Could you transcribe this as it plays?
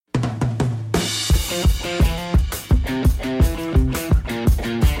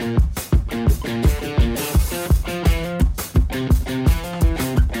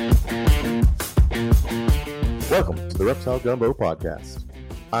Reptile Gumbo Podcast.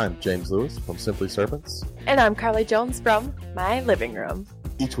 I'm James Lewis from Simply Serpents. And I'm Carly Jones from My Living Room.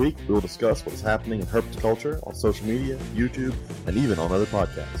 Each week, we will discuss what is happening in herpetoculture on social media, YouTube, and even on other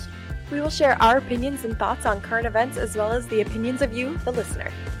podcasts. We will share our opinions and thoughts on current events as well as the opinions of you, the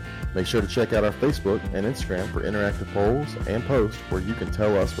listener. Make sure to check out our Facebook and Instagram for interactive polls and posts where you can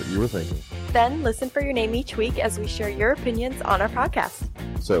tell us what you were thinking. Then listen for your name each week as we share your opinions on our podcast.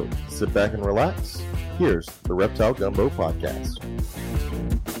 So, sit back and relax. Here's the Reptile Gumbo Podcast.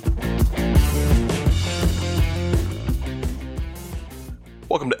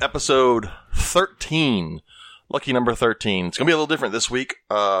 Welcome to episode 13. Lucky number 13. It's going to be a little different this week.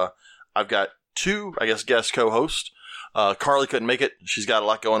 I've got two, guest co-hosts. Carly couldn't make it. She's got a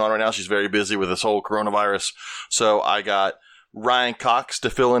lot going on right now. She's very busy with this whole coronavirus. So I got Ryan Cox to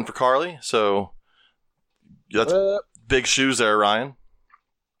fill in for Carly. So that's big shoes there, Ryan.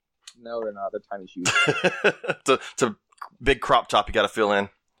 No, they're not. They're tiny shoes. It's a big crop top you got to fill in.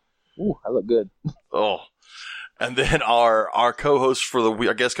 Ooh, I look good. Oh. And then our co-host for the week,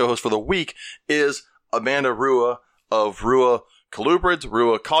 our guest co-host for the week is Amanda Rua of Rua Colubrids,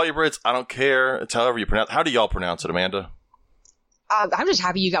 Rua Colubrids. I don't care. It's however you pronounce. How do y'all pronounce it, Amanda? I'm just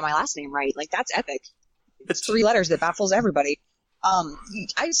happy you got my last name right. Like, that's epic. It's 3 letters that baffles everybody.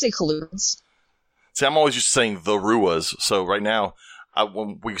 I'd say Colubrids. See, I'm always used to saying the Ruas. So right now,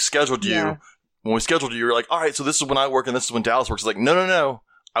 when we scheduled you, you're like, all right, so this is when I work and this is when Dallas works. It's like, no.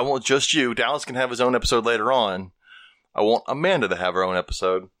 I want just you. Dallas can have his own episode later on. I want Amanda to have her own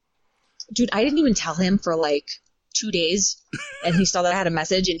episode. Dude, I didn't even tell him for like 2 days, and he saw that I had a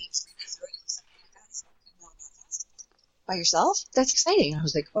message, and he was like, by yourself? That's exciting. I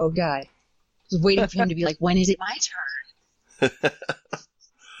was like, oh, God. I was waiting for him to be like, when is it my turn?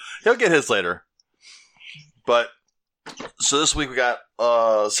 He'll get his later. But, so this week we got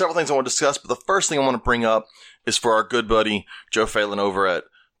several things I want to discuss, but the first thing I want to bring up is for our good buddy Joe Phelan over at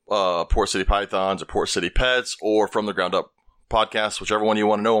Port City Pythons or Port City Pets or From the Ground Up podcast, whichever one you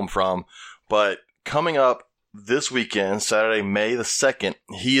want to know him from. But coming up this weekend, Saturday, May the 2nd,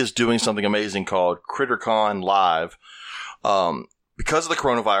 he is doing something amazing called CritterCon Live. Because of the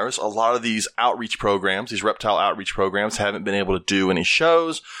coronavirus, a lot of these outreach programs, these reptile outreach programs, haven't been able to do any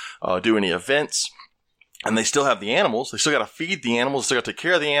shows, do any events. And they still have the animals. They still got to feed the animals. They still got to take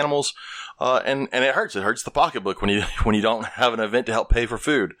care of the animals. And it hurts. It hurts the pocketbook when you don't have an event to help pay for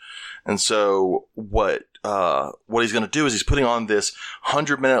food. And so what he's going to do is he's putting on this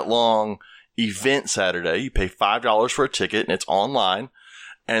 100-minute long event Saturday. You pay $5 for a ticket and it's online.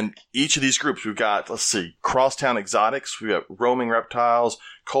 And each of these groups, we've got, Crosstown Exotics, we've got Roaming Reptiles,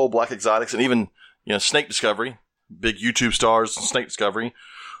 Coal Black Exotics, and even, Snake Discovery, big YouTube stars, Snake Discovery.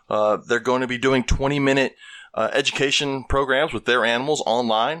 They're going to be doing 20-minute education programs with their animals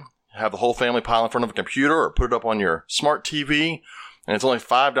online. Have the whole family pile in front of a computer or put it up on your smart TV. And it's only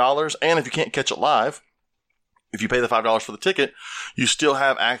 $5. And if you can't catch it live, if you pay the $5 for the ticket, you still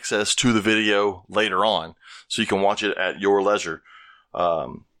have access to the video later on. So you can watch it at your leisure. But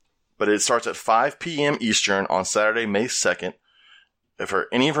it starts at 5 p.m. Eastern on Saturday, May 2nd. For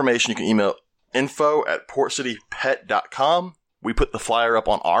any information, you can email info@portcitypet.com. We put the flyer up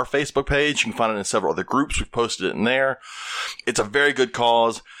on our Facebook page. You can find it in several other groups. We've posted it in there. It's a very good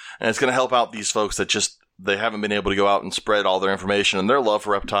cause, and it's going to help out these folks that they haven't been able to go out and spread all their information and their love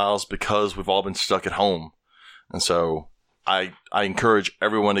for reptiles because we've all been stuck at home. And so I encourage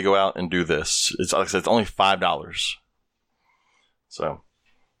everyone to go out and do this. It's like I said, it's only $5. So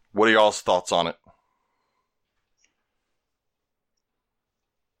what are y'all's thoughts on it?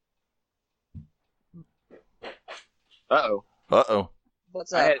 Uh-oh.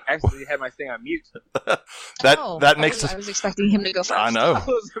 What's up? I actually had my thing on mute. that makes I was expecting him to go first. I know. That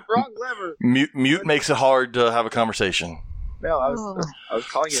was the wrong lever. Mute makes it hard to have a conversation. No, I was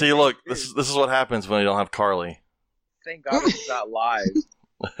calling you. See, look, this is what happens when you don't have Carly. Thank God this is not live.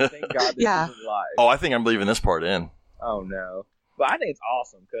 Thank God this isn't live. Oh, I think I'm leaving this part in. Oh, no. But I think it's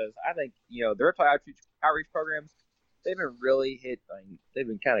awesome because I think, the reptile outreach programs, they've been really they've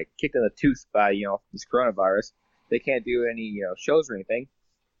been kind of kicked in the tooth by, this coronavirus. They can't do any, shows or anything.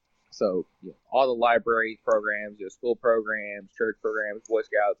 So, all the library programs, school programs, church programs, Boy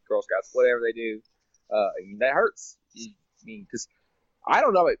Scouts, Girl Scouts, whatever they do, that hurts. Because I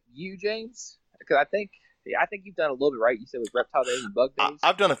don't know about you, James, because I think you've done a little bit right. You said with reptile days and bug days.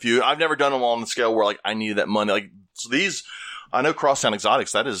 I've done a few. I've never done them on the scale where I needed that money. So these, I know Crosstown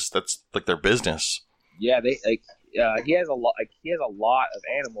Exotics. That's like their business. Yeah, he has a lot. He has a lot of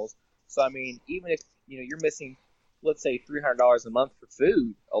animals. So even if you're missing, let's say $300 a month for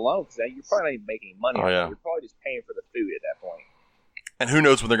food alone, because you're probably not even making money. Oh, yeah. You're probably just paying for the food at that point. And who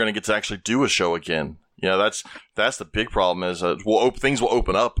knows when they're going to get to actually do a show again? Yeah, that's the big problem is things will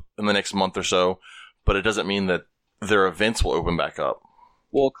open up in the next month or so, but it doesn't mean that their events will open back up.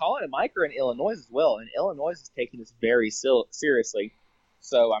 Well, Colin and Mike are in Illinois as well, and Illinois is taking this very seriously.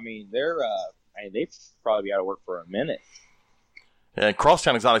 So, I mean, they've probably be out of work for a minute. Yeah, and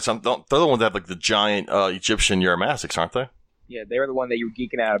Crosstown Exotics, they're the ones that have like the giant Egyptian Uromastyx, aren't they? Yeah, they were the one that you were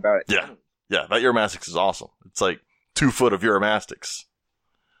geeking out about. Yeah, that Uromastyx is awesome. It's like 2 foot of Uromastyx.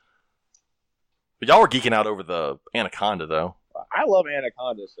 But y'all were geeking out over the Anaconda, though. I love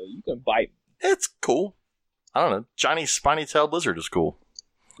Anaconda, so you can bite me. It's cool. I don't know. Chinese spiny-tailed lizard is cool.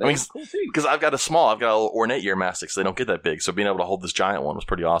 I mean, cool too. Because I've got a little ornate Uromastyx. They don't get that big, so being able to hold this giant one was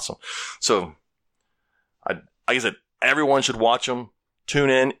pretty awesome. So, like I said, everyone should watch them. Tune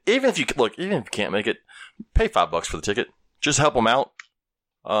in. Even if you can't make it, pay $5 for the ticket. Just help them out.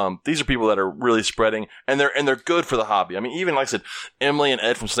 These are people that are really spreading, and they're good for the hobby. I mean, even like I said, Emily and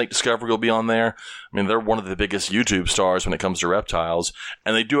Ed from Snake Discovery will be on there. I mean, they're one of the biggest YouTube stars when it comes to reptiles,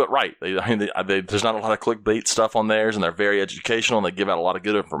 and they do it right. There's not a lot of clickbait stuff on theirs, and they're very educational, and they give out a lot of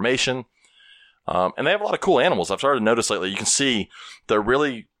good information. And they have a lot of cool animals. I've started to notice lately. You can see it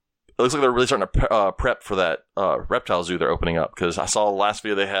looks like they're really starting to prep for that reptile zoo they're opening up. Because I saw the last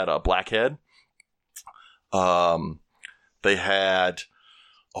video they had a blackhead. They had.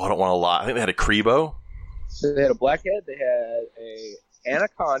 Oh, I don't want to lie. I think they had a Crebo. So they had a blackhead. They had a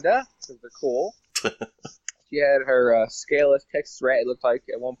anaconda, because they're cool. She had her scaleless Texas rat, it looked like,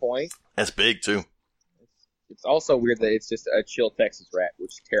 at one point. That's big, too. It's also weird that it's just a chill Texas rat,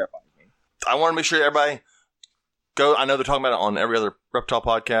 which terrifies me. I want to make sure everybody go. I know they're talking about it on every other reptile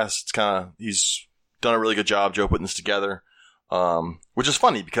podcast. It's he's done a really good job, Joe, putting this together, which is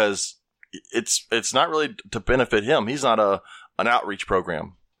funny because it's not really to benefit him. He's not an outreach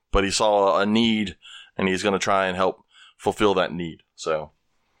program. But he saw a need, and he's going to try and help fulfill that need. So,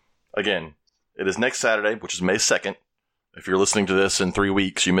 again, it is next Saturday, which is May 2nd. If you're listening to this in 3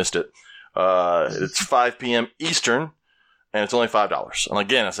 weeks, you missed it. It's 5 p.m. Eastern, and it's only $5. And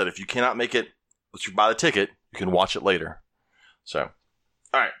again, I said, if you cannot make it, once you buy the ticket, you can watch it later. So,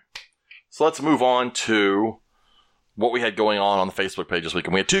 all right. So let's move on to what we had going on the Facebook page this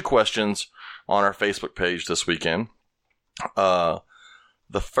weekend. We had 2 questions on our Facebook page this weekend.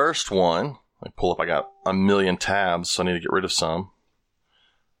 The first one, let me pull up, I got a million tabs, so I need to get rid of some.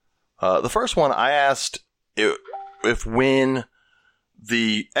 The first one, I asked if when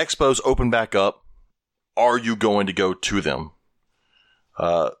the expos open back up, are you going to go to them?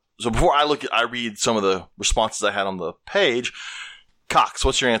 So before I read some of the responses I had on the page, Cox,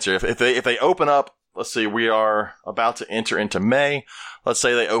 what's your answer? If they open up, let's see, we are about to enter into May. Let's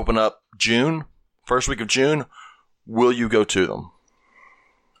say they open up June, first week of June. Will you go to them?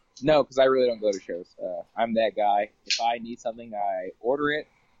 No, because I really don't go to shows. I'm that guy. If I need something, I order it.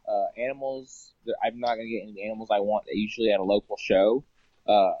 Animals, I'm not going to get any animals I want usually at a local show.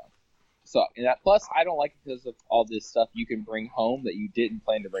 Plus, I don't like it because of all this stuff you can bring home that you didn't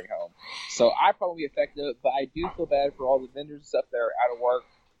plan to bring home. So I probably be affected, but I do feel bad for all the vendors and stuff that are out of work,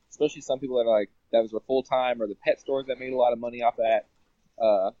 especially some people that are that was their full time, or the pet stores that made a lot of money off that.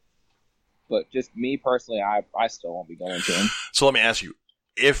 But just me personally, I still won't be going to them. So let me ask you,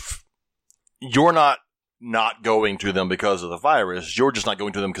 if you're not going to them because of the virus, you're just not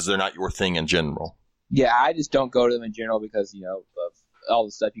going to them because they're not your thing in general. Yeah, I just don't go to them in general because, of all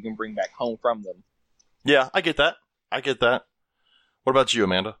the stuff you can bring back home from them. Yeah, I get that. What about you,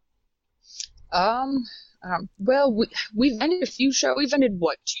 Amanda? Well, we've ended a few shows. We've ended, 2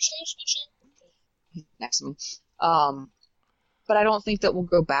 shows? Next to me. But I don't think that we'll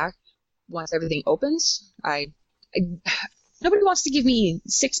go back once everything opens. Nobody wants to give me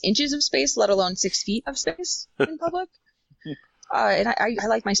 6 inches of space, let alone 6 feet of space in public. And I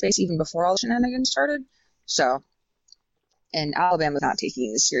like my space even before all the shenanigans started. So, and Alabama's not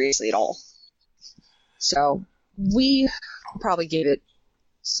taking this seriously at all. So, we probably gave it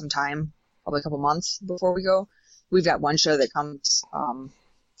some time, probably a couple months before we go. We've got one show that comes, I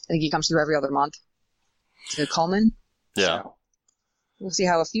think he comes through every other month to Coleman. Yeah. So, we'll see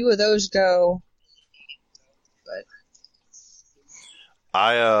how a few of those go. But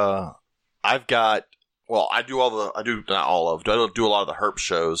I've got, well, I do a lot of the herp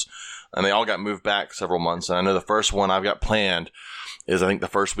shows, and they all got moved back several months. And I know the first one I've got planned is, I think, the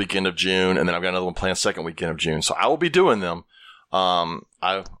first weekend of June, and then I've got another one planned second weekend of June. So I will be doing them.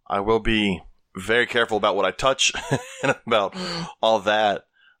 I will be very careful about what I touch and about all that.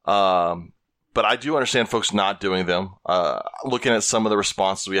 But I do understand folks not doing them. Looking at some of the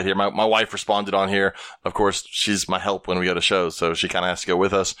responses we had here, my wife responded on here. Of course, she's my help when we go to shows, so she kind of has to go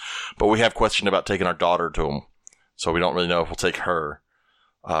with us. But we have questioned about taking our daughter to them, so we don't really know if we'll take her.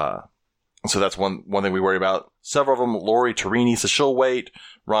 So that's one thing we worry about. Several of them, Lori Torini says she'll wait.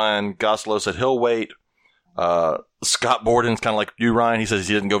 Ryan Goslow said he'll wait. Scott Borden's kind of like you, Ryan. He says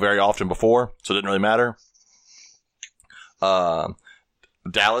he didn't go very often before, so it didn't really matter.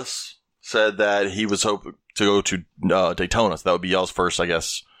 Dallas said that he was hoping to go to Daytona, so that would be y'all's first, I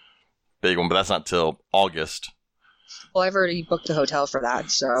guess, big one, but that's not till August. Well, I've already booked the hotel for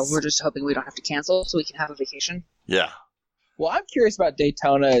that, so we're just hoping we don't have to cancel so we can have a vacation. Yeah. Well, I'm curious about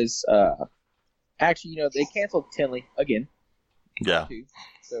Daytona's. Actually, they canceled Tinley again. Yeah.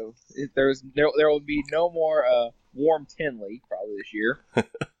 So there will be no more warm Tinley probably this year.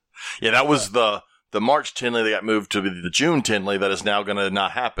 Yeah, that was the March Tinley that got moved to the June Tinley that is now going to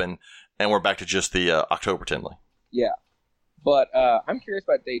not happen, and we're back to just the October Tinley. Yeah, but I'm curious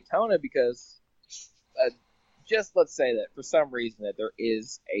about Daytona because just let's say that for some reason that there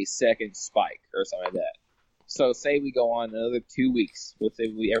is a second spike or something like that. So say we go on another 2 weeks. Let's say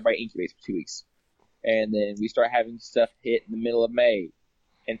everybody incubates for 2 weeks. And then we start having stuff hit in the middle of May.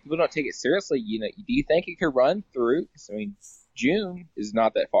 And people don't take it seriously. Do you think it could run through? 'Cause, June is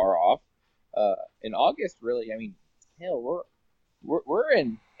not that far off. In August, really, hell, we're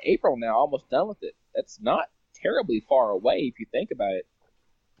in April now, almost done with it. That's not terribly far away if you think about it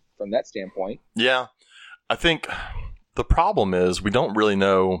from that standpoint. Yeah. I think the problem is we don't really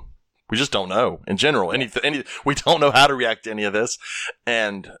know. We just don't know in general. We don't know how to react to any of this.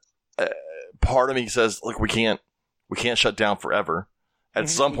 And part of me says, look, we can't shut down forever. At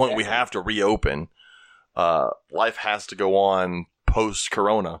some point, we have to reopen. Life has to go on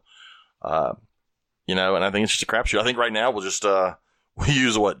post-corona. And I think it's just a crapshoot. I think right now we'll just we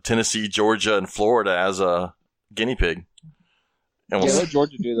use Tennessee, Georgia, and Florida as a guinea pig. And let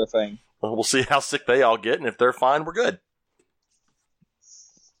Georgia do their thing. We'll see how sick they all get, and if they're fine, we're good.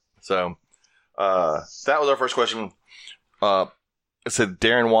 So, that was our first question. I said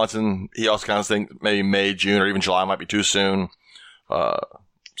Darren Watson, he also kind of thinks maybe May, June, or even July might be too soon.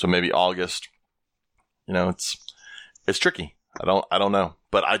 So maybe August. It's tricky. I don't know.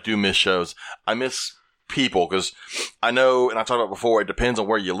 But I do miss shows. I miss people because I know, and I talked about before, it depends on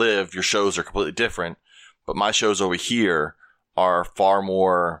where you live. Your shows are completely different. But my shows over here are far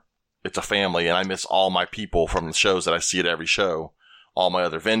more, it's a family, and I miss all my people from the shows that I see at every show. All my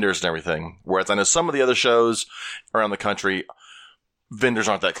other vendors and everything. Whereas I know some of the other shows around the country, vendors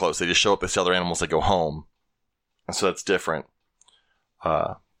aren't that close. They just show up, they sell their animals, they go home. And so that's different.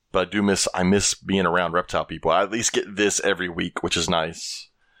 But I miss being around reptile people. I at least get this every week, which is nice.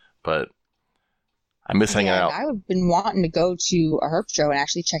 But I miss hanging out. I've been wanting to go to a herp show and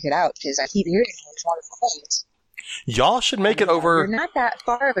actually check it out because I keep hearing these wonderful things. Y'all should make it over. You're not that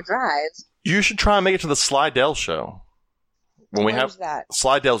far of a drive. You should try and make it to the Slidell show. Where's that?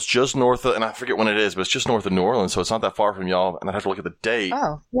 Slidell's just north of, and I forget when it is, but it's just north of New Orleans, so it's not that far from y'all, and I have to look at the date.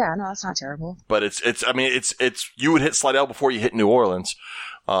 Oh, yeah, no, that's not terrible. But it's you would hit Slidell before you hit New Orleans.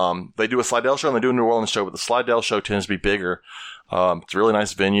 They do a Slidell show and they do a New Orleans show, but the Slidell show tends to be bigger. It's a really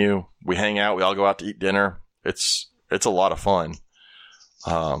nice venue. We hang out, we all go out to eat dinner. It's a lot of fun.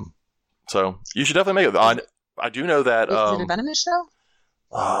 So you should definitely make it. I do know that. Is it a venomous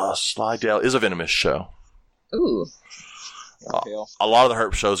show? Slidell is a venomous show. Ooh. A lot of the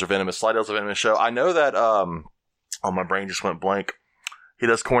herp shows are venomous. Slidell's a venomous show. I know that, my brain just went blank. He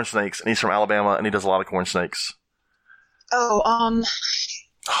does corn snakes, and he's from Alabama, and he does a lot of corn snakes. Corn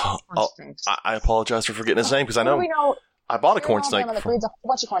snakes. I apologize for forgetting his name, because I know I bought a corn snake. That breeds a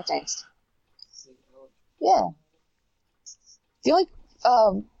bunch of corn snakes. Yeah. Do you like,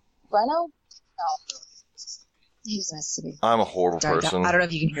 Rhino? No. He's in Mississippi. I'm a horrible person. I don't know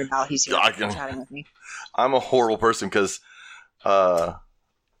if you can hear now. He's here chatting with me. I'm a horrible person, because I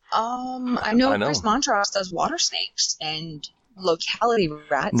know Chris Montross does water snakes and locality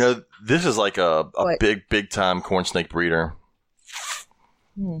rats. No, this is like a big time corn snake breeder.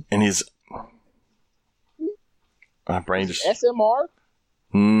 And he's my brain just SMR?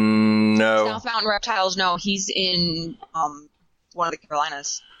 No. South Mountain Reptiles, no, he's in one of the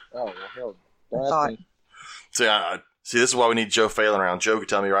Carolinas. Oh, well, hell. See, this is why we need Joe Phelan around. Joe could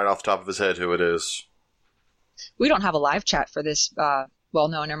tell me right off the top of his head who it is. We don't have a live chat for this. Well,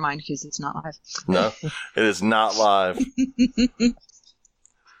 no, never mind, because it's not live. No, it is not live.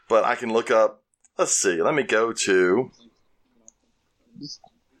 But I can look up. Let's see. Let me go to.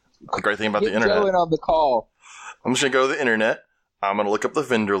 The great thing about the internet. Joe in on the call. I'm just going to go to the internet. I'm going to look up the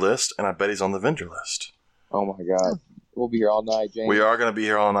vendor list, and I bet he's on the vendor list. Oh, my God. We'll be here all night, James. We are going to be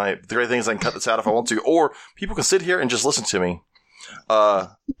here all night. The great thing is I can cut this out if I want to, or people can sit here and just listen to me. I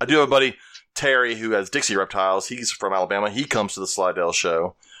do have a buddy, Terry, who has Dixie Reptiles. He's from Alabama. He comes to the Slidell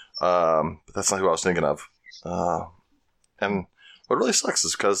show. But that's not who I was thinking of. And what really sucks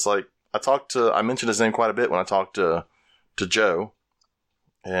is because, like, I mentioned his name quite a bit when I talked to Joe,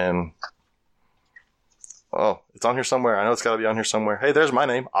 and it's on here somewhere. I know it's got to be on here somewhere. Hey, there's my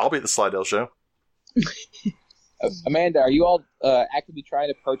name. I'll be at the Slidell show. Amanda, are you all actively trying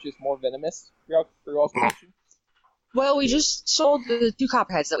to purchase more venomous for y'all's collection? Well, we just sold the 2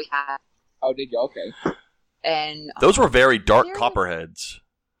 copperheads that we had. Oh, did you? Okay. And those were very dark copperheads.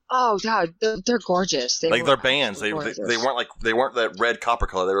 Oh god, they're gorgeous. They're bands. They weren't that red copper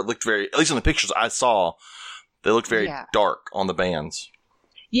color. They looked very, at least in the pictures I saw, they looked very dark on the bands.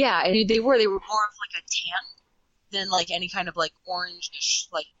 Yeah, and they were more of like a tan than like any kind of like orange-ish,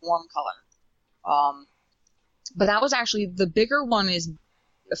 like warm color. But that was actually the bigger one.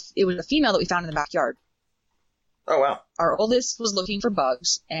 It was a female that we found in the backyard. Oh wow! Our oldest was looking for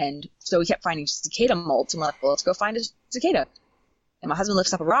bugs, and so we kept finding cicada molts. And we're like, well, let's go find a cicada. And my husband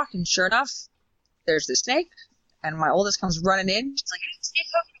lifts up a rock, and sure enough, there's this snake. And my oldest comes running in. She's like, I have a snake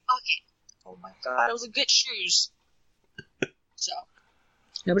hook in a bucket. Oh my god, it was a good shoes. So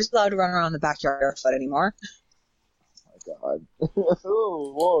nobody's allowed to run around the backyard foot anymore. Oh my god!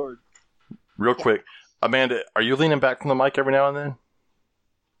 Oh Lord! Real quick, Amanda, are you leaning back from the mic every now and then?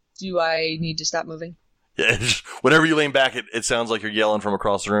 Do I need to stop moving? Yeah, whenever you lean back, it sounds like you're yelling from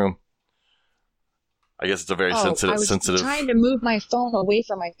across the room. I guess it's a very sensitive. I was trying to move my phone away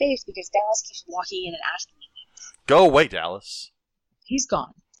from my face because Dallas keeps walking in and asking me things. Go away, Dallas. He's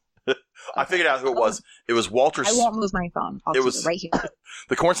gone. I figured out who it was. It was Walter. I won't move my phone. It was right here.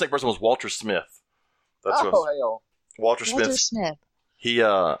 The corn snake person was Walter Smith. That's hell. Walter Smith. He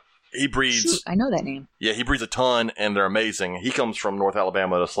breeds. Shoot, I know that name. Yeah, he breeds a ton, and they're amazing. He comes from North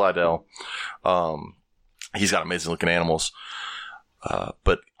Alabama to Slidell. He's got amazing looking animals.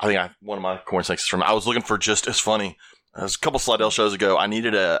 But I think one of my corn snakes is from. I was looking for it's funny. It was a couple Slidell shows ago. I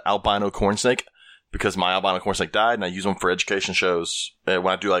needed an albino corn snake because my albino corn snake died, and I use them for education shows. When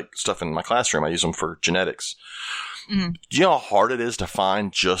I do like stuff in my classroom, I use them for genetics. Mm-hmm. Do you know how hard it is to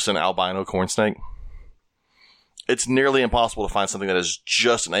find just an albino corn snake? It's nearly impossible to find something that is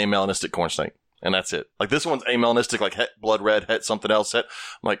just an amelanistic corn snake. And that's it. Like this one's amelanistic, like het blood red, het something else. I'm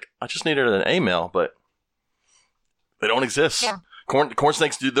like, I just needed an amel, but they don't exist. Yeah. Corn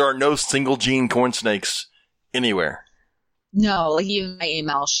snakes, dude, there are no single gene corn snakes anywhere. No, like even my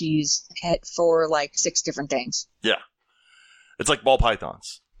amel, she's het for like 6 different things. Yeah. It's like ball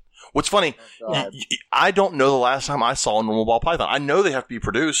pythons. What's funny, I don't know the last time I saw a normal ball python. I know they have to be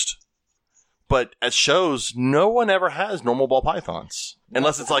produced. But at shows, no one ever has normal ball pythons.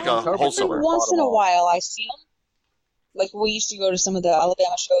 Unless it's like a wholesaler. Once in a while, I see them. Like, we used to go to some of the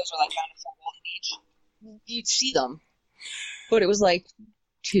Alabama shows or like down in Fort Walton Beach. You'd see them. But it was like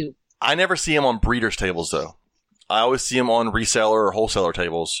 2. I never see them on breeders' tables, though. I always see them on reseller or wholesaler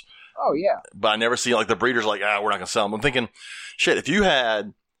tables. Oh, yeah. But I never see, like, the breeders like, we're not going to sell them. I'm thinking, shit, if you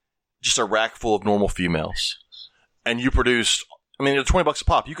had just a rack full of normal females and you produced, I mean, they're $20 a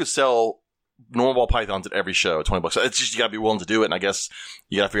pop, you could sell normal ball pythons at every show at $20. It's just you gotta be willing to do it, and I guess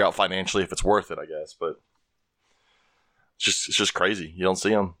you gotta figure out financially if it's worth it. I guess, but it's just crazy. You don't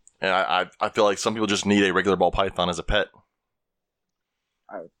see them, and I feel like some people just need a regular ball python as a pet.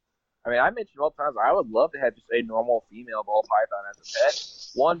 I mean, I mentioned multiple times I would love to have just a normal female ball python as a pet.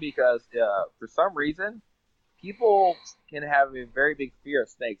 One, because for some reason people can have a very big fear of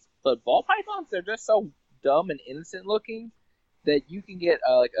snakes, but ball pythons, they're just so dumb and innocent looking that you can get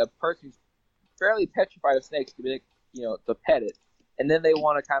like a person who's fairly petrified of snakes to be, to pet it, and then they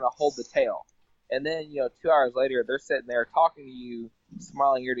want to kind of hold the tail, and then 2 hours later they're sitting there talking to you,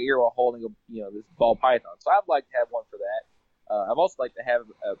 smiling ear to ear while holding this ball python. So I'd like to have one for that. I'd also like to have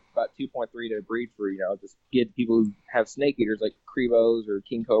about 2.3 to breed for just get people who have snake eaters like Crevos or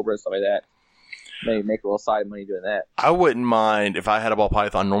King Cobras, stuff like that. Maybe make a little side money doing that. I wouldn't mind if I had a ball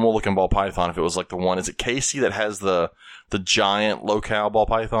python, normal looking ball python, if it was like the one. Is it Casey that has the giant low-cal ball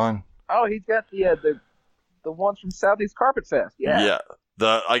python? Oh, he's got the ones from Southeast Carpet Fest. Yeah.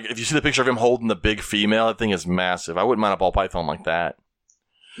 Yeah. If you see the picture of him holding the big female, that thing is massive. I wouldn't mind a ball python like that.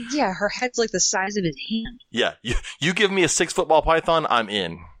 Yeah, her head's like the size of his hand. Yeah. You give me a 6-foot ball python, I'm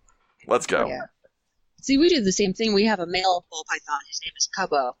in. Let's go. Yeah. See, we do the same thing. We have a male ball python. His name is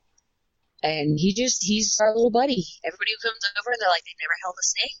Cubbo. And he's our little buddy. Everybody who comes over, they're like, they've never held a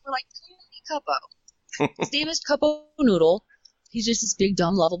snake. We're like, Cubbo. His name is Cubbo Noodle. He's just this big,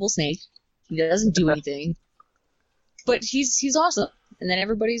 dumb, lovable snake. He doesn't do anything. But he's awesome. And then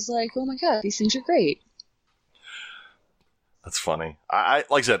everybody's like, oh my god, these things are great. That's funny. I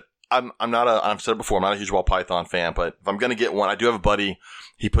like I said, I've said it before, I'm not a huge ball python fan, but if I'm going to get one, I do have a buddy.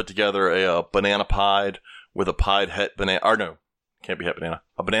 He put together a banana pied with a pied het banana. Or no, can't be het banana.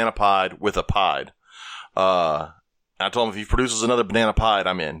 A banana pied with a pied. And And I told him if he produces another banana pied,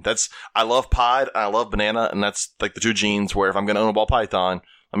 I'm in. I love pied, and I love banana, and that's like the two genes where if I'm going to own a ball python,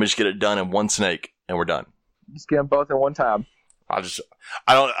 let me just get it done in one snake, and we're done. Just get them both in one time.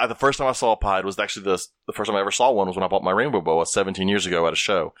 The first time I saw a pied was actually the first time I ever saw one was when I bought my rainbow boa 17 years ago at a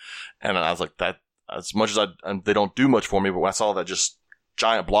show. And I was like, that, as much as they don't do much for me, but when I saw that just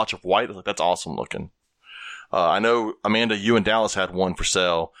giant blotch of white, I was like, that's awesome looking. I know, Amanda, you and Dallas had one for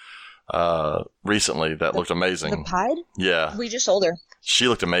sale recently that looked amazing. The pied? Yeah. We just sold her. She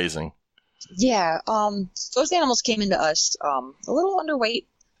looked amazing. Yeah. Those animals came into us a little underweight,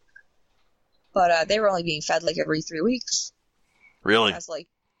 but they were only being fed like every 3 weeks. Really? As like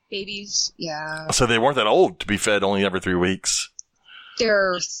babies, yeah. So they weren't that old to be fed only every 3 weeks.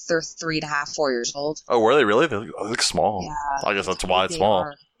 They're 3.5, 4 years old. Oh, were they really? They look small. Yeah. I guess that's why it's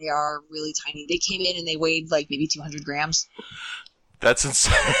small. They are really tiny. They came in and they weighed like maybe 200 grams. That's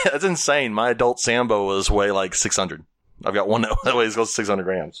insane. That's insane. My adult Samboas weigh like 600. I've got one that weighs close to 600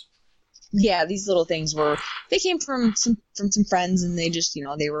 grams. Yeah, these little things they came from some friends, and they just, they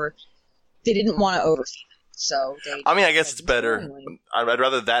didn't want to overfeed. So I guess it's better. I'd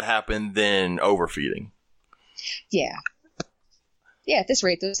rather that happen than overfeeding. Yeah. Yeah, at this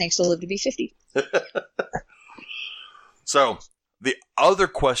rate, those snakes will live to be 50. So, the other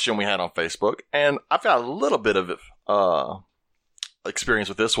question we had on Facebook, and I've got a little bit of experience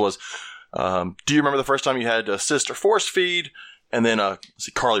with this, was, do you remember the first time you had to assist or force feed? And then,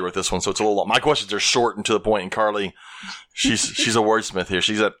 Carly wrote this one, so it's a little long. My questions are short and to the point, and Carly, she's a wordsmith here.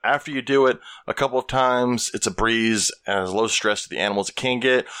 She said, after you do it a couple of times, it's a breeze and as low stress to the animals it can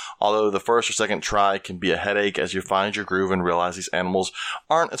get, although the first or second try can be a headache as you find your groove and realize these animals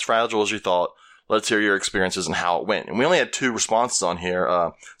aren't as fragile as you thought. Let's hear your experiences and how it went. And we only had 2 responses on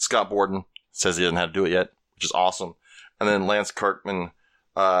here. Scott Borden says he doesn't know how to do it yet, which is awesome. And then Lance Kirkman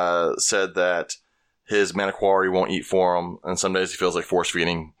said that his Maniquari won't eat for him, and some days he feels like force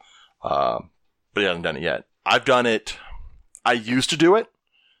feeding, but he hasn't done it yet. I've done it. I used to do it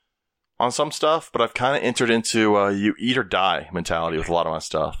on some stuff, but I've kind of entered into you eat or die mentality with a lot of my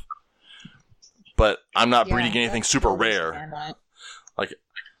stuff. But I'm not breeding anything super rare. Like,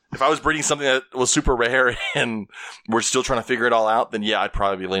 if I was breeding something that was super rare and we're still trying to figure it all out, then yeah, I'd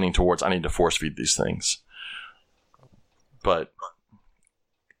probably be leaning towards I need to force feed these things. But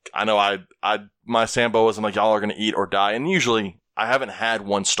I know my Samboas, I'm like, y'all are going to eat or die. And usually I haven't had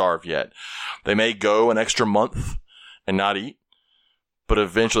one starve yet. They may go an extra month and not eat, but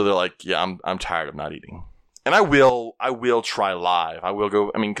eventually they're like, yeah, I'm tired of not eating. And I will try live. I will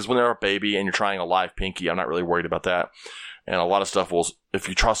go, because when they're a baby and you're trying a live pinky, I'm not really worried about that. And a lot of stuff if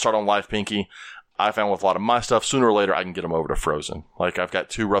you start on live pinky, I found with a lot of my stuff, sooner or later I can get them over to frozen. Like I've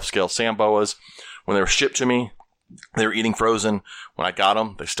got 2 rough scale Samboas. When they were shipped to me, they were eating frozen. When I got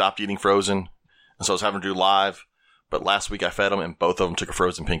them, they stopped eating frozen. And so I was having to do live. But last week I fed them, and both of them took a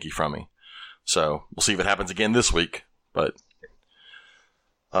frozen pinky from me. So we'll see if it happens again this week. But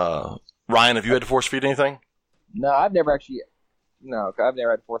Ryan, have you had to force feed anything? No, I've never had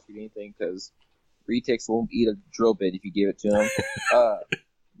to force feed anything because retics won't eat a drill bit if you give it to them.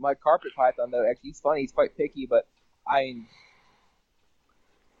 My carpet python, though, actually, he's funny. He's quite picky, but I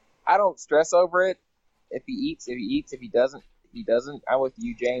don't stress over it. If he eats. If he doesn't, he doesn't. I'm with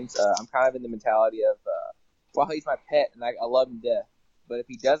you, James. I'm kind of in the mentality of, well, he's my pet, and I love him to death. But if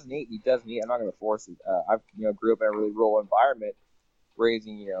he doesn't eat, he doesn't eat. I'm not going to force it. I grew up in a really rural environment,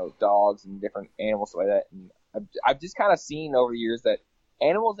 raising dogs and different animals like that, and I've just kind of seen over the years that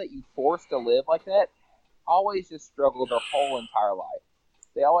animals that you force to live like that always just struggle their whole entire life.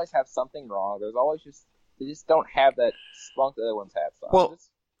 They always have something wrong. They just don't have that spunk that other ones have. So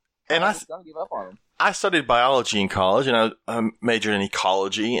I'm just gonna give up on them. I studied biology in college, and I majored in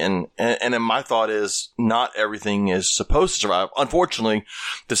ecology, and my thought is not everything is supposed to survive. Unfortunately,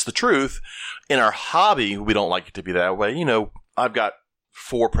 that's the truth. In our hobby, we don't like it to be that way. I've got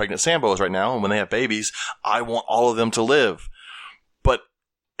 4 pregnant Samboas right now, and when they have babies, I want all of them to live. But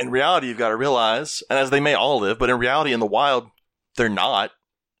in reality, you've got to realize, and as they may all live, but in reality, in the wild, they're not,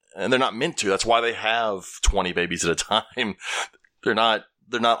 and they're not meant to. That's why they have 20 babies at a time. They're not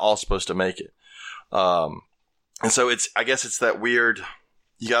all supposed to make it. And so I guess it's that weird,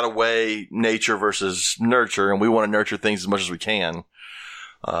 you got to weigh nature versus nurture, and we want to nurture things as much as we can.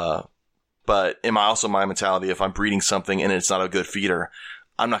 But my mentality, if I'm breeding something and it's not a good feeder,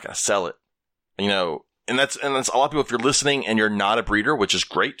 I'm not going to sell it, and that's a lot of people, if you're listening and you're not a breeder, which is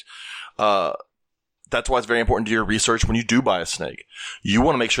great. That's why it's very important to do your research when you do buy a snake. You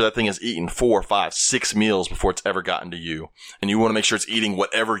want to make sure that thing is eaten 4, 5, 6 meals before it's ever gotten to you. And you want to make sure it's eating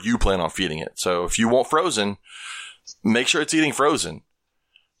whatever you plan on feeding it. So if you want frozen, make sure it's eating frozen.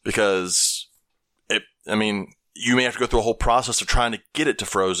 Because you may have to go through a whole process of trying to get it to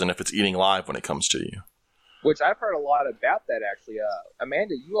frozen if it's eating live when it comes to you. Which I've heard a lot about that, actually.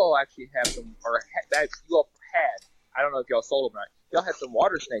 Amanda, you all actually have some, that you all had, I don't know if y'all sold them or not, y'all had some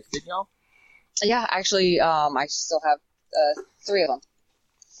water snakes, didn't y'all? Yeah, actually, I still have 3 of them.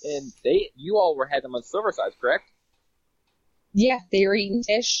 And you all had them on silver sides, correct? Yeah, they were eating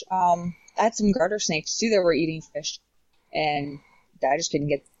fish. I had some garter snakes, too, that were eating fish. And I just couldn't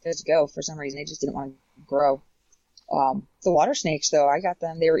get those to go for some reason. They just didn't want to grow. The water snakes, though, I got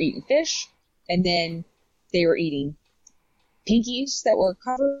them. They were eating fish, and then they were eating pinkies that were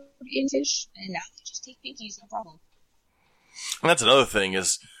covered in fish, and now they just take pinkies, no problem. And that's another thing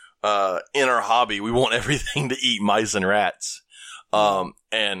is, in our hobby, we want everything to eat mice and rats.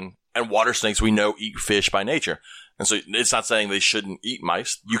 And water snakes, we know, eat fish by nature. And so it's not saying they shouldn't eat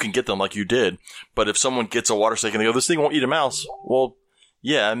mice. You can get them like you did. But if someone gets a water snake and they go, this thing won't eat a mouse. Well,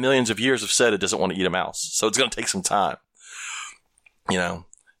 yeah, millions of years have said it doesn't want to eat a mouse. So it's going to take some time.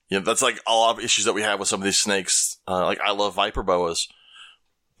 That's like a lot of issues that we have with some of these snakes. Like I love viper boas,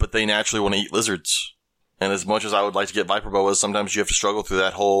 but they naturally want to eat lizards. And as much as I would like to get viper boas, sometimes you have to struggle through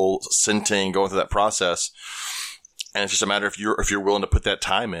that whole scenting, going through that process. And it's just a matter if you're willing to put that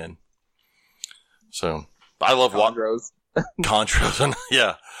time in. So I love chondros. Chondros,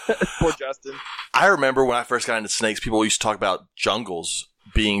 yeah. Poor Justin. I remember when I first got into snakes, people used to talk about jungles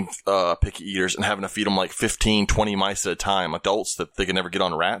being picky eaters and having to feed them like 15, 20 mice at a time, adults that they could never get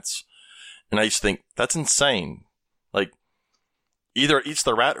on rats. And I used to think, that's insane. Like, either it eats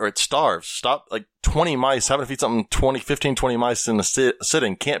the rat or it starves. Stop, like 20 mice, having to feed something 15, 20 mice in a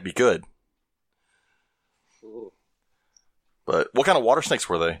sitting can't be good. Ooh. But what kind of water snakes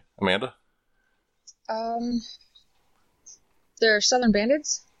were they, Amanda? They're southern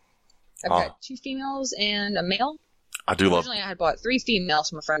bandeds. I've got 2 females and a male. I do love. Originally, I had bought 3 females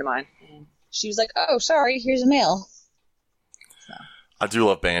from a friend of mine, and she was like, "Oh, sorry, here's a male." So, I do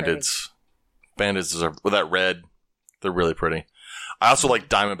love bandits. Bandits are with that red. They're really pretty. I also like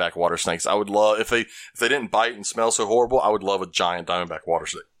diamondback water snakes. I would love if they didn't bite and smell so horrible. I would love a giant diamondback water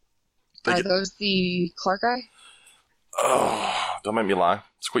snake. Are those the Clark eye? Oh, don't make me lie.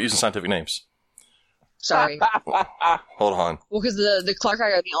 Let's quit using scientific names. Sorry. Hold on. Well, because the Clark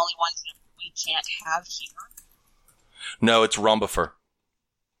eye are the only ones that we can't have here. No, it's rhombifer.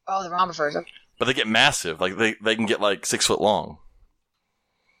 Oh, the rhombifers. Okay. But they get massive. Like they can get like 6 foot long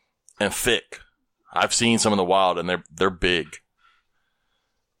and thick. I've seen some in the wild, and they're big.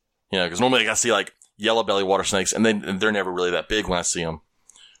 Because normally I see like yellow belly water snakes, and they're never really that big when I see them.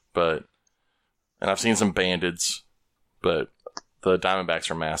 And I've seen some bandeds, but the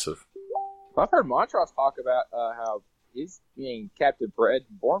diamondbacks are massive. I've heard Montrose talk about how he's being captive bred,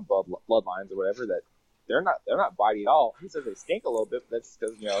 born bloodlines or whatever, that they're not bitey at all. He says they stink a little bit, but that's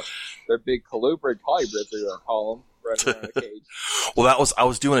because they're big colubrid colubrids, they're going to call them, running around a cage. Well, I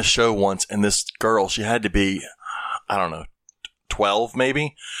was doing a show once, and this girl, she had to be, I don't know, 12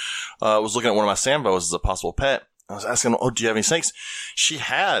 maybe. Was looking at one of my Sambos as a possible pet. I was asking, do you have any snakes? She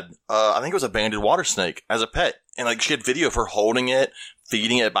had, I think it was a banded water snake as a pet, and like she had video of her holding it,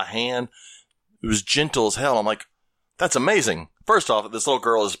 feeding it by hand. It was gentle as hell. I'm like, that's amazing. First off, this little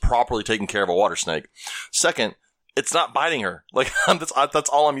girl is properly taking care of a water snake. Second, it's not biting her. Like, that's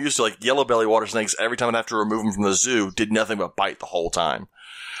all I'm used to. Like, yellow belly water snakes, every time I'd have to remove them from the zoo, did nothing but bite the whole time.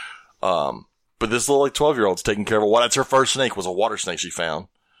 But this little, like, 12-year-old's taking care of that's her first snake was a water snake she found.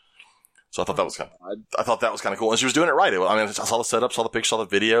 So I thought that was kind of cool. And she was doing it right. I saw the setup, saw the pictures, saw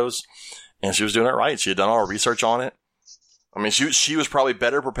the videos, and she was doing it right. She had done all her research on it. I mean, she was probably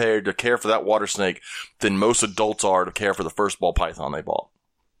better prepared to care for that water snake than most adults are to care for the first ball python they bought.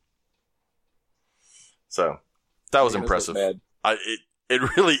 So that was impressive.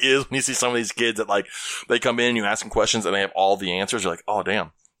 It really is when you see some of these kids that like they come in and you ask them questions and they have all the answers. You're like, oh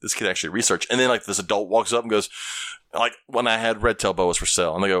damn, this kid actually researched. And then like this adult walks up and goes, like when I had red tail boas for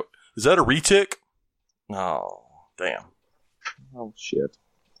sale, and they go, is that a retic? Oh damn. Oh shit.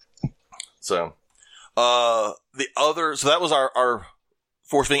 So. So that was our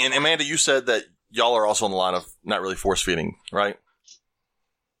force feeding. And Amanda, you said that y'all are also on the line of not really force feeding, right?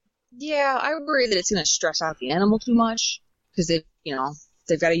 Yeah, I worry that it's going to stress out the animal too much because they've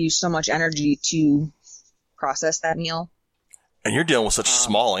got to use so much energy to process that meal. And you're dealing with such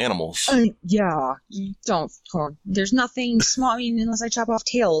small animals. Yeah, you don't. There's nothing small. I mean, unless I chop off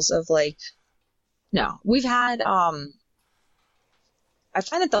tails of no. We've had I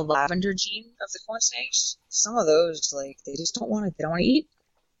find that the lavender gene of the corn snakes, some of those, they just don't want to eat.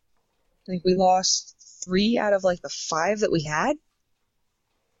 I think we lost 3 out of, the 5 that we had.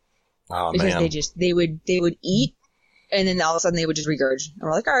 Oh, because man. they would eat And then all of a sudden they would just regurge. And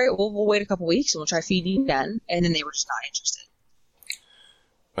we're like, all right, well, we'll wait a couple weeks and we'll try feeding again. And then they were just not interested.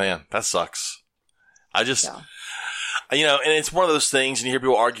 Man, that sucks. I just, you know, and it's one of those things, and you hear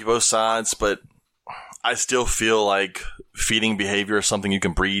people argue both sides, but I still feel like feeding behavior is something you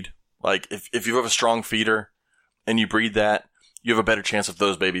can breed. Like, if you have a strong feeder and you breed that, you have a better chance of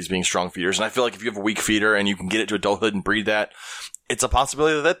those babies being strong feeders. And I feel like if you have a weak feeder and you can get it to adulthood and breed that, it's a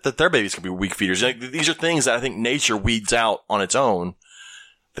possibility that their babies could be weak feeders. Like, these are things that I think nature weeds out on its own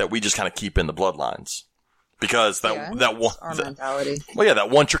that we just kind of keep in the bloodlines. Because that one, our mentality. Well, yeah, that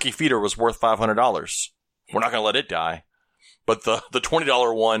one tricky feeder was worth $500. We're not going to let it die. But the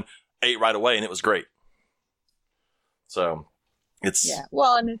 $20 one ate right away, and it was great. So it's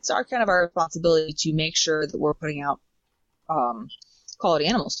well, and it's our responsibility to make sure that we're putting out quality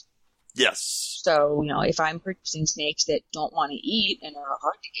animals. Yes. So, you know, if I'm purchasing snakes that don't want to eat and are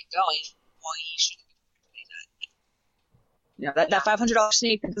hard to get going, well, you shouldn't be doing that. You know, that $500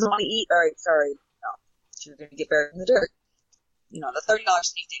 snake that doesn't want to eat, all right, sorry, no, you're going to get buried in the dirt. You know, the $30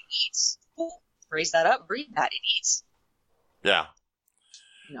 snake that eats, well, raise that up, breed that, it eats. Yeah.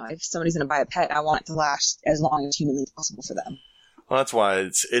 You know, if somebody's going to buy a pet, I want it to last as long as humanly possible for them. Well, that's why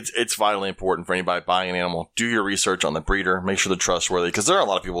it's vitally important for anybody buying an animal. Do your research on the breeder. Make sure they're trustworthy. Because there are a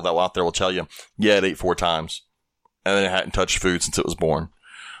lot of people that out there will tell you, yeah, it ate 4 times. And then it hadn't touched food since it was born.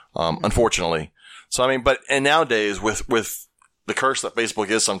 Unfortunately. So, I mean, and nowadays, with the curse that Facebook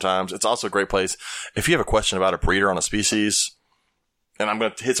is sometimes, it's also a great place. If you have a question about a breeder on a species, and I'm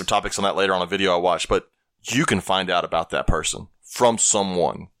going to hit some topics on that later on a video I watched, but you can find out about that person from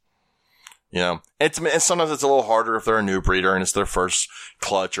someone. You know, and sometimes it's a little harder if they're a new breeder and it's their first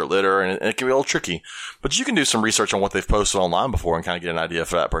clutch or litter, and it can be a little tricky. But you can do some research on what they've posted online before and kind of get an idea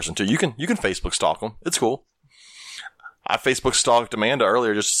for that person too. You can Facebook stalk them. It's cool. I Facebook stalked Amanda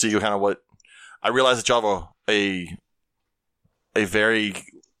earlier just to see kind of what I realized that y'all have a very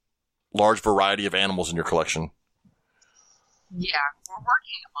large variety of animals in your collection. Yeah, we're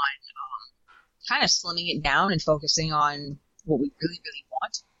working on kind of slimming it down and focusing on what we really, really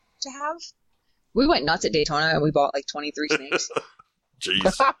want to have. We went nuts at Daytona and we bought like 23 snakes.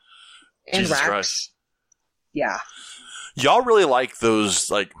 Jeez. And Jesus rats. Christ. Yeah. Y'all really like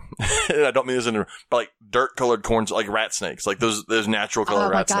those, like, I don't mean this but like dirt colored corns, like rat snakes, like those natural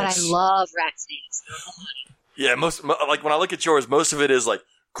colored rat snakes. Oh my god, I love rat snakes. Yeah, like when I look at yours, most of it is like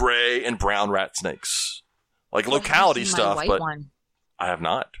gray and brown rat snakes. Like locality stuff, but one. I have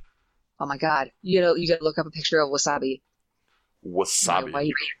not. Oh my god. You gotta look up a picture of Wasabi.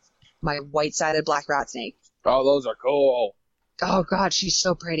 Wasabi. My white-sided black rat snake. Oh, those are cool. Oh, God, she's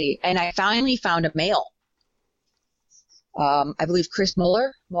so pretty. And I finally found a male. I believe Chris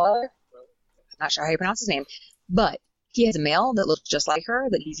Muller. I'm not sure how you pronounce his name. But he has a male that looks just like her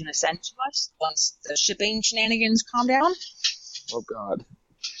that he's going to send to us once the shipping shenanigans calm down. Oh, God.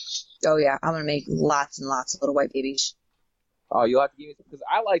 Oh, yeah. I'm going to make lots and lots of little white babies. Oh, you'll have to give me some. Because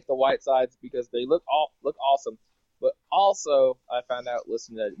I like the white sides because they look awesome. But also, I found out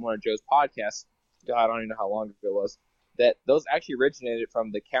listening to one of Joe's podcasts, God, I don't even know how long ago it was, that those actually originated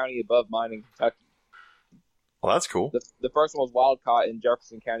from the county above mine in Kentucky. Well, that's cool. The first one was wild caught in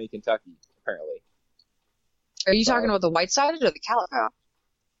Jefferson County, Kentucky, apparently. Are you talking about the white-sided or the calico?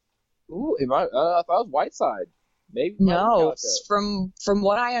 Ooh, if I was white-side, maybe. No, from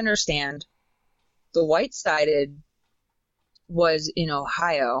what I understand, the white-sided was in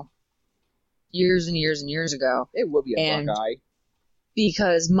Ohio. Years and years and years ago. It would be a Buckeye.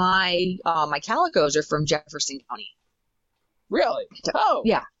 Because my calicos are from Jefferson County. Really? Oh.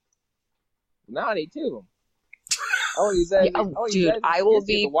 Yeah. Now I need 2 of them. I will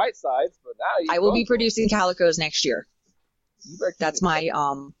be the white sides, but now I will be producing calicos next year. That's my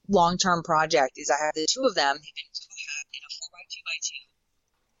long-term project. Is I have the 2 of them. They've been in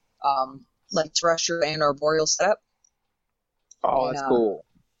a 4x2x2 like terrestrial and arboreal setup. Oh, that's cool.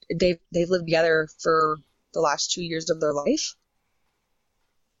 They've lived together for the last 2 years of their life.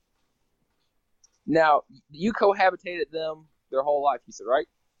 Now, you cohabitated them their whole life, you said, right?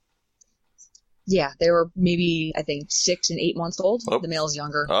 Yeah, they were maybe, I think, 6 and 8 months old. Oh. The male's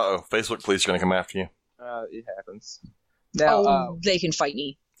younger. Uh-oh, Facebook police are going to come after you. It happens. Now, they can fight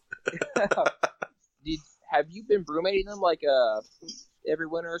me. Have you been brumating them like every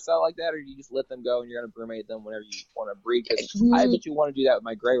winter or so like that, or do you just let them go and you're going to brumate them whenever you want to breed? Because I bet you want to do that with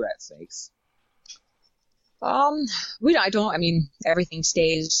my gray rat snakes. I don't. I mean, everything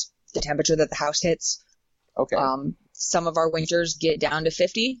stays the temperature that the house hits. Okay. Some of our winters get down to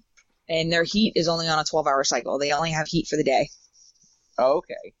 50, and their heat is only on a 12-hour cycle. They only have heat for the day. Oh,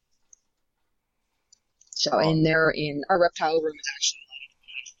 okay. So, and they're in our reptile room is actually like,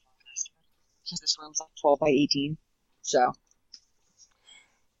 because this room's like 12 by 18. So.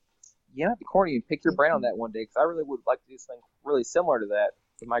 Yeah, it'd be corny and pick your brain on that one day, because I really would like to do something really similar to that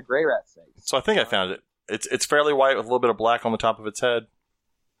with my gray rat snakes. So I think I found it. It's fairly white with a little bit of black on the top of its head.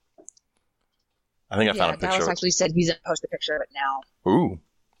 I think I found a picture. Dallas actually said he's going to post a picture of it now. Ooh.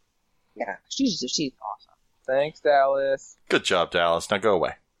 Yeah, she's awesome. Thanks, Dallas. Good job, Dallas. Now go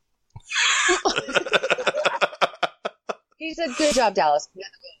away. He said, good job, Dallas.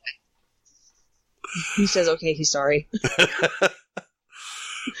 He says, okay, he's sorry.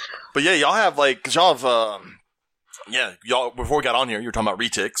 But yeah, y'all have cause y'all have, y'all, before we got on here, you were talking about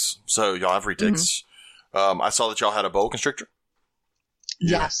retics. So y'all have retics. I saw that y'all had a boa constrictor.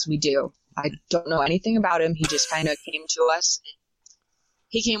 Yes, we do. I don't know anything about him. He just kind of came to us.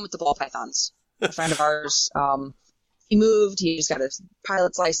 He came with the ball pythons. A friend of ours, he moved. He just got a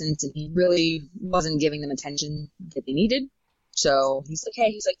pilot's license, and he really wasn't giving them attention that they needed. So he's like,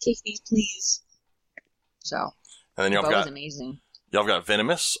 hey, take these, please. So, and then y'all was amazing. Y'all got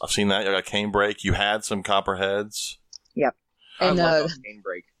venomous. I've seen that. Y'all got canebrake. You had some copperheads. Yep. And I love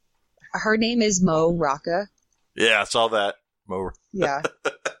canebrake. Her name is Mo Rocca. Yeah, I saw that. Mo. Yeah.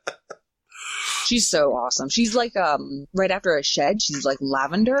 She's so awesome. She's like, right after a shed, she's like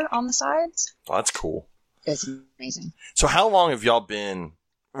lavender on the sides. Oh, that's cool. It's amazing. So how long have y'all been,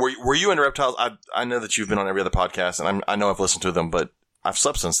 were you into reptiles? I know that you've been on every other podcast, and I know I've listened to them, but I've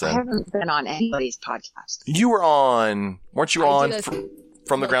slept since then. I haven't been on anybody's podcast. You were on, weren't you on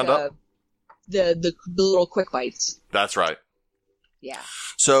from the ground up? The little quick bites. That's right. Yeah.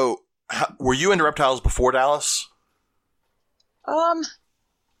 So were you into reptiles before Dallas?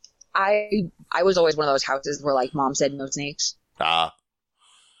 I was always one of those houses where like mom said no snakes. Ah.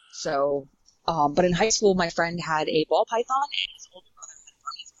 So, but in high school, my friend had a ball python and his older brother had a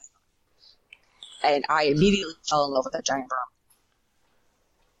Burmese python. And I immediately fell in love with that giant Burm.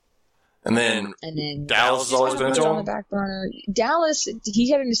 And then Dallas has always been into on the back burner. Dallas, he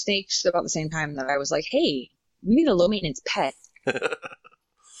got into snakes about the same time that I was like, hey, we need a low maintenance pet. And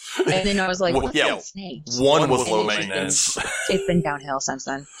then I was like, snakes? One was low maintenance. It's been downhill since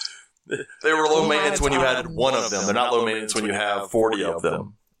then. They were low maintenance when you had one of them. They're not low maintenance when you have 40 of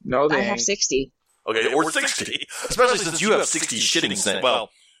them. No, I have 60. Okay, or 60. Especially since you have 60 shitting snakes. Well,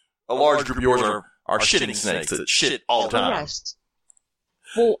 a large group of yours are shitting snakes that shit all the time. Yes.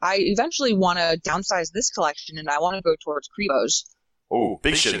 Well, I eventually want to downsize this collection, and I want to go towards Cribos. Oh,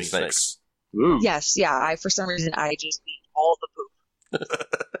 big shitting snakes. Ooh. Yes, yeah. For some reason, I just need all the poop.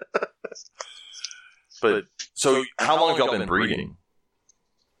 But, so how long have y'all been breeding?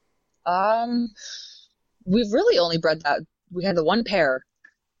 We've really only bred that. We had the one pair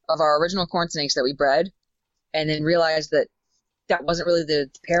of our original corn snakes that we bred, and then realized that that wasn't really the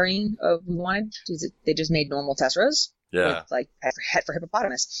pairing of we wanted. They just made normal tesserae. Yeah. With, like, head for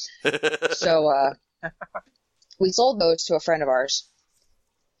hippopotamus. So, we sold those to a friend of ours.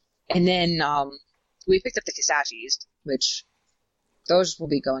 And then, we picked up the Kisachis, which those will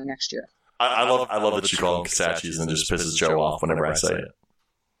be going next year. I love that you call them Kisachis and it just pisses Joe off whenever I say it.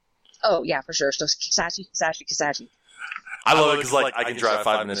 Oh, yeah, for sure. So, Kisachi. I love it because, like, I can drive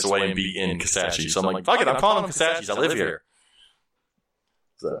 5 minutes away and be in Kisachi. So I'm like, fuck it, I'm calling them Kisachis. I live here.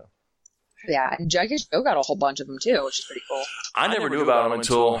 So. Yeah, and I guess Joe got a whole bunch of them, too, which is pretty cool. I never knew about them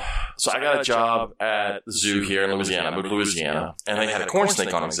until... So I got a job at the zoo here in Louisiana. I moved to Louisiana, and they had a corn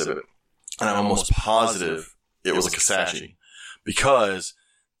snake on exhibit. And I'm almost positive it was a Kisachi. Because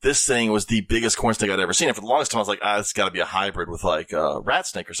this thing was the biggest corn snake I'd ever seen. And for the longest time, I was like, it's got to be a hybrid with, like, a rat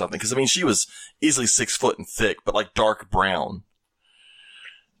snake or something. Because, I mean, she was easily 6 foot and thick, but, like, dark brown.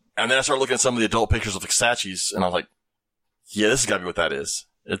 And then I started looking at some of the adult pictures of the Kisachis, and I was like, yeah, this has got to be what that is.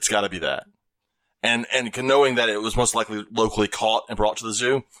 It's got to be that. And knowing that it was most likely locally caught and brought to the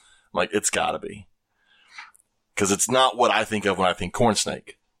zoo, I'm like, it's got to be. Because it's not what I think of when I think corn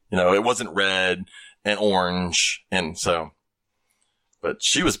snake. You know, it wasn't red and orange, and so. But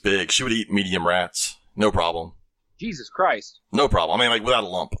she was big. She would eat medium rats. No problem. Jesus Christ. No problem. I mean, like, without a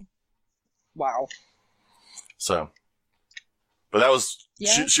lump. Wow. So. But that was,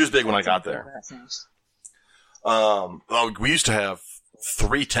 yeah, she was big when I got there. We used to have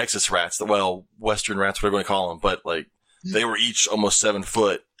 3 Texas rats, Western rats, whatever you want to call them, but, like, they were each almost 7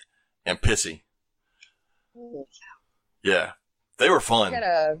 foot and pissy. Yeah. They were fun. We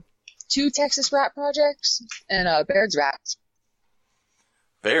had 2 Texas rat projects and Baird's rats.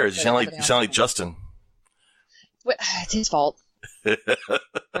 Bears? You sound like Justin. What? It's his fault.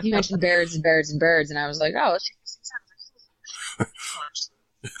 He mentioned birds, and I was like, oh,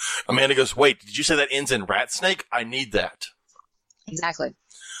 Amanda goes, wait, did you say that ends in rat snake? I need that. Exactly.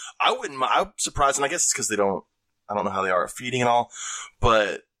 I'm surprised, and I guess it's because I don't know how they are at feeding and all,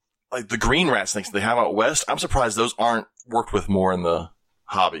 but like the green rat snakes they have out west, I'm surprised those aren't worked with more in the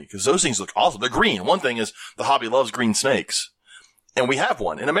hobby, because those things look awesome. They're green. One thing is the hobby loves green snakes, and we have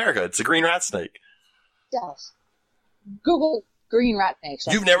one in America. It's a green rat snake. Yes. Google green rat snakes.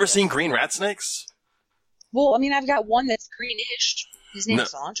 You've never seen green rat snakes? Well, I mean, I've got one that's greenish. His name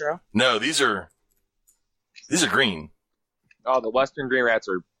is Cilantro. No, these are green. Oh, the western green rats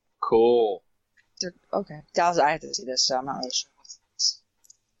are cool. They're okay. I have to see this, so I'm not really sure what's this.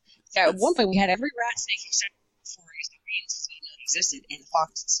 Yeah, at one point we had every rat snake except for the greens we didn't know existed, and the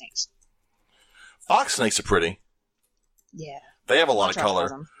fox snakes. Fox snakes are pretty. Yeah. They have a lot of color.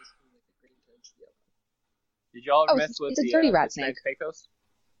 Did y'all ever mess with it's a dirty rat snake? Pecos?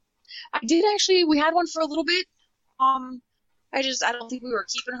 I did actually. We had one for a little bit. I don't think we were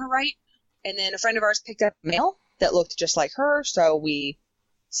keeping her right, and then a friend of ours picked up a male that looked just like her, so we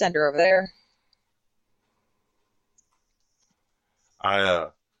sent her over there.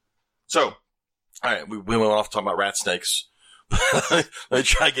 So, all right, we went off talking about rat snakes. Let me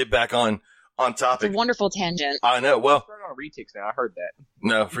try to get back on topic. It's a wonderful tangent. I know. Well, we're on retics now. I heard that.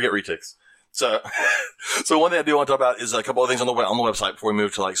 No, forget retics. So one thing I do want to talk about is a couple of things on the website before we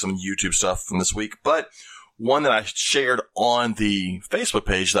move to like some YouTube stuff from this week. But one that I shared on the Facebook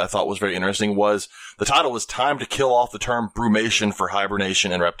page that I thought was very interesting was the title was "Time to Kill Off the Term Brumation for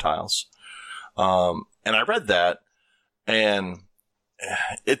Hibernation in Reptiles." And I read that, and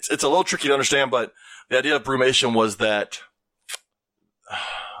it's a little tricky to understand, but the idea of brumation was that,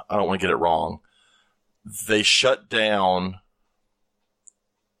 I don't want to get it wrong, they shut down.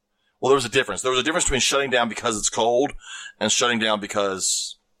 Well, there was a difference. There was a difference between shutting down because it's cold and shutting down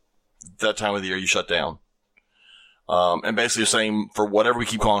because that time of the year you shut down. And basically you're saying for whatever we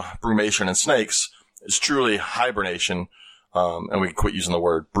keep calling brumation in snakes, it's truly hibernation. And we can quit using the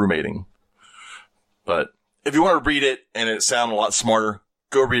word brumating. But if you want to read it and it sound a lot smarter,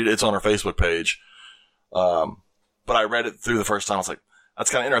 go read it. It's on our Facebook page. But I read it through the first time. I was like,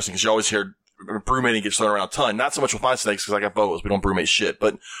 that's kind of interesting because you always hear brumating gets thrown around a ton. Not so much with my snakes because I got boas. We don't brumate shit.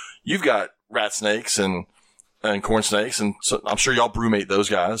 But you've got rat snakes and corn snakes, and so I'm sure y'all brumate those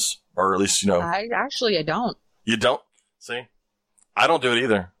guys, or at least, I don't. You don't? See? I don't do it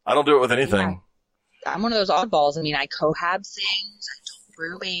either. I don't do it with anything. Yeah. I'm one of those oddballs. I mean, I cohab things. I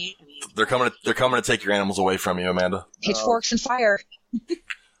don't brumate. I mean, they're coming to take your animals away from you, Amanda. Pitchforks and fire.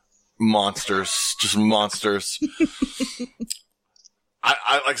 Monsters. Just monsters.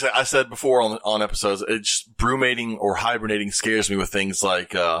 Like I said before on episodes, it's brumating or hibernating scares me with things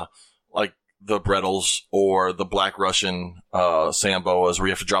like the Brettles or the Black Russian, sand boas where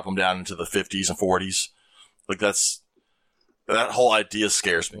you have to drop them down into the 50s and 40s. Like that whole idea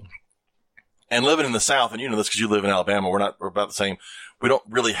scares me. And living in the South, and you know this because you live in Alabama, we're about the same. We don't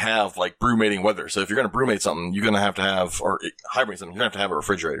really have like brumating weather. So if you're going to brumate something, you're going to have or hibernate something, you're going to have a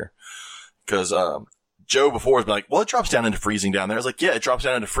refrigerator. Cause, Joe before has been like, well, it drops down into freezing down there. I was like, yeah, it drops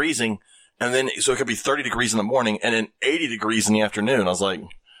down into freezing. And then, so it could be 30 degrees in the morning and then 80 degrees in the afternoon. I was like,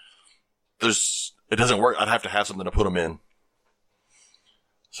 it doesn't work. I'd have to have something to put them in.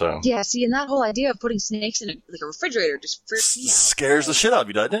 So. Yeah, see, and that whole idea of putting snakes in a refrigerator just freaks me out. Scares the shit out of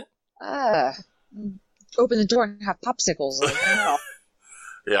you, doesn't it? Open the door and have popsicles. Like, I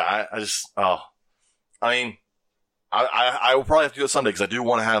yeah, I will probably have to do it Sunday because I do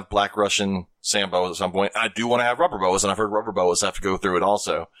want to have Black Russian sand boas at some point. I do want to have rubber boas, and I've heard rubber boas have to go through it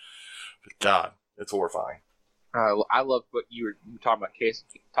also. But God, it's horrifying. I love what you were talking about.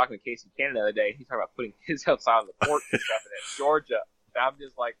 Talking to Casey Cannon the other day, he's talking about putting kids outside on the porch and stuff in Georgia. And I'm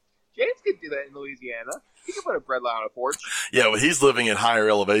just like, James could do that in Louisiana. He could put a bread line on a porch. Yeah, but he's living at higher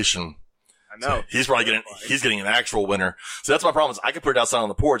elevation. I know. So he's probably getting an actual winter. So that's my problem is I could put it outside on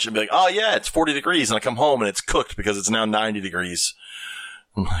the porch and be like, oh yeah, it's 40 degrees. And I come home and it's cooked because it's now 90 degrees.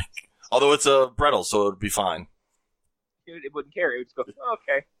 I'm like, although it's a brettle, so it would be fine. It wouldn't care. It would just go, oh,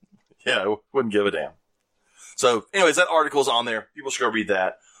 okay. Yeah, it wouldn't give a damn. So anyways, that article's on there. People should go read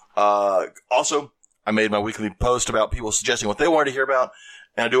that. Also, I made my weekly post about people suggesting what they wanted to hear about.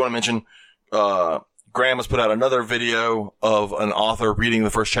 And I do want to mention, Graham has put out another video of an author reading the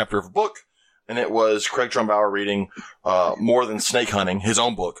first chapter of a book. And it was Craig Trumbauer reading, More Than Snake Hunting, his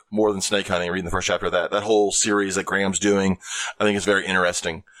own book, More Than Snake Hunting, reading the first chapter of that. That whole series that Graham's doing, I think is very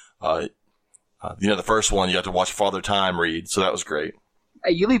interesting. The first one you have to watch Father Time read, so that was great.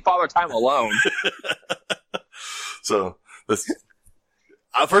 Hey, you leave Father Time alone. So,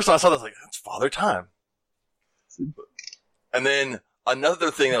 first time I saw that, I was like, that's Father Time. And then another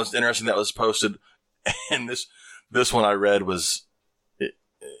thing that was interesting that was posted, and this one I read was,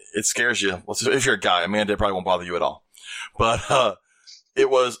 it scares you. Well, if you're a guy, Amanda, it probably won't bother you at all. But, it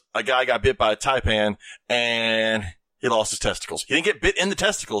was a guy got bit by a taipan and he lost his testicles. He didn't get bit in the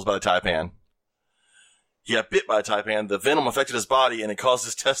testicles by the taipan. He got bit by a taipan. The venom affected his body, and it caused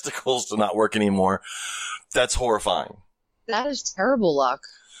his testicles to not work anymore. That's horrifying. That is terrible luck.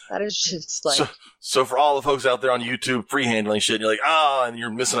 That is just like... So for all the folks out there on YouTube free-handling shit, and you're like, and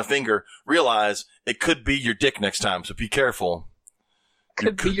you're missing a finger, realize it could be your dick next time, so be careful.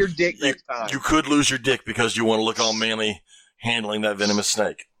 Could be your dick next time. You could lose your dick because you want to look all manly handling that venomous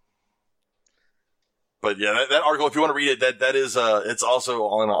snake. But yeah, that article, if you want to read it, that is, it's also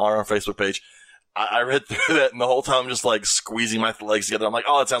on our Facebook page. I read through that, and the whole time I'm just like squeezing my legs together. I'm like,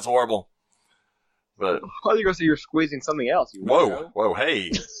 that sounds horrible. But I was going to say you're squeezing something else. Whoa,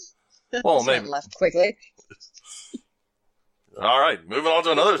 hey. Well, maybe. Left quickly. All right, moving on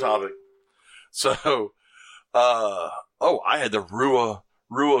to another topic. So, I had the Rua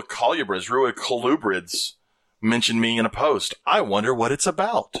Colubrids mention me in a post. I wonder what it's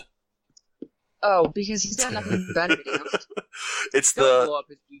about. Oh, because he's got nothing better to do. It's Don't blow up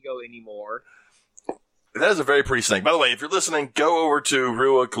his ego anymore. That is a very pretty snake. By the way, if you're listening, go over to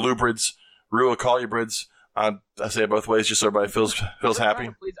Rua Colubrids. I say it both ways just so everybody feels happy.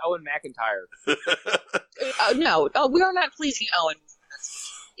 Please, Owen McIntyre. No, we are not pleasing Owen.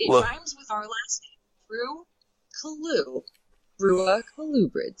 It rhymes with our last name. Rua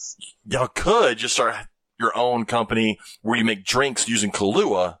Colubrids. Y'all could just start your own company where you make drinks using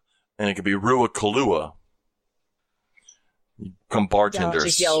Kahlua, and it could be Rua Kahlua. You become bartenders. I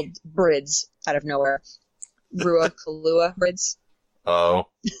just yelled Brids out of nowhere. Rua Colubrids. Oh.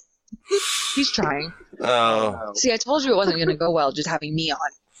 He's trying. Oh. See, I told you it wasn't going to go well just having me on.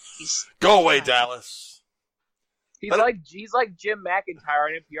 Go away, Dallas. He's like Jim McIntyre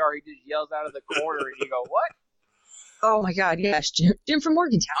on NPR. He just yells out of the corner, and you go, "What?" Oh my God! Yes, Jim from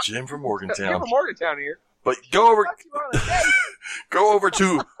Morgantown. Jim from Morgantown here. But go over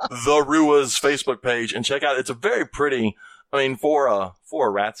to the Rua's Facebook page and check out. It's a very pretty. I mean, for a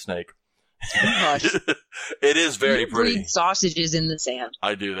rat snake. It is very pretty. Breed sausages in the sand.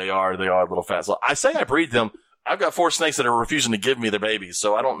 I do. They are a little fat. So I say I breed them. I've got 4 snakes that are refusing to give me their babies,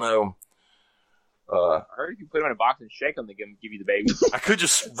 so I don't know. I heard if you put them in a box and shake them, they give you the babies. I could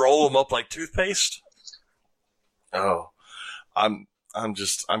just roll them up like toothpaste. Oh, I'm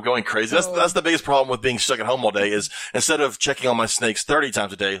going crazy. That's the biggest problem with being stuck at home all day is instead of checking on my snakes 30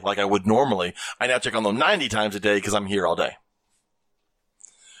 times a day like I would normally, I now check on them 90 times a day because I'm here all day.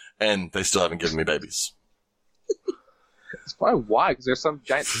 And they still haven't given me babies. That's probably why, because there's some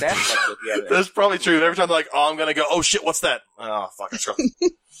giant staff looking at it. That's probably true. Every time they're like, I'm going to go, oh shit, what's that? Oh, fuck, it's gone.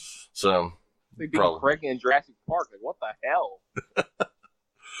 So, they'd be correcting in Jurassic Park. Like, what the hell?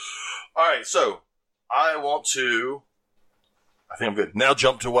 Alright, so, I think I'm good. Now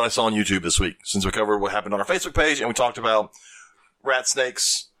jump to what I saw on YouTube this week, since we covered what happened on our Facebook page, and we talked about rat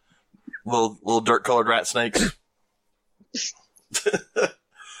snakes, little dirt-colored rat snakes.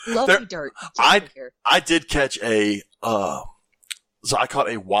 Lovely dirt. I did catch so I caught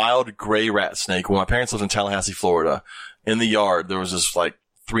a wild gray rat snake when my parents lived in Tallahassee, Florida. In the yard, there was this like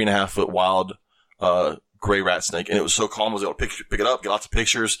 3.5 foot wild, gray rat snake, and it was so calm I was able to pick it up, get lots of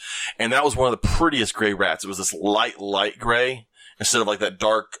pictures, and that was one of the prettiest gray rats. It was this light gray instead of like that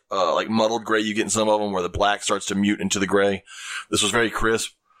dark, like muddled gray you get in some of them where the black starts to mute into the gray. This was very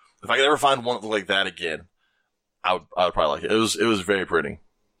crisp. If I could ever find one that looked like that again, I would probably like it. It was very pretty.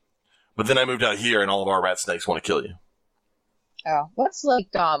 But then I moved out here, and all of our rat snakes want to kill you. Oh, what's like,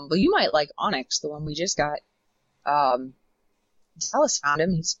 well, you might like Onyx, the one we just got. Dallas found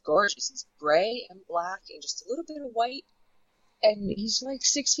him. He's gorgeous. He's gray and black and just a little bit of white. And he's like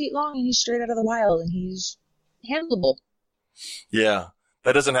 6 feet long, and he's straight out of the wild, and he's handleable. Yeah,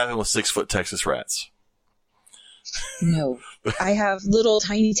 that doesn't happen with 6 foot Texas rats. No. I have little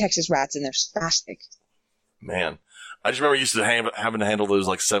tiny Texas rats, and they're spastic. Man. I just remember used to having to handle those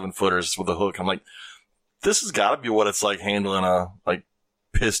like 7-footers with a hook. I'm like, this has got to be what it's like handling a like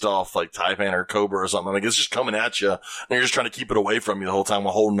pissed off like taipan or cobra or something. Like it's just coming at you, and you're just trying to keep it away from you the whole time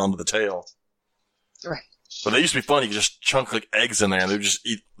while holding onto the tail. Right. But they used to be fun. You could just chunk like eggs in there, and they would just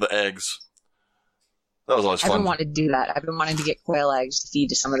eat the eggs. That was always fun. I've been wanting to do that. I've been wanting to get quail eggs to feed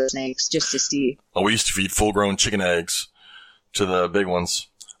to some of the snakes just to see. Oh, we used to feed full-grown chicken eggs to the big ones.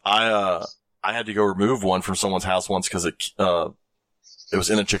 I had to go remove one from someone's house once because it was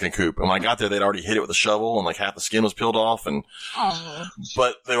in a chicken coop. And when I got there, they'd already hit it with a shovel and like half the skin was peeled off.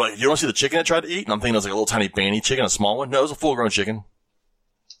 But they were like, you don't see the chicken it tried to eat? And I'm thinking it was like a little tiny banty chicken, a small one. No, it was a full-grown chicken.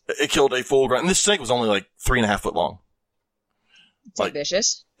 It killed a full-grown, and this snake was only like 3.5 foot long. It's like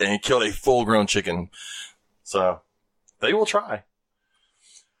vicious. And it killed a full-grown chicken. So they will try.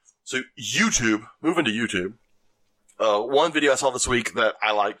 So YouTube, moving to YouTube. One video I saw this week that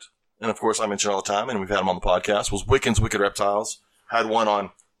I liked, and of course I mention all the time, and we've had him on the podcast, was Wiccan's Wicked Reptiles. Had one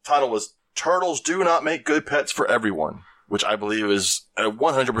on, title was Turtles Do Not Make Good Pets for Everyone, which I believe is a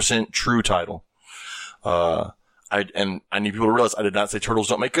 100% true title. I need people to realize I did not say turtles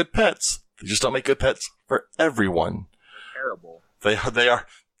don't make good pets. They just don't make good pets for everyone. They're terrible. They are.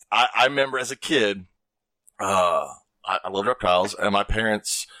 I remember as a kid, I loved reptiles, and my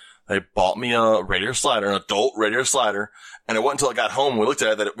parents, they bought me a radiator slider, an adult radiator slider, and it wasn't until I got home we looked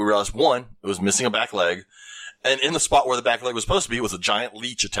at it that we realized, one, it was missing a back leg, and in the spot where the back leg was supposed to be was a giant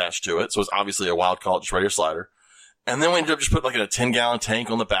leech attached to it, so it was obviously a wild caught just radiator slider. And then we ended up just putting like in a 10-gallon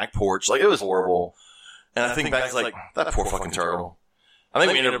tank on the back porch. Like, it was horrible. And I think back, like, that poor fucking turtle. I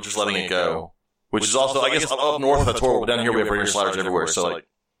think we ended up just letting it go. Which is also, I guess, up north that's horrible, but down here we have radiator sliders everywhere, so like,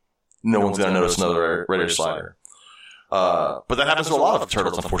 no one's gonna notice another radiator slider. But that happens to a lot of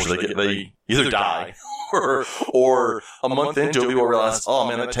turtles, unfortunately. They either die, or a month into it, people realize, oh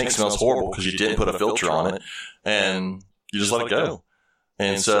man, that tank smells horrible because you didn't put a filter on it, and you just let it go.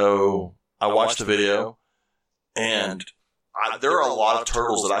 And so, I watched the video, and there are a lot of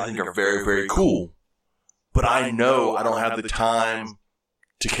turtles that I think are very, very cool. But I know I don't have the time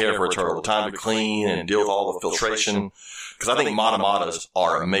to care for a turtle, the time to clean and deal with all the filtration, because I think mata-matas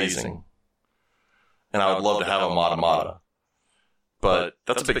are amazing. And I would love to have a mata-mata. But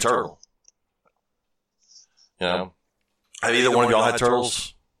that's a big turtle. You know? Have either one of y'all had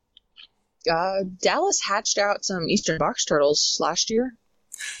turtles? Dallas hatched out some eastern box turtles last year.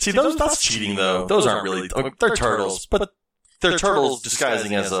 See, that's cheating, though. Those aren't really... I mean, they're turtles, but they're turtles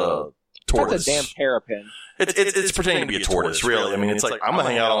disguising as a tortoise. That's a damn terrapin. It's pretending to be a tortoise, really. I mean, it's like, I'm going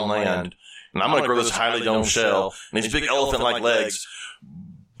to hang out on land, and I'm going to grow this highly domed shell, and these big elephant-like legs,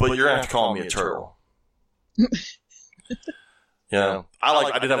 but you're going to have to call me a turtle. Yeah.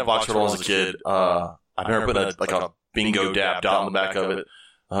 I did have a box turtle as a kid. I remember putting a bingo dot on the back of it.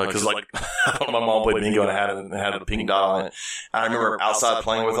 Cause my mom played bingo and had a pink dot on it. I remember outside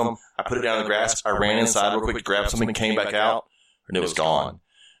playing with them. I put it down in the grass. I ran inside real quick to grab something, came back out, and it was gone.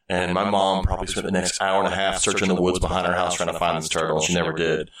 And my mom probably spent the next hour and a half searching the woods behind her house trying to find this turtle. She never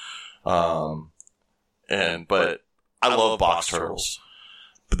did. But I love box turtles.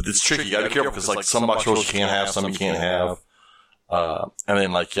 But it's tricky. You gotta be careful because like some box turtles you can't have, some you can't have. And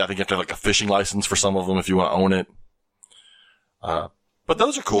then I think you have to have like a fishing license for some of them if you want to own it. But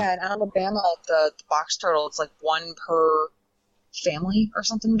those are cool. Yeah, in Alabama, the box turtle, it's like one per family or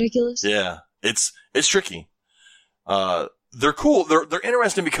something ridiculous. Yeah. It's tricky. They're cool. They're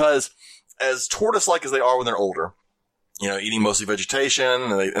interesting because as tortoise-like as they are when they're older, you know, eating mostly vegetation,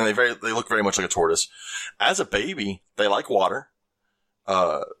 and they look very much like a tortoise. As a baby, they like water.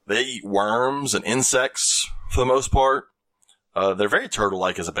 They eat worms and insects for the most part. They're very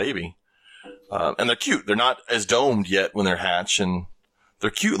turtle-like as a baby. And they're cute. They're not as domed yet when they're hatched, and they're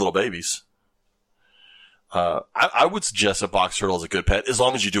cute little babies. I would suggest a box turtle is a good pet, as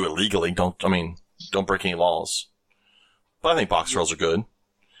long as you do it legally. Don't break any laws. But I think box turtles are good.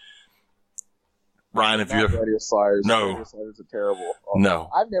 Ryan, have you ever... Radiator sliders. No. Radiator sliders are terrible. No.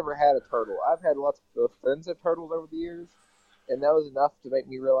 I've never had a turtle. I've had lots of friends of turtles over the years, and that was enough to make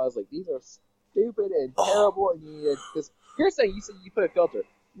me realize, like, these are stupid and terrible, and you need because here's the thing, you said you put a filter.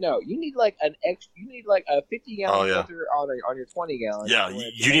 No, you need like a 50-gallon filter on your 20-gallon. Yeah,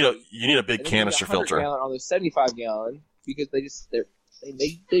 you need a big canister filter. Gallon on the 75-gallon because they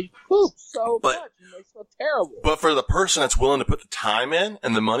poop so much and they smell terrible. But for the person that's willing to put the time in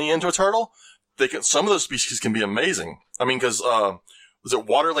and the money into a turtle, some of those species can be amazing. I mean, because was it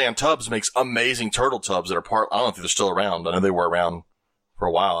Waterland Tubs makes amazing turtle tubs that are I don't think they're still around. I know they were around for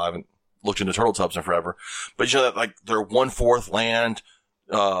a while. I haven't looked into turtle tubs in forever. But you know that like they're 1/4 land,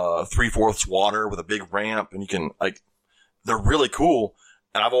 3/4 water with a big ramp, and you can they're really cool.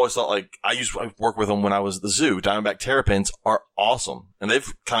 And I've always thought I worked with them when I was at the zoo. Diamondback terrapins are awesome, and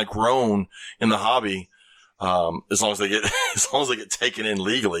they've kind of grown in the hobby. As long as they get taken in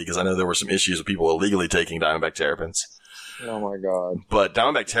legally, because I know there were some issues with people illegally taking Diamondback terrapins. Oh my god! But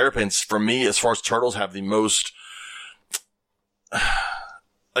Diamondback terrapins, for me, as far as turtles, have the most.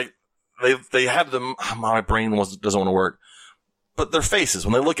 They have them. My brain doesn't want to work. But their faces,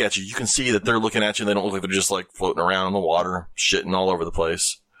 when they look at you, you can see that they're looking at you and they don't look like they're just floating around in the water, shitting all over the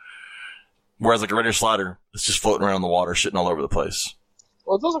place. Whereas a radiator slider is just floating around in the water, shitting all over the place.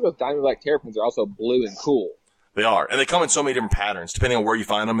 Well, it's also because Diamondback terrapins are also blue and cool. They are. And they come in so many different patterns. Depending on where you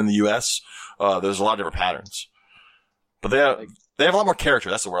find them in the U.S., there's a lot of different patterns. But they have a lot more character.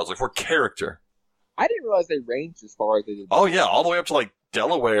 That's the word. I was like, for character. I didn't realize they ranged as far as they did. Oh, yeah. All the way up to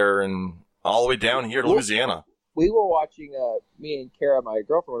Delaware and all the way down here to Louisiana. We were watching, me and Kara, my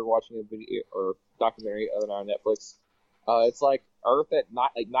girlfriend, were watching a video or documentary on Netflix. It's like Earth at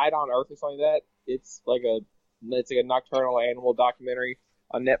night, like Night on Earth or something like that. It's like a nocturnal animal documentary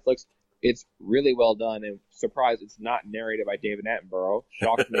on Netflix. It's really well done, and surprised it's not narrated by David Attenborough.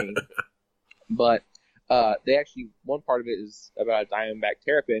 Shocked me. But they actually, one part of it is about a diamondback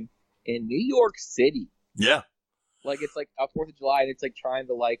terrapin in New York City. Yeah. Like, it's like a 4th of July, and it's like trying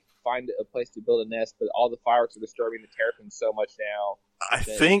to like find a place to build a nest, but all the fireworks are disturbing the terrapins so much now. I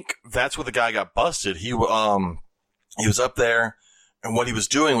think that's where the guy got busted. He was up there, and what he was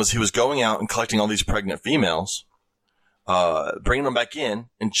doing was he was going out and collecting all these pregnant females, bringing them back in,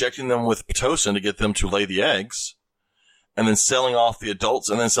 injecting them with Pitocin to get them to lay the eggs, and then selling off the adults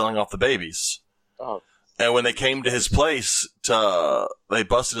and then selling off the babies. Oh. And when they came to his place, they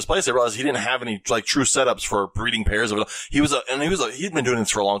busted his place. They realized he didn't have any like true setups for breeding pairs of it. He'd been doing this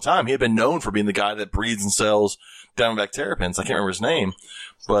for a long time. He had been known for being the guy that breeds and sells diamondback terrapins. I can't remember his name,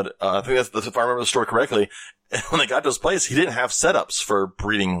 but I think that's if I remember the story correctly. And when they got to his place, he didn't have setups for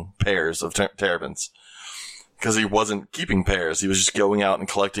breeding pairs of terrapins because he wasn't keeping pairs. He was just going out and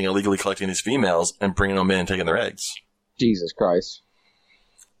illegally collecting these females and bringing them in and taking their eggs. Jesus Christ.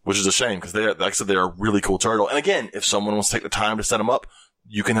 Which is a shame because like I said, they're a really cool turtle. And again, if someone wants to take the time to set them up,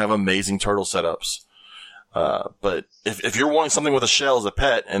 you can have amazing turtle setups. But if you're wanting something with a shell as a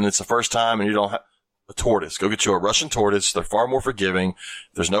pet and it's the first time and you don't have a tortoise, go get you a Russian tortoise. They're far more forgiving.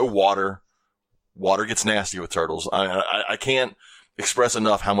 There's no water. Water gets nasty with turtles. I can't express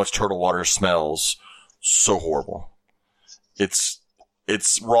enough how much turtle water smells so horrible. It's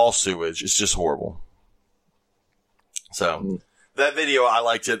raw sewage. It's just horrible. So. That video, I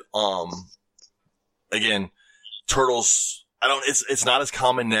liked it. Again, turtles, it's not as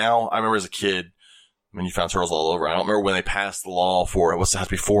common now. I remember as a kid, when you found turtles all over. I don't remember when they passed the law for it. It has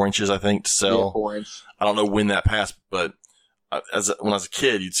to be 4 inches, I think, to sell. Yeah, 4 inch. I don't know when that passed, but when I was a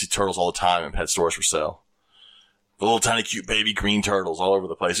kid, you'd see turtles all the time in pet stores for sale. The little tiny cute baby green turtles all over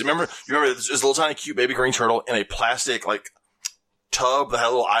the place. You remember this little tiny cute baby green turtle in a plastic, like, tub that had a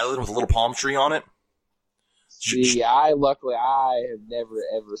little island with a little palm tree on it? See, I have never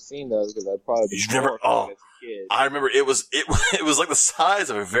ever seen those because I'd probably been as a kid. I remember it was like the size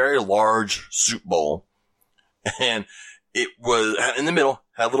of a very large soup bowl, and it was in the middle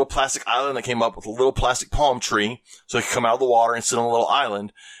had a little plastic island that came up with a little plastic palm tree, so it could come out of the water and sit on a little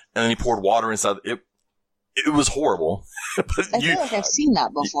island, and then he poured water inside it. It was horrible. But I feel like I've seen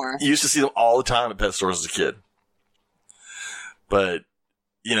that before. You used to see them all the time at pet stores as a kid, but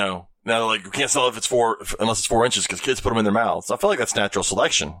now they're like, we can't sell it unless it's 4 inches because kids put them in their mouths. I feel like that's natural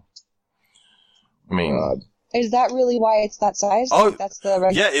selection. I mean, is that really why it's that size? Oh, that's the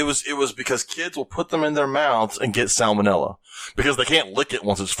yeah. It was because kids will put them in their mouths and get salmonella because they can't lick it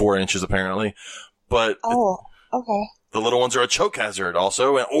once it's 4 inches apparently. But okay. The little ones are a choke hazard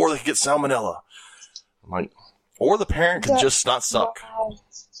also, or they can get salmonella. Or the parent can just not suck. Wow.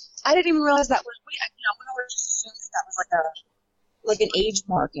 I didn't even realize that was. We always just assumed that was like an age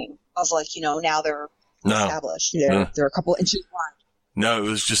marking of now they're established. They're a couple inches wide. No, it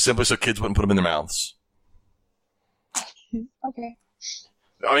was just simply so kids wouldn't put them in their mouths. Okay.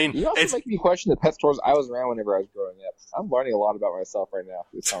 I mean, you also make me question the pet stores I was around whenever I was growing up. I'm learning a lot about myself right now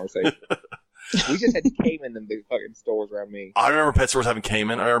through this conversation. We just had caiman in the fucking stores around me. I remember pet stores having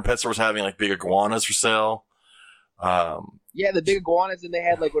caiman. I remember pet stores having like big iguanas for sale. Yeah, the big iguanas, and they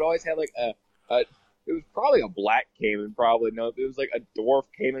had would always have it was probably a black caiman, probably. No, it was like a dwarf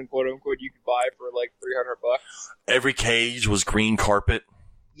caiman, quote unquote, you could buy for like $300. Every cage was green carpet.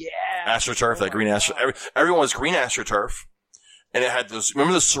 Yeah. AstroTurf, that green AstroTurf. Everyone was green AstroTurf. And it had those,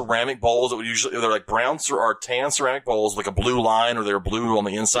 remember the ceramic bowls that would usually, they're like brown or tan ceramic bowls, like a blue line, or they were blue on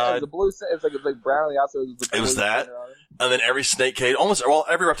the inside. Yeah, the blue, it's like brown on the outside. It was that. And then every snake cage,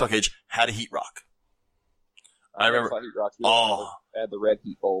 every reptile cage had a heat rock. I remember. Heat rocks. Had the red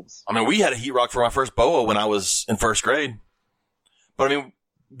heat bulbs. I mean, we had a heat rock for my first boa when I was in first grade. But I mean,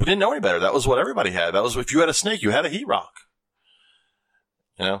 we didn't know any better. That was what everybody had. That was, if you had a snake, you had a heat rock.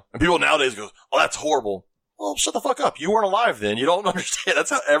 And people nowadays go, oh, that's horrible. Well, shut the fuck up. You weren't alive then. You don't understand. That's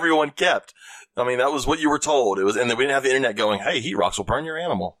how everyone kept. I mean, that was what you were told. It was, and then we didn't have the internet going, hey, heat rocks will burn your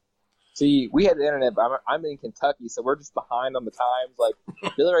animal. See, we had the internet, but I'm in Kentucky, so we're just behind on the times. Like,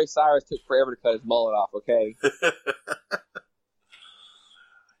 Billy Ray Cyrus took forever to cut his mullet off, okay?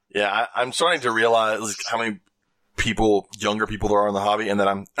 Yeah, I'm starting to realize how many younger people there are in the hobby, and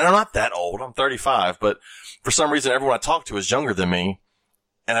I'm not that old. I'm 35, but for some reason, everyone I talk to is younger than me,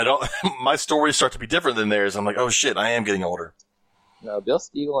 and my stories start to be different than theirs. I'm like, oh shit, I am getting older. No, Bill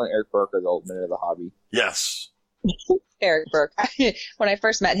Stiegel and Eric Burke are the old men of the hobby. Yes. Eric Burke. When I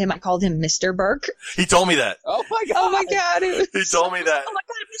first met him, I called him Mr. Burke. He told me that. Oh my god! Oh my god! He told me that. Oh my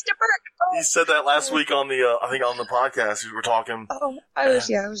god, Mr. Burke! Oh. He said that last week on the, I think on the podcast we were talking. Oh, I was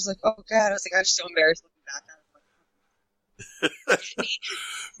like, oh god, I was so embarrassed looking back at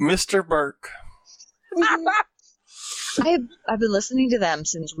him. Mr. Burke. I've been listening to them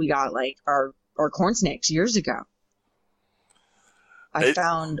since we got like our corn snakes years ago. I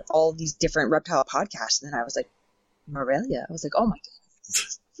found all these different reptile podcasts, and then I was like, Morelia. I was like, oh my god, this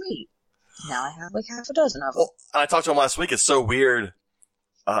is great. Now I have like half a dozen of them. Well, I talked to him last week. It's so weird.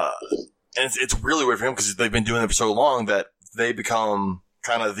 And it's really weird for him because they've been doing it for so long that they become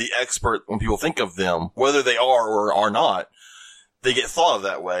kind of the expert when people think of them, whether they are or are not. They get thought of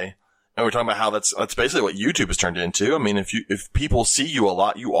that way. And we're talking about how that's basically what YouTube has turned into. I mean, if people see you a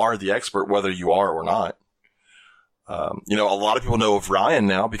lot, you are the expert, whether you are or not. A lot of people know of Ryan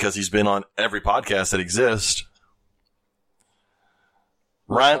now because he's been on every podcast that exists.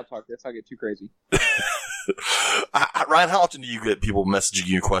 Ryan, let's not get too crazy. Ryan, how often do you get people messaging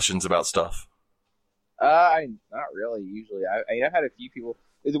you questions about stuff? Not really. Usually, I've had a few people.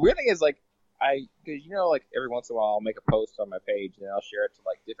 The weird thing is, like, because like every once in a while I'll make a post on my page and I'll share it to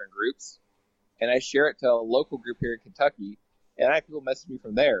like different groups, and I share it to a local group here in Kentucky, and I have people message me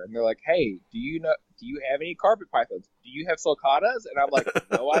from there, and they're like, "Hey, do you have any carpet pythons? Do you have sulcatas?" And I'm like,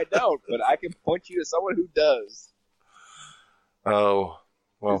 "No, I don't, but I can point you to someone who does." Oh,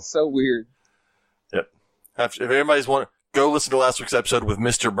 well, it's so weird. Yep. If everybody's go listen to last week's episode with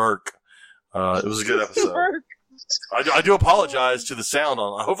Mr. Burke. It was a good episode. Burke. I do apologize to the sound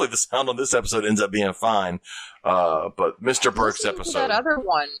on. Hopefully, the sound on this episode ends up being fine. But Mr. Burke's episode. That other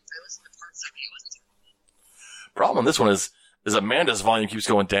one. Problem on this one is Amanda's volume keeps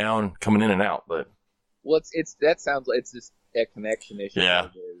going down, coming in and out. But that sounds like it's just a connection issue. Yeah,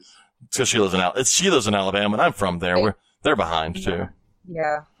 it's because she lives in Alabama, and I'm from there. They're behind too.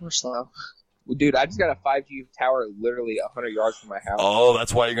 Yeah, we're slow. Well, dude, I just got a 5G tower literally 100 yards from my house. Oh,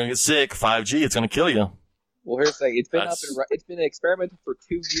 that's why you're gonna get sick. 5G, it's gonna kill you. Well, here's the thing. It's been experimented for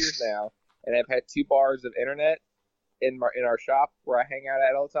 2 years now, and I've had 2 bars of internet in our shop where I hang out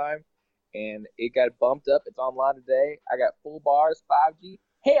at all the time, and it got bumped up. It's online today. I got full bars, 5G.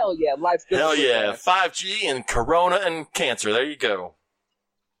 Hell yeah, life's good. Hell yeah, 5G and Corona and cancer. There you go.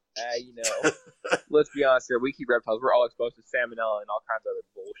 Let's be honest here. We keep reptiles. We're all exposed to salmonella and all kinds of other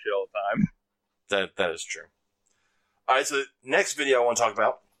bullshit all the time. That is true. All right, so the next video I want to talk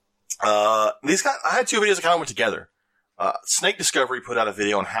about. I had 2 videos that kind of went together. Snake Discovery put out a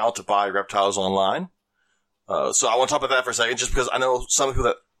video on how to buy reptiles online. So I want to talk about that for a second, just because I know some people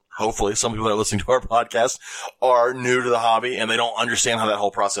that are listening to our podcast are new to the hobby and they don't understand how that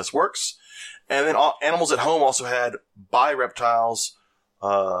whole process works. And then Animals at Home also had buy reptiles,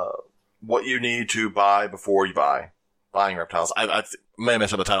 what you need to buy before you buy. Buying reptiles. I may have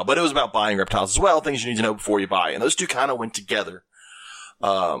messed up the title, but it was about buying reptiles as well, things you need to know before you buy. And those two kind of went together.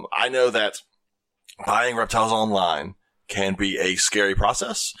 I know that buying reptiles online can be a scary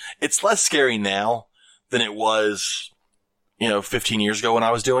process. It's less scary now than it was, 15 years ago when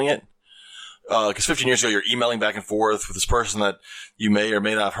I was doing it. 'Cause 15 years ago, you're emailing back and forth with this person that you may or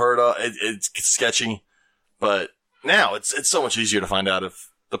may not have heard of. It's sketchy, but now it's so much easier to find out if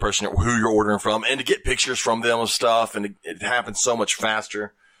the person who you're ordering from and to get pictures from them of stuff, and it happens so much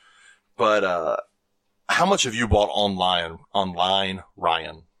faster. But, how much have you bought online,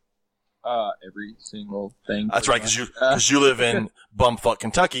 Ryan? Every single thing. That's right, because you live in bumfuck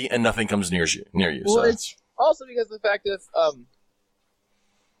Kentucky and nothing comes near you. Well, so. It's also because of the fact that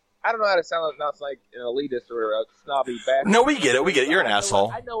I don't know how to sound like an elitist or a snobby bastard. No, we get it. You're an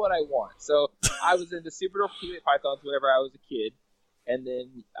asshole. I know what I want. So I was into super dope pythons whenever I was a kid, and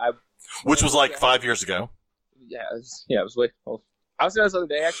then which was like 5 years ago. Yeah, it was way. Well, I was saying this the other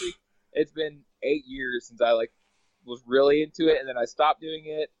day. Actually, it's been 8 years since I was really into it, and then I stopped doing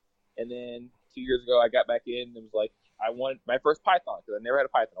it, and then 2 years ago I got back in and was like, I wanted my first python because I never had a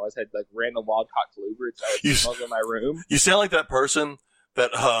python. I always had random wild caught colubrids. I would smuggle in my room. You sound like that person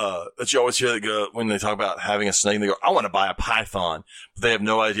that you always hear that go when they talk about having a snake. They go, "I want to buy a python," but they have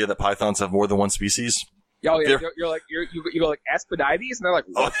no idea that pythons have more than one species. Oh yeah, you go like Aspodites, and they're like,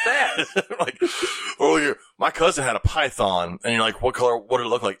 "What's that?" My cousin had a python, and you're like, "What color? What did it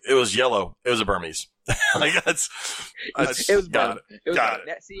look like?" It was yellow. It was a Burmese. It was got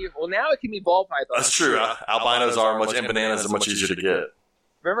it. See, well now it can be ball pythons. That's true. Albinos are much, and bananas are much easier to get.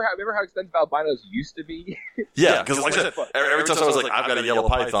 Remember how expensive albinos used to be? Yeah, because like I said, every time someone's like, "I've got a yellow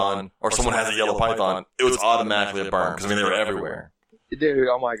python," or someone has a yellow python, it was automatically a burn because they were everywhere. Dude,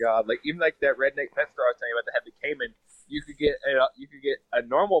 oh my god! Even that redneck pet store I was telling you about that had the caiman, you could get a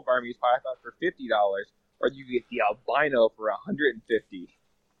normal Burmese python for $50, or you get the albino for $150.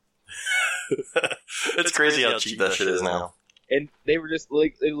 It's crazy how cheap that shit is now. And they were just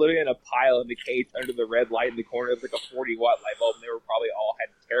like literally in a pile in the cage under the red light in the corner. It was like a 40-watt light bulb, and they were probably all had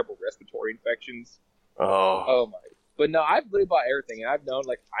terrible respiratory infections. Oh my! But no, I've literally bought everything, and I've known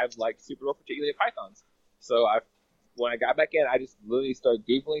I've liked super particularly pythons. So when I got back in, I just literally started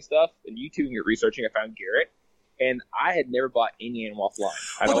googling stuff and YouTubing it, researching. I found Garrett, and I had never bought any animal offline.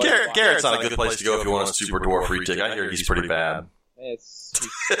 Well, Garrett's not a good place to go if you want a super dwarf retic. I hear he's pretty bad. He's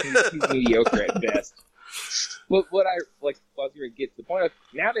mediocre at best. What I was going to get to the point of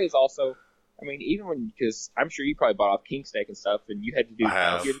nowadays also, I mean, even because I'm sure you probably bought off King Snake and stuff, and you had to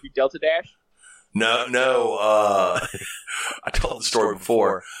do Delta Dash. No. I told the story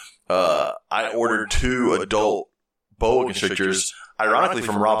before. I ordered 2 adult boa constrictors, ironically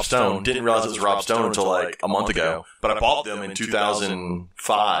from Rob Stone. Didn't realize it was Rob Stone until a month ago, but I bought them in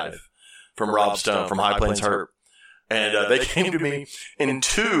 2005 from Rob Stone from High Plains Herp. And they came to me in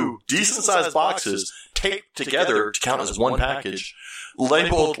 2 decent-sized boxes, taped together to count as one package,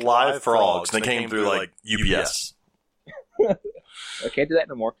 labeled live frogs. And they came through, UPS. I can't do that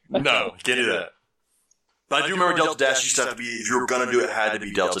no more. No, can't do that. But I do remember Delta Dash used to have to be, if you were going to do it, it had to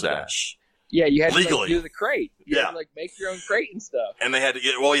be Delta Dash. Yeah, you had legally to do the crate. You had to make your own crate and stuff. And they had to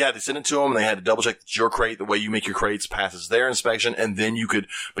you had to send it to them, and they had to double check that your crate, the way you make your crates, passes their inspection, and then you could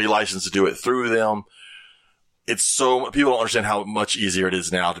be licensed to do it through them. People don't understand how much easier it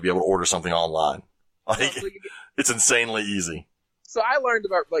is now to be able to order something online. It's insanely easy. So I learned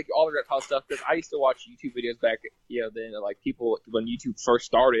about all the reptile stuff because I used to watch YouTube videos back, then people when YouTube first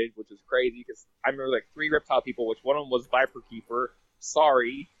started, which was crazy because I remember 3 reptile people, which one of them was Viper Keeper.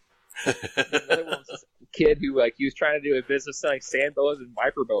 Sorry. Another one was this kid who he was trying to do a business selling sand boas and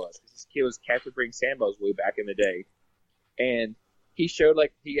viper boas. This kid was captive breeding sand boas way back in the day, and he showed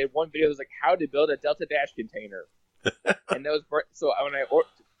he had one video that was how to build a Delta Dash container, and that was so when I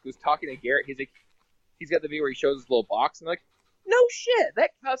was talking to Garrett, he's got the video where he shows his little box, and I'm like, no shit,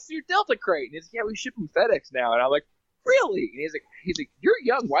 that costs your Delta crate, and he's like, yeah, we ship them FedEx now, and I'm like, really? And he's like, you're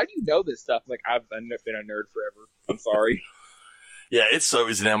young, why do you know this stuff? I'm like, I've been a nerd forever. I'm sorry. Yeah, it's so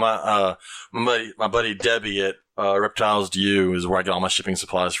easy now. My buddy Debbie at Reptiles to You is where I get all my shipping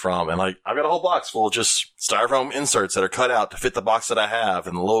supplies from. And I've got a whole box full of just styrofoam inserts that are cut out to fit the box that I have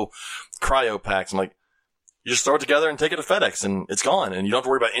and the little cryo packs. I'm like, you just throw it together and take it to FedEx and it's gone. And you don't have to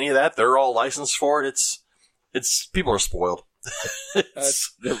worry about any of that. They're all licensed for it. It's people are spoiled.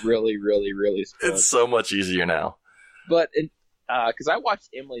 They're really, really, really spoiled. It's so much easier now. But because I watched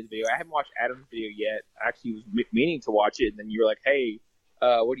Emily's video. I haven't watched Adam's video yet. I actually was meaning to watch it, and then you were like, hey,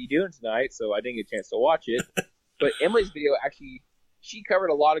 what are you doing tonight? So I didn't get a chance to watch it. But Emily's video, actually, she covered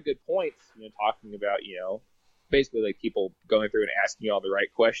a lot of good points, talking about, basically people going through and asking you all the right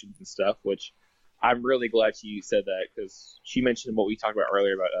questions and stuff, which I'm really glad she said that because she mentioned what we talked about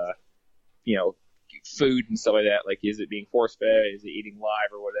earlier about, food and stuff like that. Is it being force-fed? Is it eating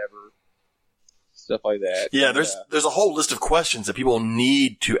live or whatever? Stuff like that. Yeah, there's a whole list of questions that people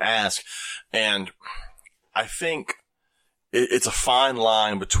need to ask, and I think it's a fine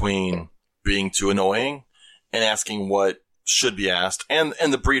line between being too annoying and asking what should be asked, and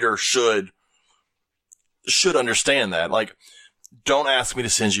the breeder should understand that. Don't ask me to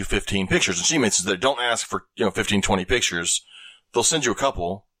send you 15 pictures, and she mentions that don't ask for 15, 20 pictures. They'll send you a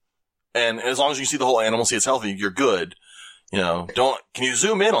couple, and as long as you see the whole animal, see it's healthy, you're good. Can you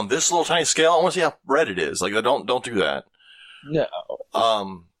zoom in on this little tiny scale? I want to see how red it is. Don't do that. No.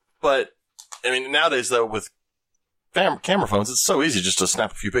 But, I mean, nowadays, though, with camera phones, it's so easy just to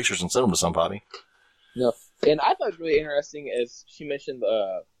snap a few pictures and send them to somebody. No. And I thought it was really interesting as she mentioned,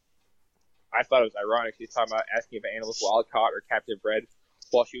 I thought it was ironic. She was talking about asking if an animal was wild caught or captive bred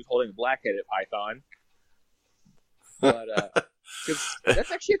while she was holding a black-headed python. But, because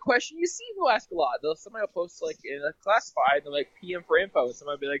that's actually a question you see people ask a lot. Somebody will post in a classified, they'll PM for info, and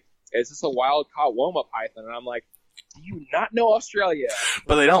somebody will be like, "Is this a wild caught Woma python?" And I'm like, "Do you not know Australia?"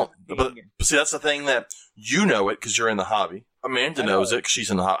 But they don't. But see, that's the thing that you know it because you're in the hobby. Amanda knows it because she's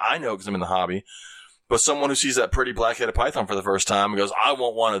in the hobby. I know because I'm in the hobby. But someone who sees that pretty black-headed python for the first time and goes, "I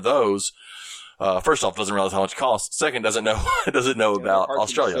want one of those." First off, doesn't realize how much it costs. Second, doesn't know about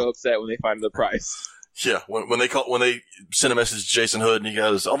Australia. So upset when they find the price. Yeah, when they send a message to Jason Hood and he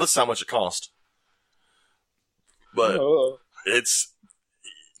goes, "Oh, this is how much it cost." But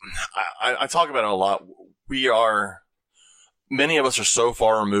I talk about it a lot. Many of us are so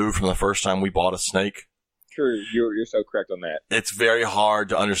far removed from the first time we bought a snake. True, you're so correct on that. It's very hard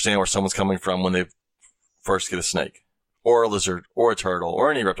to understand where someone's coming from when they first get a snake, or a lizard, or a turtle,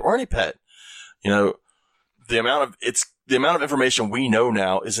 or any reptile, or any pet. The amount of it's the amount of information we know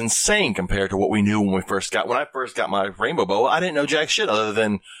now is insane compared to what we knew when I first got my rainbow boa. I didn't know jack shit other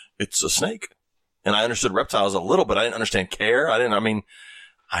than it's a snake. And I understood reptiles a little, but I didn't understand care. I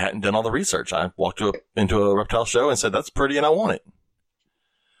hadn't done all the research. I walked into a reptile show and said, that's pretty and I want it.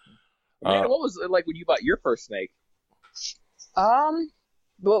 Man, what was it like when you bought your first snake?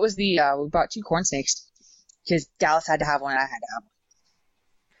 What was we bought 2 corn snakes because Dallas had to have one and I had to have one.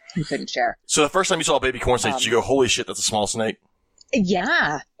 We couldn't share. So the first time you saw a baby corn snake, did you go, holy shit, that's a small snake?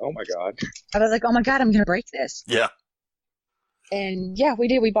 Yeah. Oh my God. I was like, oh my God, I'm going to break this. Yeah. And yeah, we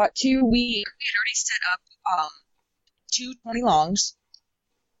did. We bought 2. We had already set up 2 20 longs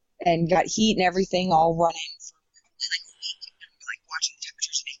and got heat and everything all running for probably like a week. And we were like watching the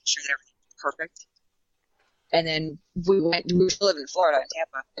temperatures and making sure that everything was perfect. And then we were still living in Florida, in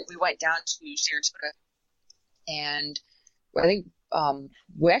Tampa. We went down to Sarasota. And I think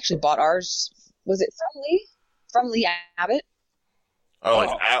we actually bought ours. Was it from Lee? From Lee Abbott? Oh,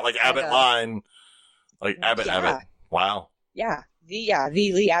 like Abbott line. Like Abbott. Wow. Yeah,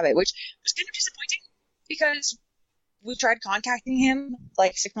 the Lee Abbott, which was kind of disappointing because we tried contacting him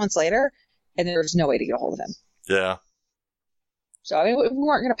like 6 months later, and there was no way to get a hold of him. Yeah. So, I mean, we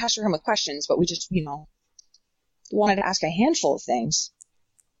weren't going to pester him with questions, but we just, wanted to ask a handful of things.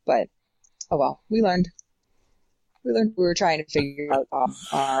 But, oh well, we learned. We were trying to figure out on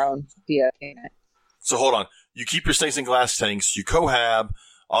our own via payment. So hold on. You keep your snakes in glass tanks. You cohab.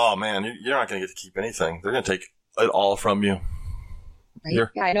 Oh, man, you're not going to get to keep anything. They're going to take it all from you. Right?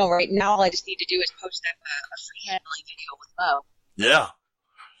 Yeah, I know, right? Now all I just need to do is post up a free handling video with Mo. Yeah.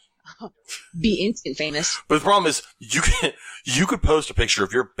 Be instant famous. But the problem is, you could post a picture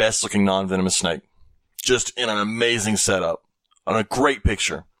of your best looking non-venomous snake. Just in an amazing setup. On a great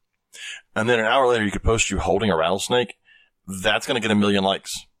picture. And then an hour later, you could post you holding a rattlesnake. That's going to get 1 million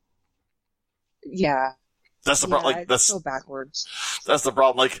likes. Yeah. That's the problem. Like, that's so backwards. That's the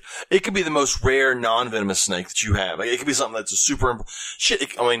problem. Like, it could be the most rare non-venomous snake that you have. Like, it could be something that's a super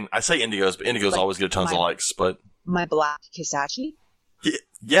shit. I say indigos, but indigos always get tons of likes. But my black Kisachi.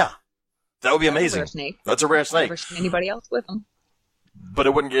 Yeah, that would be amazing. That's a rare snake. That's a rare snake. I've never seen anybody else with them. But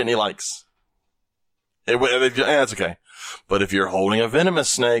it wouldn't get any likes. That's okay. But if you're holding a venomous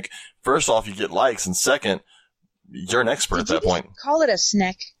snake, first off, you get likes, and second, you're an expert at that point. Call it a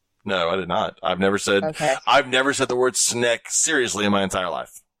snack. No, I did not. I've never said the word snack seriously in my entire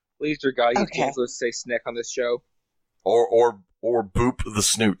life. Please, dear God, you can't say snack on this show. Or boop the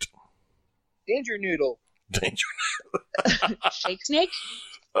snoot. Danger noodle. Shake snake?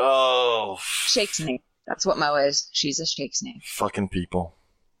 Oh. Shake snake. That's what Mo is. She's a shake snake. Fucking people.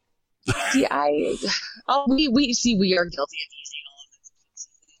 See, we are guilty of using all of this.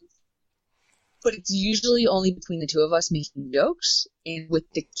 But it's usually only between the two of us making jokes and with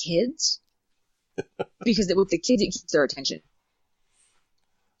the kids. Because with the kids, it keeps their attention.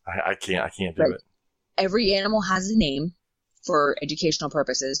 I can't do it. Every animal has a name for educational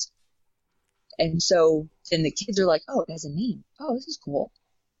purposes. And so then the kids are like, oh, it has a name. Oh, this is cool.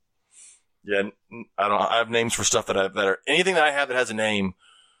 Yeah, I have names for stuff that are anything that I have that has a name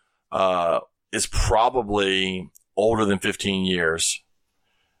is probably older than 15 years.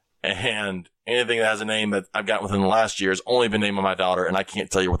 And anything that has a name that I've gotten within the last year has only been named by my daughter, and I can't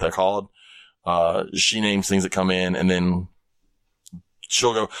tell you what they're called. She names things that come in, and then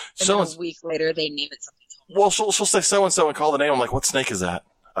she'll go, and then a week later, they name it something. Well, she'll say so-and-so and call the name. I'm like, what snake is that?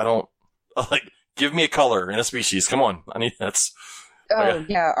 Give me a color and a species. Come on. That's... Oh,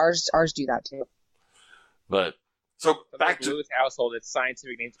 yeah, ours do that, too. But, so, back to... Lewis household, it's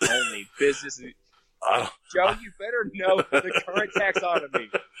scientific names only. Business... Joe, you better know the current taxonomy.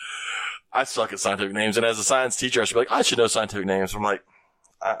 I suck at scientific names, and as a science teacher, I should be like, I should know scientific names. I'm like,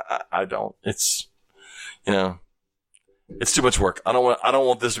 I don't. It's, it's too much work. I don't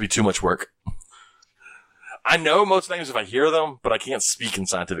want this to be too much work. I know most names if I hear them, but I can't speak in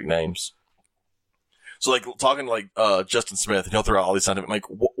scientific names. So, like, talking to, like, Justin Smith, and he'll throw out all these scientific, like,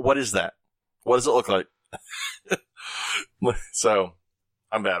 what is that? What does it look like? So,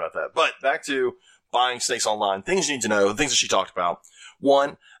 I'm bad about that. But back to buying snakes online. Things you need to know, things that she talked about.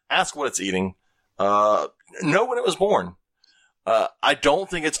 One, ask what it's eating. Know when it was born. I don't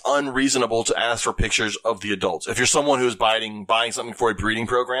think it's unreasonable to ask for pictures of the adults. If you're someone who's buying something for a breeding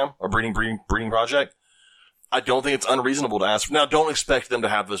program, or breeding project, I don't think it's unreasonable to ask. Now, don't expect them to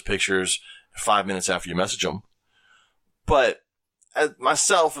have those pictures 5 minutes after you message them. But as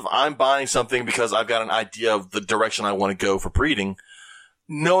myself, if I'm buying something because I've got an idea of the direction I want to go for breeding,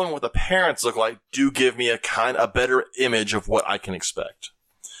 knowing what the parents look like do give me a better image of what I can expect.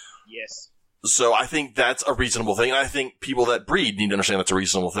 Yes. So I think that's a reasonable thing. And I think people that breed need to understand that's a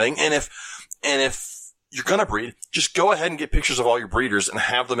reasonable thing. And if you're going to breed, just go ahead and get pictures of all your breeders and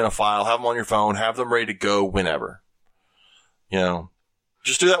have them in a file, have them on your phone, have them ready to go whenever. You know,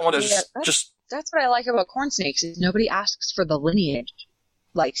 just do that one day. That's what I like about corn snakes is nobody asks for the lineage,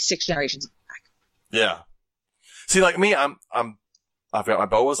 like 6 generations back. Yeah. See, like me, I've got my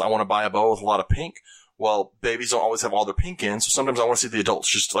boas. I want to buy a boa with a lot of pink. Well, babies don't always have all their pink in, so sometimes I want to see the adults.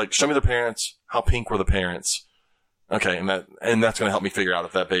 Just like, show me the parents. How pink were the parents? Okay, and that's going to help me figure out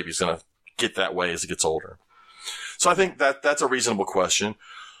if that baby's going to get that way as it gets older. So I think that's a reasonable question.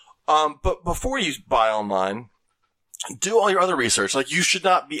 But before you buy online, do all your other research. Like, you should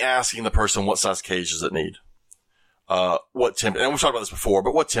not be asking the person what size cage does it need. What temp, and we've talked about this before,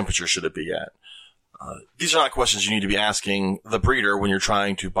 but what temperature should it be at? These are not questions you need to be asking the breeder when you're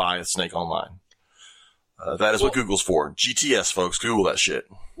trying to buy a snake online. That is what Google's for. GTS, folks. Google that shit.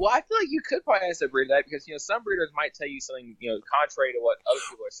 Well, I feel like you could probably ask a breeder that because, some breeders might tell you something, contrary to what other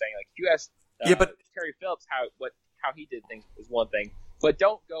people are saying. Like, if you ask Terry Phillips how he did things is one thing, but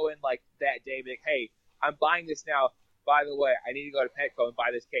don't go in like that day and be like, hey, I'm buying this now. By the way, I need to go to Petco and buy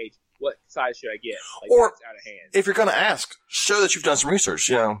this cage. What size should I get? Like, or that's out of hand. If you're going to ask, show that you've done some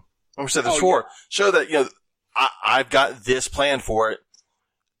research. I've said this before. Yeah. Show that I've got this planned for it.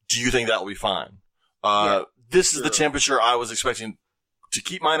 Do you think that will be fine? This is the temperature I was expecting to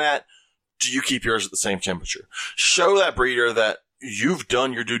keep mine at. Do you keep yours at the same temperature? Show that breeder that you've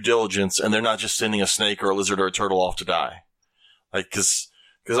done your due diligence and they're not just sending a snake or a lizard or a turtle off to die. Like, cause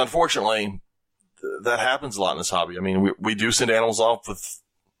unfortunately, that happens a lot in this hobby. I mean, we do send animals off with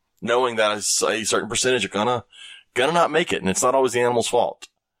knowing that a certain percentage are gonna not make it, and it's not always the animal's fault.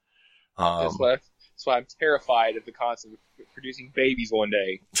 That's why I'm terrified of the concept of producing babies one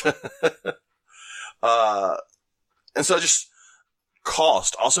day. And so just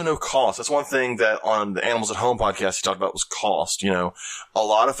cost. Also know cost. That's one thing that on the Animals at Home podcast he talked about was cost. A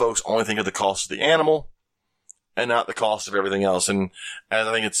lot of folks only think of the cost of the animal and not the cost of everything else. And as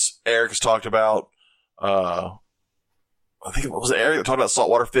I think Eric has talked about, I think it was Eric that talked about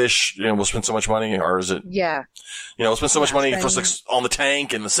saltwater fish. We'll spend so much money, or is it? Yeah. We'll spend so much money on the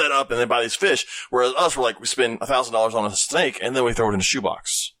tank and the setup and then buy these fish. Whereas us, we're like, we spend $1,000 on a snake and then we throw it in a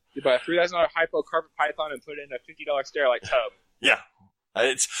shoebox. You buy a $3,000 hypo carpet python and put it in a $50 Sterilite tub. Yeah.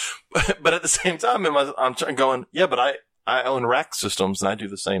 But at the same time, I'm going, yeah, but I own rack systems and I do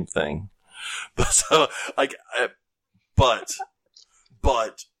the same thing. So, like, but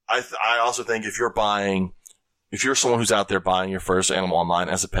I also think if you're someone who's out there buying your first animal online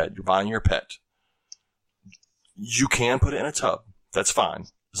as a pet, you're buying your pet, you can put it in a tub. That's fine.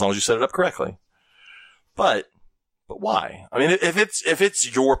 As long as you set it up correctly. But why? I mean, if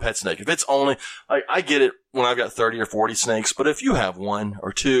it's your pet snake, if it's only, like, I get it when I've got 30 or 40 snakes, but if you have 1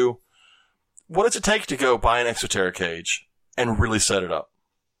 or 2, what does it take to go buy an exoteric cage and really set it up?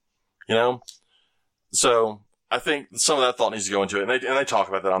 So I think some of that thought needs to go into it, and they talk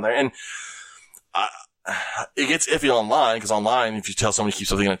about that on there. And it gets iffy online, because online, if you tell somebody to keep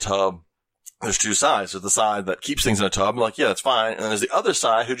something in a tub, there's 2 sides. There's the side that keeps things in a tub, like, yeah, that's fine. And then there's the other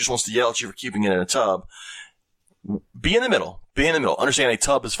side who just wants to yell at you for keeping it in a tub. Be in the middle. Understand a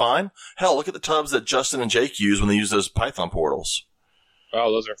tub is fine. Hell, look at the tubs that Justin and Jake use when they use those Python portals.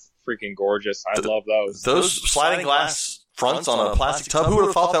 Oh, those are freaking gorgeous. I love those. Those sliding glass fronts on a plastic tub. Who would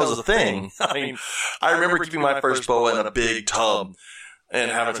have thought that was a thing? I mean, I remember keeping my first boa in a big tub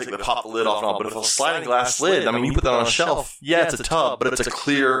and having to pop the lid off and all. But if a sliding glass lid, I mean, you put that on a shelf. Yeah, it's a tub, but it's a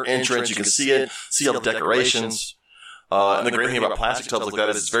clear entrance. You can see it, see all the decorations. And the great thing about plastic tubs like that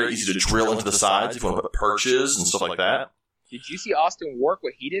is it's very easy to drill into the sides if you want to put perches and stuff like that. Did you see Austin Wark,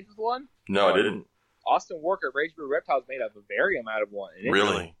 what he did with one? No, I didn't. Austin Wark at Rage Brew Reptiles made a vivarium out of one. And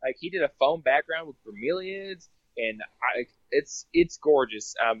really? Like, he did a foam background with bromeliads, and it's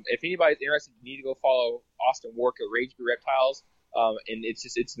gorgeous. If anybody's interested, you need to go follow Austin Wark at Rage Brew Reptiles. And it's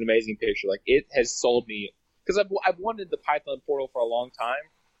an amazing picture. Like, it has sold me, because I've wanted the Python portal for a long time.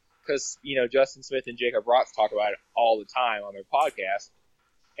 Because, Justin Smith and Jacob Rotz talk about it all the time on their podcast.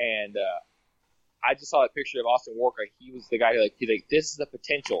 And I just saw that picture of Austin Walker. He was the guy who, he's like, this is the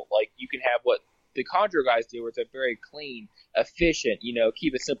potential. Like, you can have what the Conjure guys do, where it's a very clean, efficient,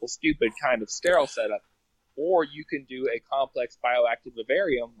 keep it simple, stupid kind of sterile setup. Or you can do a complex bioactive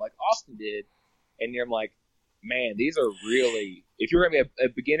vivarium like Austin did. And I'm like, man, these are really, if you're going to be a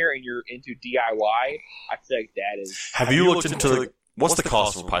beginner and you're into DIY, I feel like that is. Have you looked into what's the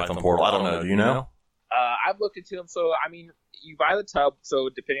cost of a Python portal? I don't know. Do you know? I've looked into them. So, I mean, you buy the tub. So,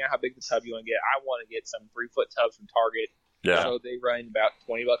 depending on how big the tub you want to get, I want to get some 3-foot tubs from Target. Yeah. So, they run about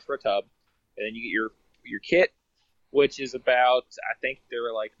 $20 for a tub. And then you get your kit, which is about, I think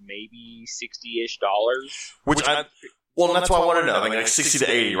they're like maybe $60-ish. Well, and that's why I wanted to know. I mean, like 60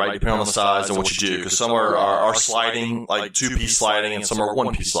 to 80, right? Depending on the size and what you do. Because some are sliding, like 2-piece sliding, and some are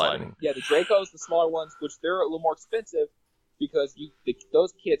 1-piece sliding. Yeah, the Dracos, the smaller ones, which they're a little more expensive because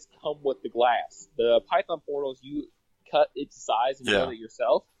those kits come with the glass. The Python portals, you cut its size and build it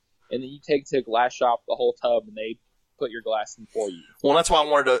yourself, and then you take to a glass shop the whole tub, and they put your glass in for you. Well, that's why I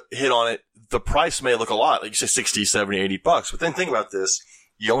wanted to hit on it. The price may look a lot, like you say, 60, 70, 80 bucks. But then think about this.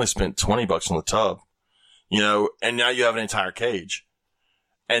 You only spent 20 bucks on the tub, and now you have an entire cage.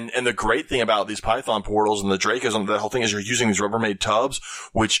 And the great thing about these Python portals and the Dracos and the whole thing is you're using these Rubbermaid tubs,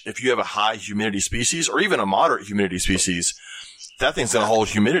 which if you have a high humidity species or even a moderate humidity species, that thing's going to hold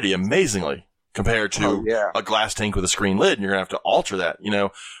humidity amazingly compared to a glass tank with a screen lid, and you're going to have to alter that.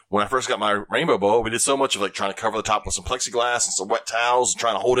 When I first got my rainbow boa, we did so much of like trying to cover the top with some plexiglass and some wet towels and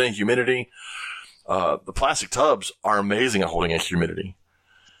trying to hold in humidity. The plastic tubs are amazing at holding in humidity.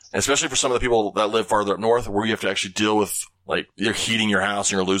 And especially for some of the people that live farther up north where you have to actually deal with, like, you're heating your house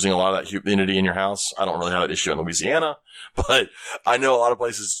and you're losing a lot of that humidity in your house. I don't really have that issue in Louisiana, but I know a lot of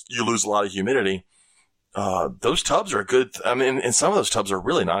places you lose a lot of humidity. Those tubs are good. I mean, and some of those tubs are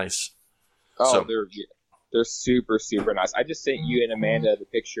really nice. Oh, they're super, super nice. I just sent you and Amanda the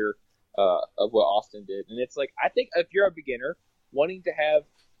picture of what Austin did. And it's like, I think if you're a beginner wanting to have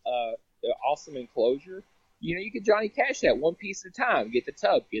an awesome enclosure, you could Johnny Cash that one piece at a time. Get the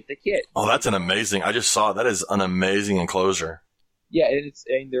tub, get the kit. Oh, that's an amazing. I just saw that is an amazing enclosure. Yeah,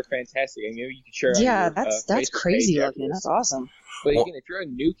 and they're fantastic. And maybe you can share. Yeah, on your, that's crazy looking. That's awesome. But again, if you're a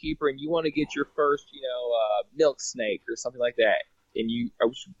new keeper and you want to get your first, milk snake or something like that, and you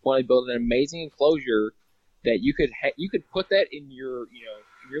want to build an amazing enclosure that you could put that in your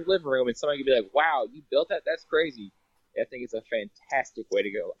your living room, and somebody could be like, "Wow, you built that? That's crazy." I think it's a fantastic way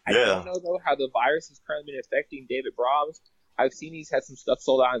to go. I don't know, though, how the virus has currently been affecting David Brahms. I've seen he's had some stuff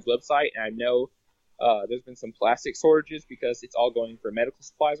sold out on his website, and I know there's been some plastic shortages because it's all going for medical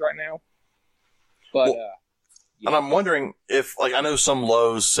supplies right now. But, and I'm wondering if, like, I know some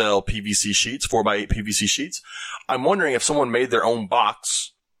Lowe's sell PVC sheets, 4x8 PVC sheets. I'm wondering if someone made their own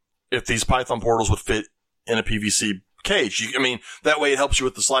box, if these Python portals would fit in a PVC cage. That way it helps you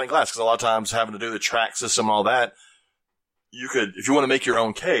with the sliding glass, because a lot of times having to do the track system and all that, you could, if you want to make your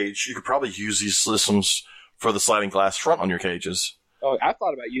own cage, you could probably use these systems for the sliding glass front on your cages. Oh, I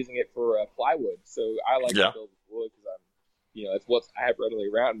thought about using it for plywood. So I like to build with wood because it's what I have readily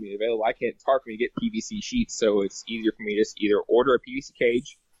around me available. It's hard for me to get PVC sheets, so it's easier for me to just either order a PVC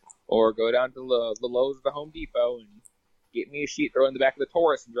cage or go down to the Lowe's or the Home Depot and get me a sheet, throw it in the back of the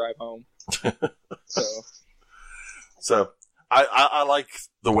Taurus, and drive home. So I like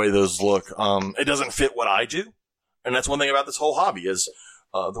the way those look. It doesn't fit what I do. And that's one thing about this whole hobby is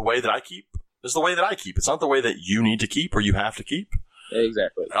the way that I keep is the way that I keep. It's not the way that you need to keep or you have to keep.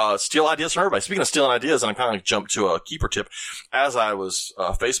 Exactly. Steal ideas from everybody. Speaking of stealing ideas, and I'm kind of jumped to a keeper tip. As I was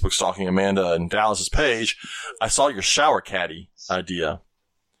Facebook stalking Amanda and Dallas's page, I saw your shower caddy idea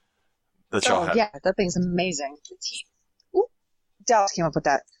that y'all had. Yeah, that thing's amazing. Dallas came up with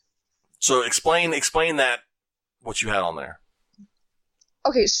that. So explain that, what you had on there.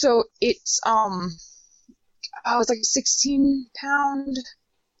 Okay, so it's it's like 16-pound.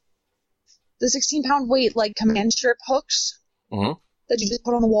 The 16-pound weight, like, command strip hooks that you just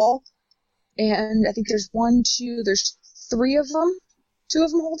put on the wall. And I think there's there's 3 of them. 2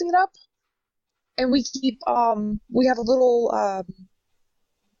 of them holding it up. And we keep, we have a little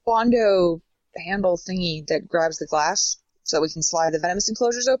Bondo handle thingy that grabs the glass so we can slide the venomous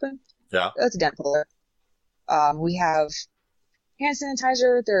enclosures open. Yeah. That's a dent puller. We have hand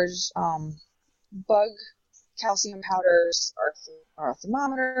sanitizer. There's bug calcium powders, our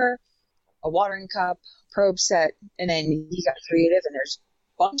thermometer, a watering cup, probe set, and then you got creative, and there's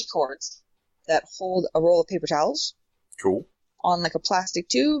bungee cords that hold a roll of paper towels. Cool. On like a plastic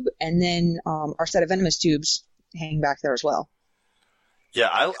tube, and then our set of venomous tubes hanging back there as well. Yeah,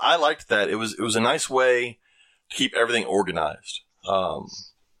 I liked that. It was a nice way to keep everything organized.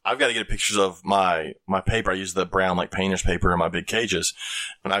 I've got to get pictures of my paper. I use the brown, like, painter's paper in my big cages,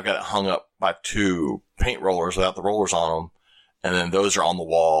 and I've got it hung up by 2 paint rollers without the rollers on them, and then those are on the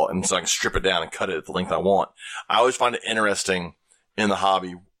wall, and so I can strip it down and cut it at the length I want. I always find it interesting in the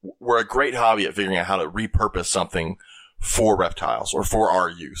hobby. We're a great hobby at figuring out how to repurpose something for reptiles or for our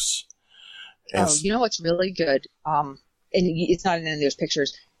use. And you know what's really good? And it's not in any of those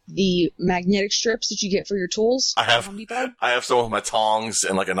pictures. The magnetic strips that you get for your tools. I have some with my tongs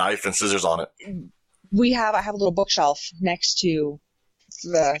and like a knife and scissors on it. I have a little bookshelf next to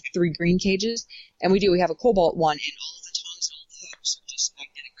the 3 green cages, and we have a cobalt one, and all of the tongs and all the hooks are just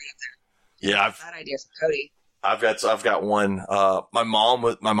magnetic right up there. Yeah, that idea from Cody. I've got one. My mom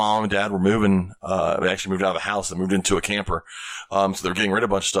and dad were moving. They actually moved out of the house and moved into a camper. So they were getting rid of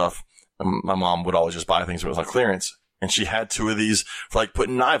a bunch of stuff. And my mom would always just buy things when it was on clearance. And she had 2 of these for like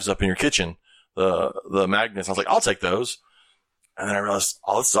putting knives up in your kitchen. The magnets. I was like, I'll take those. And then I realized,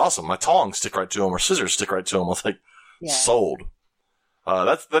 oh, this is awesome. My tongs stick right to them, or scissors stick right to them. I was like, sold.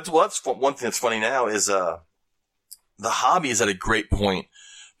 That's one thing that's funny now is, the hobby is at a great point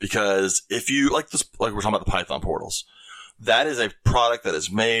because if you like we're talking about the Python portals, that is a product that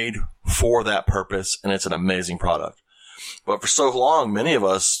is made for that purpose, and it's an amazing product. But for so long, many of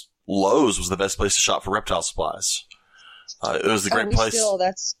us, Lowe's was the best place to shop for reptile supplies. It was the great place.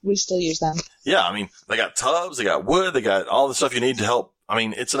 We still use them. Yeah, I mean, they got tubs, they got wood, they got all the stuff you need to help. I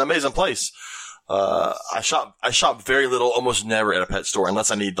mean, it's an amazing place. I shop very little, almost never at a pet store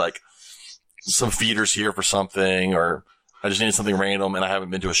unless I need like some feeders here for something, or I just needed something random and I haven't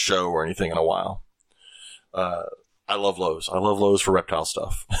been to a show or anything in a while. I love Lowe's. I love Lowe's for reptile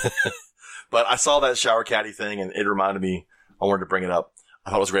stuff. But I saw that shower caddy thing and it reminded me, I wanted to bring it up. I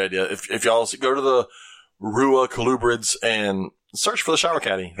thought it was a great idea. If y'all go to the Rua Colubrids and search for the shower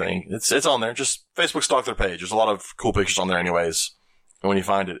caddy thing, it's on there. Just Facebook stalk their page. There's a lot of cool pictures on there anyways. And when you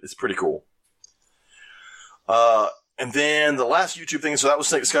find it, it's pretty cool. And then the last YouTube thing, so that was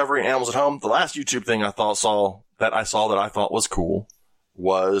Snake Discovery and Animals at Home. The last YouTube thing I saw that I thought was cool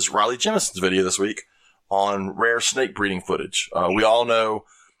was Riley Jemison's video this week on rare snake breeding footage. We all know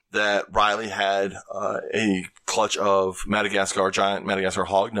that Riley had a clutch of giant Madagascar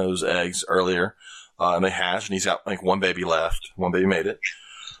hognose eggs earlier, and they hatched, and he's got like 1 baby left. 1 baby made it.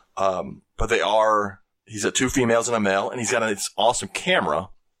 But he's got 2 females and a male, and he's got this awesome camera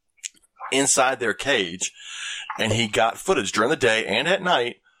inside their cage, and he got footage during the day and at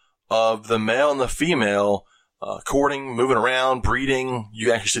night of the male and the female courting, moving around, breeding.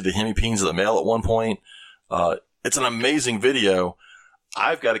 You actually see the hemipenes of the male at one point. It's an amazing video.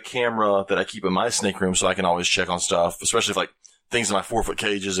 I've got a camera that I keep in my snake room so I can always check on stuff, especially if like things in my 4-foot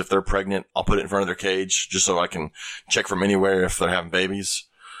cages, if they're pregnant, I'll put it in front of their cage just so I can check from anywhere if they're having babies.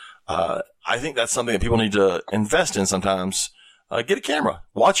 I think that's something that people need to invest in sometimes. Get a camera.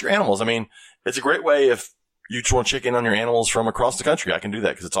 Watch your animals. I mean, it's a great way if you just want to check in on your animals from across the country. I can do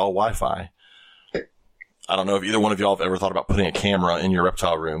that because it's all Wi-Fi. I don't know if either one of y'all have ever thought about putting a camera in your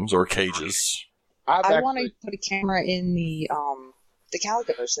reptile rooms or cages. I want to put a camera in the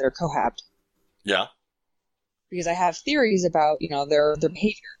calicos that are cohabbed. Yeah. Because I have theories about, their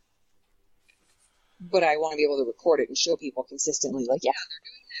behavior. But I want to be able to record it and show people consistently, like, yeah, they're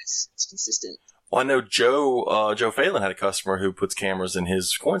doing this. It's consistent. Well, I know Joe Phelan had a customer who puts cameras in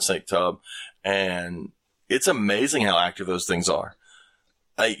his corn snake tub, and it's amazing how active those things are.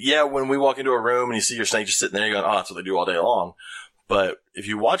 When we walk into a room and you see your snake just sitting there, you're going, oh, that's what they do all day long. But if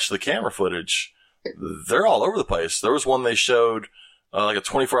you watch the camera footage, they're all over the place. There was one they showed like a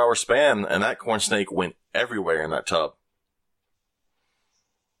 24-hour span, and that corn snake went everywhere in that tub.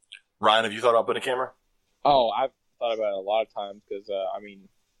 Ryan, have you thought about putting a camera? Oh, I've thought about it a lot of times because,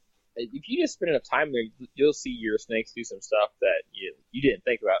 if you just spend enough time there, you'll see your snakes do some stuff that you didn't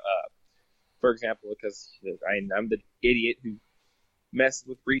think about. For example, because I'm the idiot who messes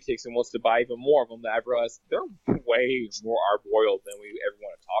with breed ticks and wants to buy even more of them, that I've realized they're way more arboreal than we ever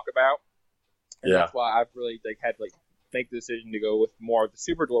want to talk about. And that's why I've really had to make the decision to go with more of the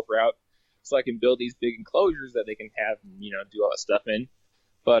super dwarf route, so I can build these big enclosures that they can have, do all that stuff in.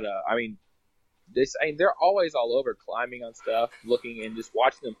 But they're always all over, climbing on stuff, looking and just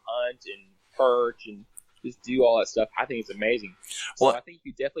watching them hunt and perch and just do all that stuff. I think it's amazing. So I think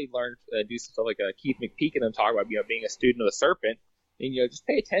you definitely learn do stuff like Keith McPeak and them talk about, being a student of the serpent, and just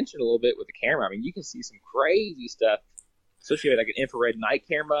pay attention a little bit with the camera. I mean, you can see some crazy stuff, especially with like an infrared night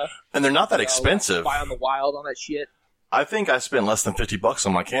camera. And they're not that expensive. Spy on the wild on that shit. I think I spent less than $50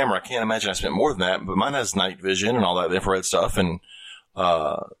 on my camera. I can't imagine I spent more than that, but mine has night vision and all that infrared stuff, and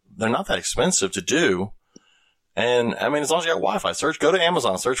they're not that expensive to do. And I mean, as long as you got Wi-Fi, go to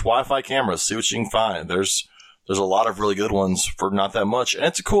Amazon, search Wi-Fi cameras, see what you can find. There's a lot of really good ones for not that much, and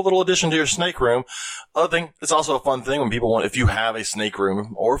it's a cool little addition to your snake room. Other thing, it's also a fun thing when people if you have a snake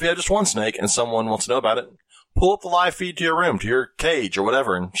room, or if you have just one snake and someone wants to know about it, pull up the live feed to your room, to your cage or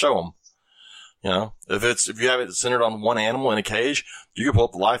whatever, and show them. If you have it centered on one animal in a cage, you can pull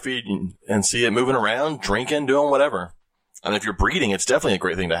up the live feed and see it moving around, drinking, doing whatever. And if you're breeding, it's definitely a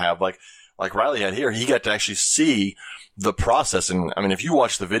great thing to have. Like Riley had here, he got to actually see the process. And I mean, if you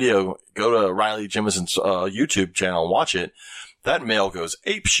watch the video, go to Riley Jemison's YouTube channel and watch it. That male goes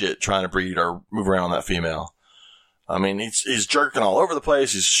ape shit trying to breed or move around on that female. I mean, he's jerking all over the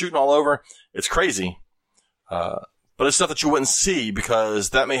place. He's shooting all over. It's crazy. But it's stuff that you wouldn't see because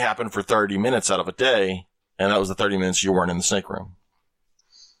that may happen for 30 minutes out of a day. And that was the 30 minutes you weren't in the snake room.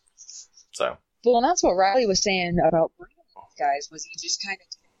 So. Well, and that's what Riley was saying about breeding these guys, was he just kind of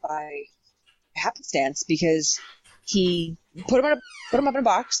did it by happenstance, because he put them up in a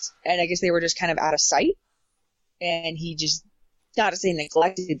box, and I guess they were just kind of out of sight, and he just, not to say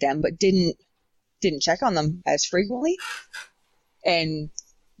neglected them, but didn't check on them as frequently, and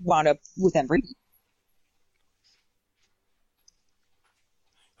wound up with them breeding.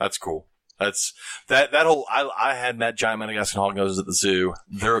 That's cool. That's that whole. I had met giant Madagascan hognoses at the zoo.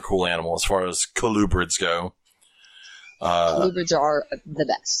 They're a cool animal as far as colubrids go. Colubrids are the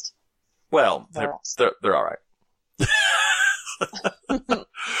best. Well, they're all right.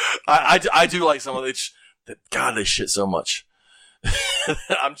 I do like some of these. God, they shit so much.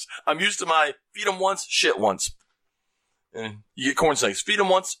 I'm used to my feed them once, shit once. And you get corn snakes. Feed them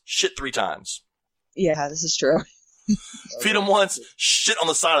once, shit 3 times. Yeah, this is true. Feed them once, shit on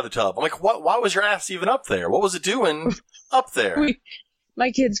the side of the tub. I'm like, what? Why was your ass even up there? What was it doing up there?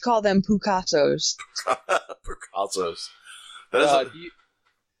 My kids call them Picassos. Picassos. That is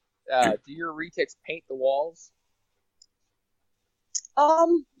do your retics paint the walls?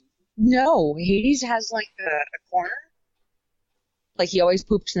 No. Hades has like a corner. Like he always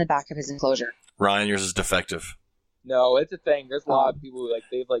poops in the back of his enclosure. Ryan, yours is defective. No, it's a thing. There's a lot of people who, like,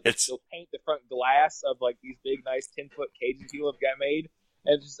 they'll paint the front glass of like these big, nice 10-foot cages people have got made,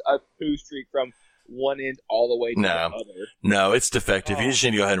 and it's just a poo streak from one end all the way to the other. No, it's defective. You just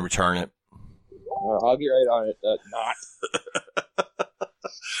need to go ahead and return it. I'll get right on it. Not.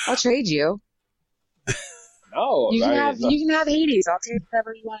 I'll trade you. No, you can have Hades. I'll take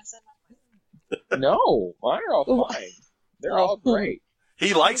whatever you want to send. No, mine are all fine. They're all great.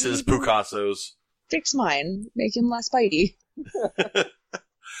 He likes his Picassos. Fix mine. Make him less bitey.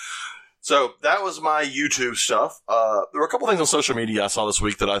 So that was my YouTube stuff. There were a couple things on social media I saw this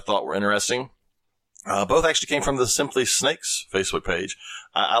week that I thought were interesting. Both actually came from the Simply Snakes Facebook page.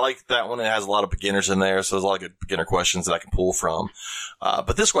 I like that one. It has a lot of beginners in there, so there's a lot of good beginner questions that I can pull from.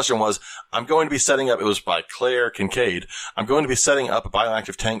 But this question was, I'm going to be setting up, it was by Claire Kincaid, I'm going to be setting up a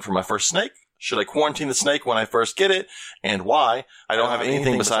bioactive tank for my first snake. Should I quarantine the snake when I first get it? And why? I don't have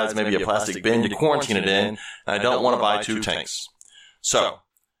anything besides maybe a plastic bin to quarantine it in, and I don't want to buy 2 tanks. So,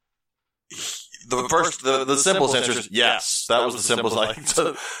 the simplest answer is yes. That was the simplest. I think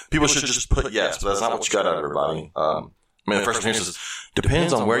so. People should just put yes, but that's not what you got out of everybody. The first answer is,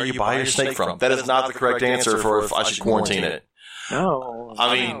 depends on where you buy your snake from. That is not the correct answer for if I should quarantine it. No.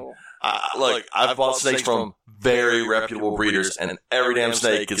 I mean, look, I've bought snakes from very reputable breeders, and every damn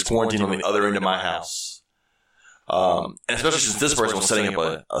snake gets quarantined on the other end of my house. And especially since this person was setting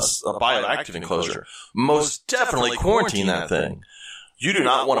up a bioactive enclosure, most definitely quarantine that thing. You do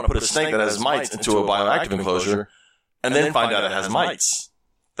not want to put a snake that has mites into a bioactive enclosure and then find out it has mites.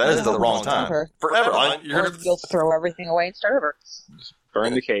 That is the wrong time. Forever. You'll throw everything away and start over. Just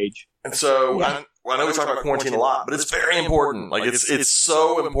burn the cage. And so, I know we talk about quarantine a lot, but it's very important. Like, it's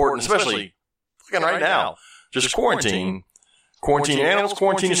so important, especially right now. Just quarantine. Quarantine your animals,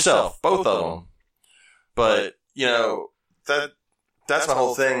 quarantine yourself. Both of them. But, that's my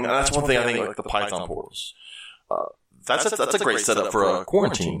whole thing. And that's one thing I think, like the Python portals. That's a great setup for a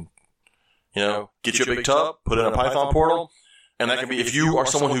quarantine. Get you a big tub, put in a Python portal, and that can be, if you are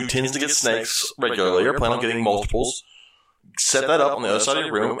someone who tends to get snakes regularly or plan on getting multiples, set that up on the other side of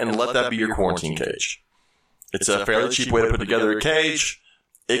your room and let that be your quarantine cage. It's a fairly cheap way to put together a cage.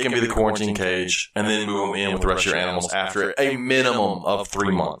 It can be the quarantine cage, and then move them in with the rest of your animals after a minimum of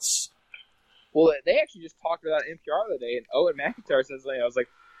 3 months. Well, they actually just talked about NPR the other day, and Owen McIntyre says something. I was like,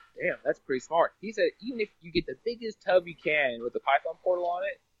 damn, that's pretty smart. He said even if you get the biggest tub you can with the Python portal on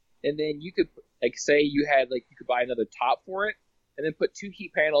it, and then you could, say you could buy another top for it, and then put 2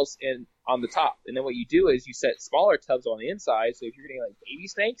 heat panels in on the top. And then what you do is you set smaller tubs on the inside, so if you're getting, baby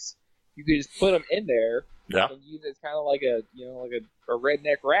snakes, you could just put them in there and use it as kind of like a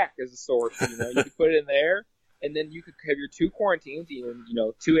redneck rack as a source. You could put it in there, and then you could have your 2 quarantines. Even,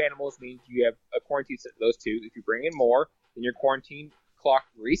 2 animals means you have a quarantine set for those 2. If you bring in more, then your quarantine clock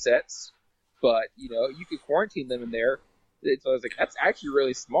resets. But, you could quarantine them in there. So I was like, that's actually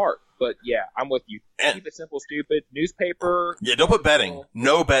really smart. But, yeah, I'm with you. Keep it simple, stupid. Newspaper. Yeah, don't put bedding.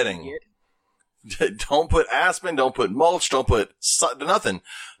 No bedding. Don't put aspen. Don't put mulch. Don't put nothing.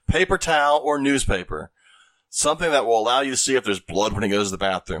 Paper towel or newspaper. Something that will allow you to see if there's blood when it goes to the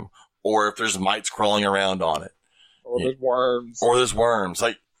bathroom, or if there's mites crawling around on it. Or there's worms.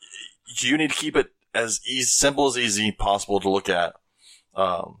 Like, you need to keep it as simple as easy possible to look at.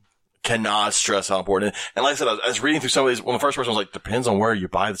 Cannot stress how important it is. And like I said, I was reading through some of these, when the first person was like, depends on where you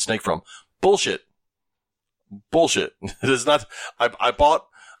buy the snake from. Bullshit. It is not, I bought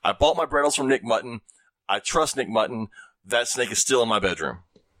my Brettles from Nick Mutton. I trust Nick Mutton. That snake is still in my bedroom.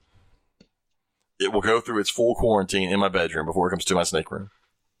 It will go through its full quarantine in my bedroom before it comes to my snake room.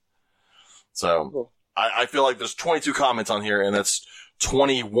 So I feel like there's 22 comments on here, and that's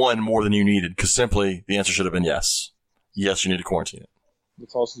 21 more than you needed, because simply the answer should have been yes. Yes, you need to quarantine it.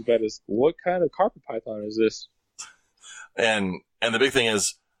 What's also as bad as, what kind of carpet python is this? And the big thing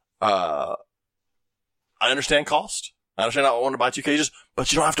is, I understand cost. I understand I want to buy 2 cages,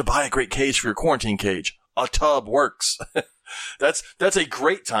 but you don't have to buy a great cage for your quarantine cage. A tub works. That's a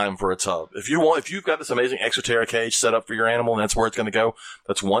great time for a tub. If you've got this amazing Exoterra cage set up for your animal and that's where it's going to go,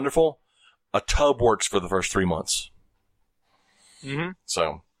 that's wonderful. A tub works for the first 3 months. Mm-hmm.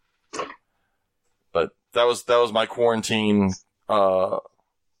 So, but that was my quarantine,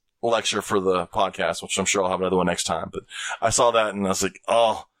 lecture for the podcast, which I'm sure I'll have another one next time. But I saw that and I was like,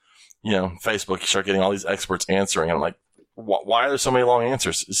 oh, Facebook, you start getting all these experts answering. And I'm like, why are there so many long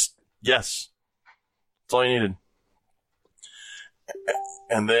answers? Yes. That's all you needed.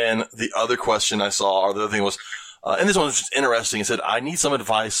 And then the other question I saw, or the other thing was, and this one was just interesting. It said, I need some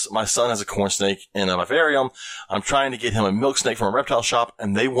advice. My son has a corn snake in a vivarium. I'm trying to get him a milk snake from a reptile shop,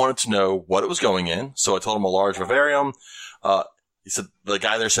 and they wanted to know what it was going in. So I told him a large vivarium. He said, the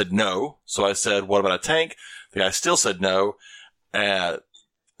guy there said no. So I said, what about a tank? The guy still said no. And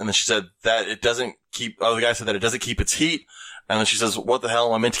then she said that it doesn't keep, the guy said that it doesn't keep its heat. And then she says, what the hell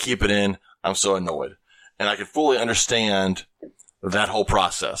am I meant to keep it in? I'm so annoyed. And I can fully understand that whole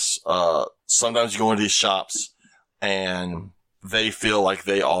process. Sometimes you go into these shops and they feel like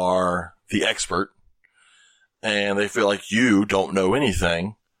they are the expert and they feel like you don't know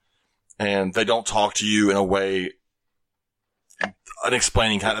anything and they don't talk to you in a way, an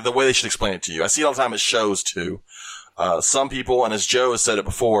explaining kind of the way they should explain it to you. I see it all the time at shows too. Some people, and as Joe has said it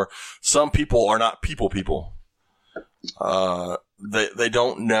before, some people are not people. They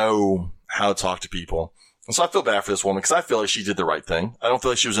don't know how to talk to people. And so I feel bad for this woman because I feel like she did the right thing. I don't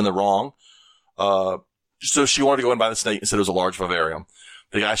feel like she was in the wrong. So she wanted to go and buy the snake and said it was a large vivarium.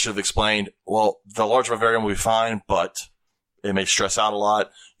 The guy should have explained, well, the large vivarium will be fine, but it may stress out a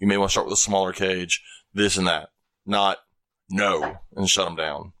lot. You may want to start with a smaller cage, this and that. Not no, and shut them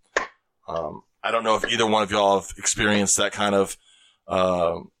down. I don't know if either one of y'all have experienced that kind of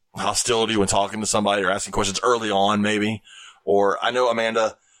hostility when talking to somebody or asking questions early on, maybe. Or I know,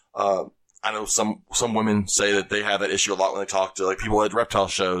 Amanda, I know some women say that they have that issue a lot when they talk to like people at reptile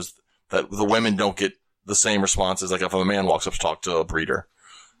shows, that the women don't get the same responses like if a man walks up to talk to a breeder.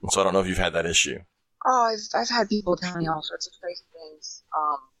 And so I don't know if you've had that issue. Oh, I've had people tell me all sorts of crazy things.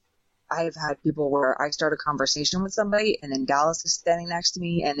 I've had people where I start a conversation with somebody and then Dallas is standing next to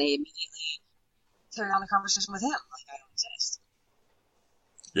me and they immediately carry on the conversation with him like I don't exist.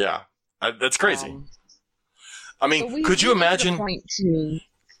 Yeah, that's crazy. I mean, so could you imagine?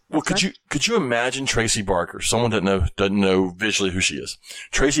 Well, could you imagine Tracy Barker? Someone doesn't know visually who she is.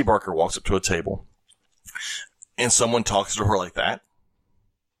 Tracy Barker walks up to a table, and someone talks to her like that.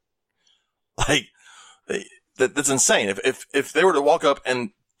 Like that's insane. If they were to walk up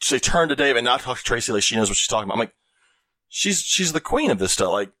and say turn to Dave and not talk to Tracy like she knows what she's talking about, I'm like, she's the queen of this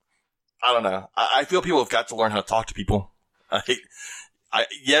stuff. Like, I don't know. I feel people have got to learn how to talk to people.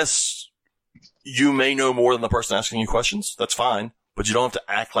 Yes, you may know more than the person asking you questions. That's fine. But you don't have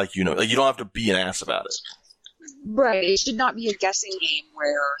to act like you know. Like, you don't have to be an ass about it. Right. It should not be a guessing game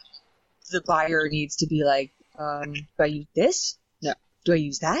where the buyer needs to be like, do I use this? No. Do I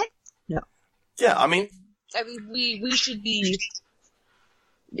use that? No. Yeah, I mean, we should be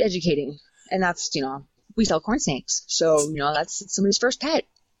educating. And that's, we sell corn snakes. So, that's somebody's first pet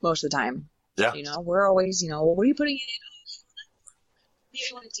most of the time. Yeah. We're always, well, what are you putting it in?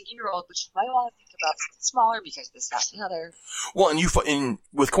 Maybe when it's a year-old, but you might want to think about something smaller because this, that, and the other. Well, and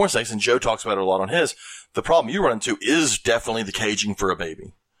with corn snakes, and Joe talks about it a lot on his, the problem you run into is definitely the caging for a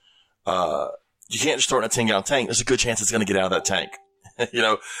baby. You can't just throw it in a 10-gallon tank. There's a good chance it's going to get out of that tank.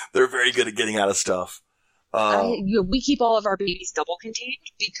 They're very good at getting out of stuff. We keep all of our babies double contained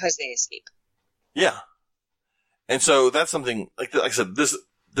because they escape. Yeah. And so that's something, like I said,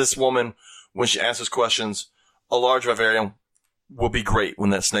 this woman, when she asks us questions, a large vivarium will be great when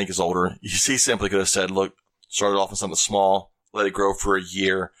that snake is older. He simply could have said, look, start it off with something small, let it grow for a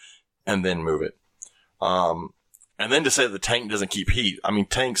year, and then move it. And then to say that the tank doesn't keep heat. I mean,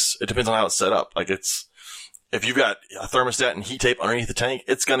 tanks, it depends on how it's set up. Like if you've got a thermostat and heat tape underneath the tank,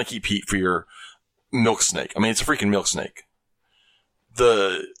 it's going to keep heat for your milk snake. I mean, it's a freaking milk snake.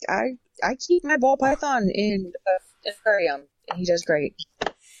 I keep my ball python in an aquarium, and he does great.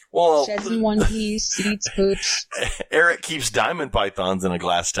 Well, sheds in one piece, eats poops. Eric keeps diamond pythons in a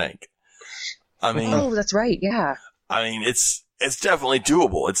glass tank. I mean, oh, that's right, yeah. I mean, it's definitely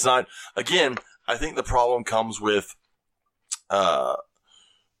doable. It's not, again, I think the problem comes with,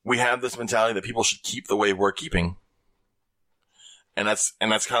 we have this mentality that people should keep the way we're keeping. And that's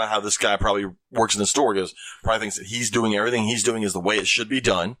kind of how this guy probably works in the store. He goes, probably thinks that he's doing everything he's doing is the way it should be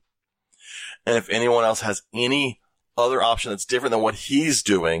done. And if anyone else has any other option that's different than what he's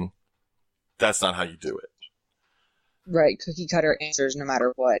doing, that's not how you do it. Right. Cookie cutter answers no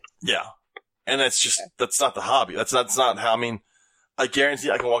matter what. Yeah. And that's not the hobby. That's not how, I mean, I guarantee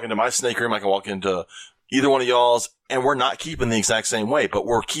I can walk into my snake room. I can walk into either one of y'all's and we're not keeping the exact same way, but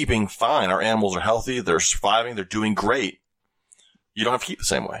we're keeping fine. Our animals are healthy. They're surviving. They're doing great. You don't have to keep the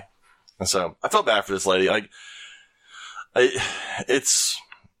same way. And so I felt bad for this lady. It's,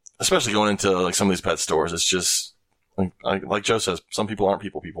 especially going into like some of these pet stores, it's just like Joe says, some people aren't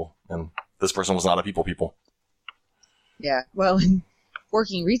people, and this person was not a people. Yeah. Well, in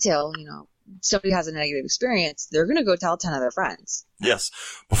working retail, somebody has a negative experience, they're going to go tell 10 of their friends. Yes.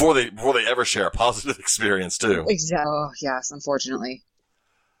 Before they ever share a positive experience too. Exactly. Oh, yes, unfortunately.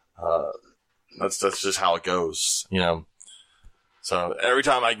 That's just how it goes, So every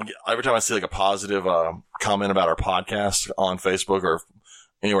time I see like a positive comment about our podcast on Facebook or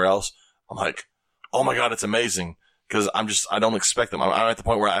anywhere else, I'm like, oh my God, it's amazing. Cause I don't expect them. I'm at the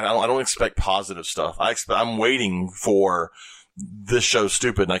point where I don't expect positive stuff. I'm waiting for this show's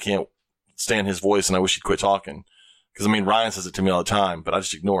stupid and I can't stand his voice and I wish he'd quit talking. Cause Ryan says it to me all the time, but I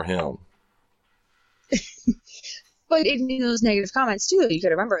just ignore him. But in those negative comments too, you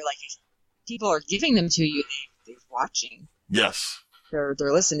gotta remember, like, if people are giving them to you, they're watching. Yes. They're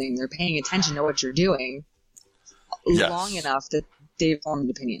listening. They're paying attention to what you're doing long enough that they've formed an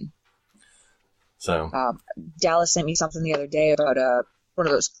opinion. So Dallas sent me something the other day about one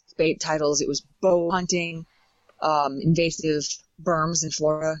of those bait titles. It was bow hunting, invasive berms in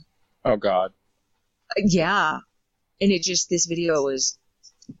Florida. Oh God. Yeah, and this video was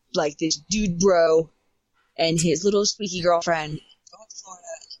like this dude bro and his little squeaky girlfriend going to Florida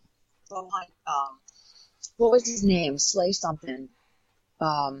and bow hunt. What was his name? Slay something.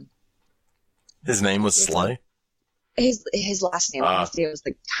 His name was Slay? His last name, I want to say it was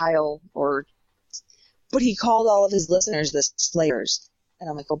like Kyle but he called all of his listeners the Slayers. And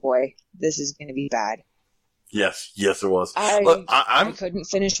I'm like, oh boy, this is going to be bad. Yes, it was. I couldn't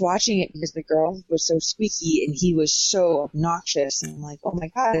finish watching it because the girl was so squeaky and he was so obnoxious. And I'm like, oh my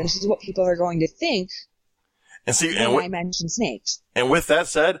God, this is what people are going to think when I mention snakes. And with that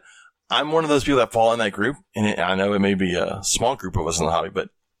said, I'm one of those people that fall in that group, and I know it may be a small group of us in the hobby, but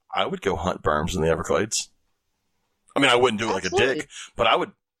I would go hunt berms in the Everglades. I wouldn't do it like a dick, but I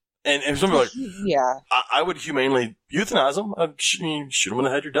would. And some people are like, yeah, I would humanely euthanize them. I'd shoot them in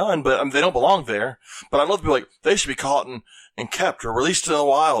the head, you're done. But they don't belong there. But I'd love to be like, they should be caught and kept or released in the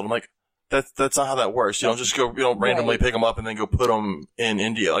wild. I'm like, that's not how that works. You don't just go, randomly pick them up and then go put them in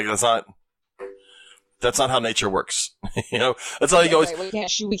India. Like that's not how nature works. That's how you always. Right.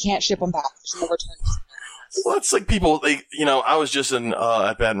 We can't ship them back. There's no return. Well, it's like people, I was just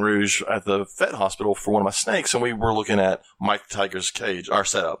at Baton Rouge at the vet hospital for one of my snakes, and we were looking at Mike the Tiger's cage, our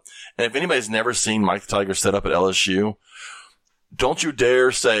setup. And if anybody's never seen Mike the Tiger set up at LSU, don't you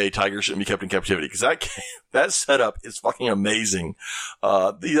dare say tigers shouldn't be kept in captivity, because that setup is fucking amazing.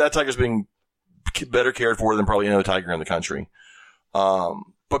 That tiger's being better cared for than probably any other tiger in the country.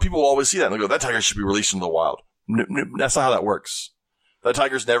 But people will always see that and they go, that tiger should be released into the wild. That's not how that works. That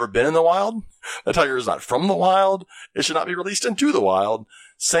tiger's never been in the wild. That tiger is not from the wild. It should not be released into the wild.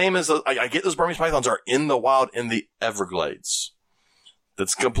 Same as I get those Burmese pythons are in the wild in the Everglades.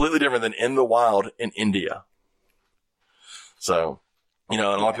 That's completely different than in the wild in India. So, and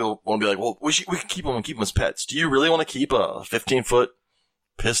a lot of people want to be like, well, we can keep them and keep them as pets. Do you really want to keep a 15-foot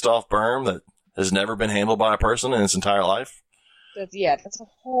pissed off berm that has never been handled by a person in its entire life? That's a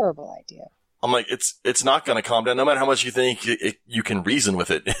horrible idea. I'm like, it's not going to calm down. No matter how much you think you can reason with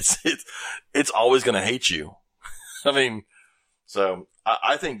it, it's always going to hate you. So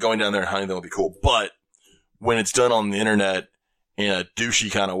I think going down there and hunting them would be cool. But when it's done on the internet in a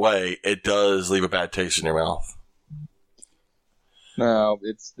douchey kind of way, it does leave a bad taste in your mouth. No,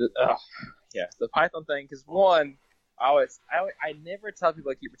 it's the python thing. Because one, I never tell people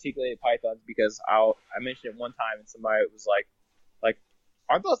I keep reticulated pythons because I mentioned it one time and somebody was like,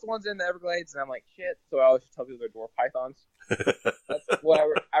 aren't those the ones in the Everglades? And I'm like, shit. So I always tell people they're dwarf pythons. That's what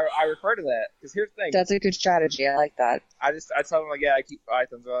I refer to that. Because here's the thing. That's a good strategy. I like that. I tell them, like, yeah, I keep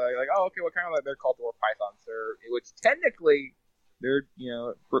pythons. They're like, oh, okay, what kind of, they're called dwarf pythons. Which technically, they're,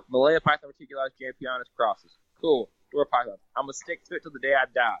 Malaya python reticulatus jampianus crosses. Cool. Dwarf pythons. I'm going to stick to it till the day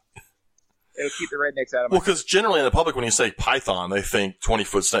I die. It'll keep the rednecks out of my Well, because generally in the public, when you say python, they think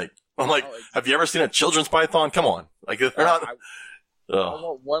 20-foot snake. I'm like, have you ever seen a children's python? Come on. Like, they're not... I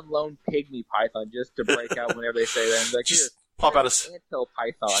want one lone pygmy python just to break out whenever they say that. And like, just pop out a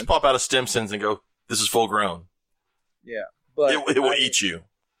python. Just pop out a Stimsons and go, this is full grown. Yeah. But it will eat you.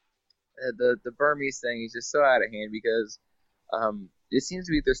 The Burmese thing is just so out of hand because it seems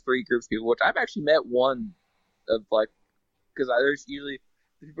to be there's three groups of people, which I've actually met one of like, because there's usually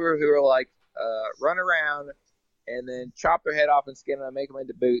the people who are like run around and then chop their head off and skin them and make them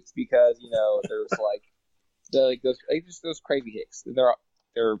into boots because there's like those crazy hicks.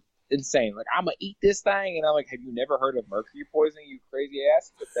 They're insane. Like, I'm gonna eat this thing, and I'm like, have you never heard of mercury poisoning, you crazy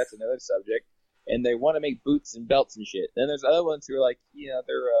ass? But that's another subject. And they want to make boots and belts and shit. Then there's other ones who are like,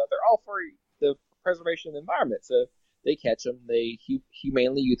 they're all for the preservation of the environment. So they catch them, they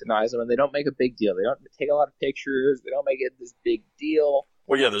humanely euthanize them, and they don't make a big deal. They don't take a lot of pictures. They don't make it this big deal.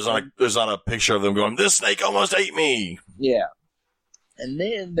 Well, yeah, there's not a picture of them going, this snake almost ate me. Yeah. And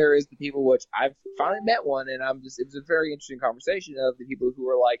then there is the people, which I've finally met one, and it was a very interesting conversation of the people who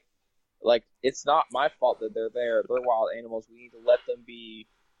are like, it's not my fault that they're there. They're wild animals. We need to let them be.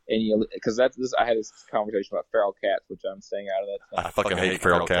 And because I had this conversation about feral cats, which I'm staying out of that. I fucking hate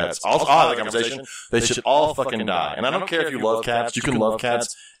feral cats. I'll have that conversation. They should all fucking die. And I don't care if you love cats. You can love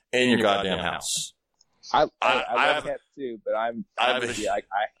cats in your goddamn house. I love cats too, but I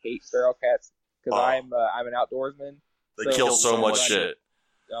hate feral cats because I'm an outdoorsman. They kill so much shit.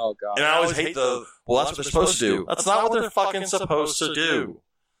 Oh god! And I always hate that's what they're supposed to do. That's not what they're fucking supposed to do.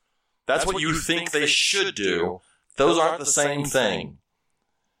 That's what you think they should do. Those aren't the same thing.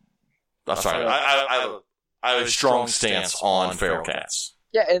 I'm sorry. I have a strong stance on feral cats.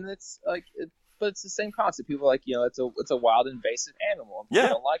 Yeah, and it's like, but it's the same concept. People are like, it's a wild invasive animal. People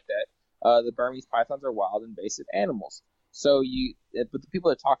don't like that. The Burmese pythons are wild invasive animals. So but the people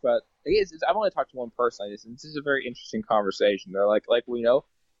that talk about, I've only talked to one person like this, and this is a very interesting conversation. They're like we know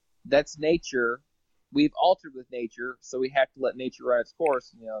that's nature. We've altered with nature, so we have to let nature run its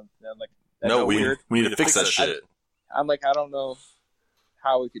course. I'm like, no, we need to fix that shit. I'm like, I don't know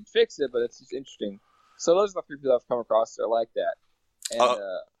how we could fix it, but it's just interesting. So those are the three people I've come across that are like that.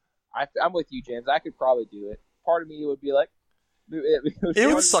 And I'm with you, James. I could probably do it. Part of me would be like,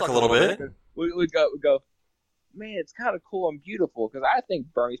 it would suck a little bit. We'd go, man, it's kind of cool and beautiful, because I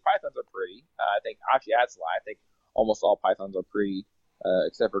think Burmese pythons are pretty. I think, actually, that's a lie. I think almost all pythons are pretty,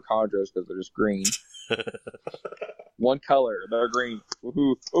 except for chondros, because they're just green. One color, they're green.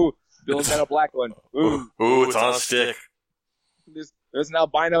 Ooh, Bill's got a black one. Ooh, it's on a stick. There's an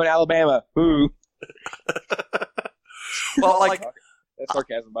albino in Alabama. Ooh. Well, like, that's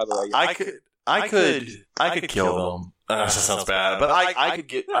sarcasm, by the way. I could kill them. That sounds bad, but I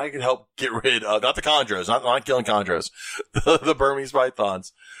could help get rid of, not the chondros, not killing chondros, the Burmese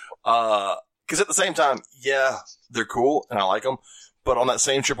pythons. Because at the same time, yeah, they're cool and I like them, but on that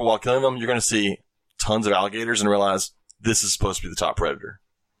same trip while killing them, you're going to see tons of alligators and realize this is supposed to be the top predator.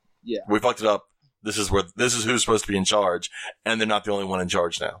 Yeah, we fucked it up. This is who's supposed to be in charge, and they're not the only one in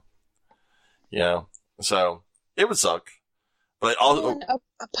charge now. So it would suck. But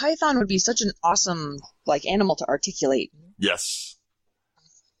a python would be such an awesome animal to articulate. Yes,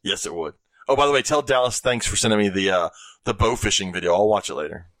 it would. Oh, by the way, tell Dallas thanks for sending me the bow fishing video. I'll watch it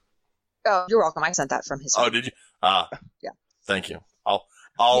later. Oh, you're welcome. I sent that from his phone. Oh, did you? Yeah. Thank you.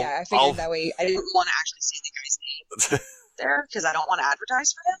 I figured that way. I didn't want to actually say the guy's name there because I don't want to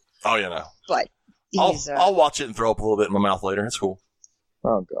advertise for him. Oh, yeah, no. But I'll watch it and throw up a little bit in my mouth later. It's cool.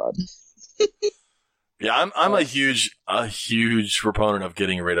 Oh God. Yeah, I'm a huge proponent of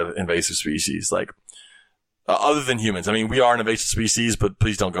getting rid of invasive species, other than humans. I mean, we are an invasive species, but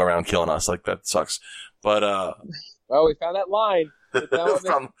please don't go around killing us. That sucks. But well, we found that line.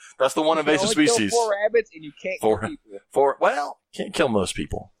 That's the one invasive species. Kill 4 rabbits and you can't kill people. Can't kill most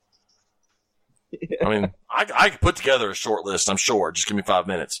people. I mean, I could put together a short list, I'm sure. Just give me 5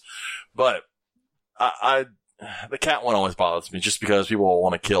 minutes. But the cat one always bothers me, just because people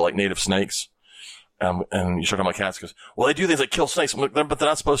want to kill native snakes. And you start talking about cats, because, well, they do things like kill snakes, but they're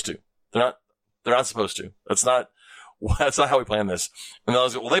not supposed to. They're not supposed to. That's not how we plan this. And I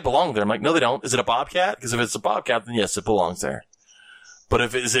was like, well, they belong there. I'm like, no, they don't. Is it a bobcat? Because if it's a bobcat, then yes, it belongs there. But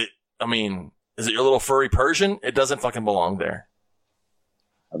if is it your little furry Persian? It doesn't fucking belong there.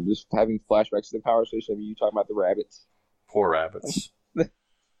 I'm just having flashbacks to the conversation of you talking about the rabbits. Poor rabbits.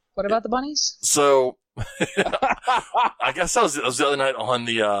 What about the bunnies? So, I guess that was the other night on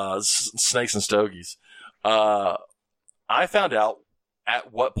the Snakes and Stogies. I found out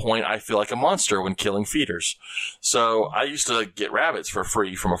at what point I feel like a monster when killing feeders. So I used to get rabbits for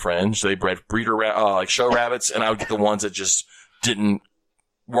free from a friend. So they bred breeder show rabbits, and I would get the ones that just weren't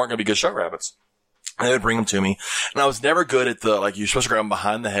going to be good show rabbits. And they would bring them to me. And I was never good at you're supposed to grab them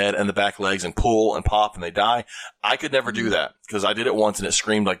behind the head and the back legs and pull and pop and they die. I could never do that because I did it once and it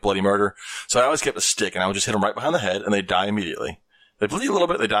screamed like bloody murder. So I always kept a stick and I would just hit them right behind the head and they'd die immediately. They bleed a little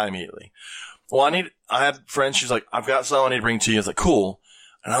bit, they die immediately. Well, I had friends, she's like, I've got some I need to bring to you. I was like, cool.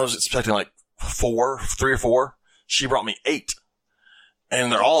 And I was expecting like 3 or 4. She brought me 8. And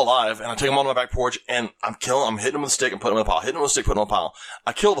they're all alive, and I take them on my back porch, and I'm hitting them with a stick and putting them in a pile, hitting them with a stick, putting them in a pile.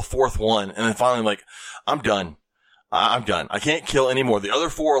 I kill the 4th one, and then finally I'm like, I'm done. I'm done. I can't kill any more. The other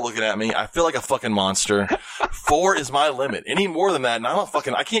 4 are looking at me. I feel like a fucking monster. 4 is my limit. Any more than that, and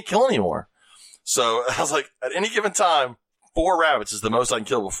I can't kill anymore. So I was like, at any given time, 4 rabbits is the most I can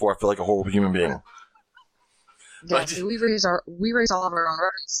kill before I feel like a horrible human being. Yeah, we raise all of our own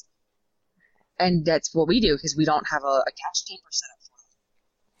rabbits. And that's what we do, because we don't have a catch chamber set up.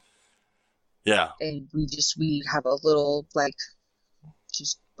 Yeah. And we have a little,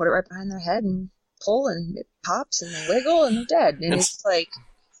 just put it right behind their head and pull and it pops and they wiggle and they're dead. And it's like.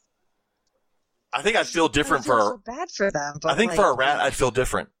 I think I'd feel different for. So bad for them. But I think for a rat, I'd feel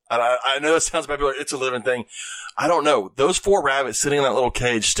different. I know that sounds bad, but it's a living thing. I don't know. Those 4 rabbits sitting in that little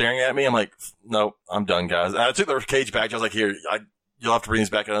cage staring at me, I'm like, no, I'm done, guys. And I took their cage back. I was like, here, you'll have to bring these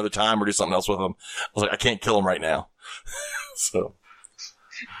back another time or do something else with them. I was like, I can't kill them right now. So.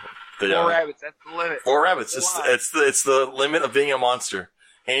 4 rabbits, that's the limit. 4 rabbits. It's the limit of being a monster.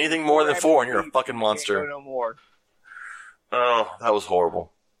 Anything more than 4 and you're a fucking monster. Can't go no more. Oh, that was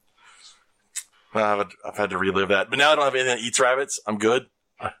horrible. I've had to relive that. But now I don't have anything that eats rabbits. I'm good.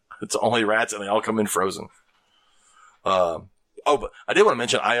 It's only rats and they all come in frozen. But I did want to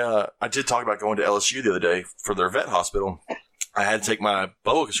mention, I did talk about going to LSU the other day for their vet hospital. I had to take my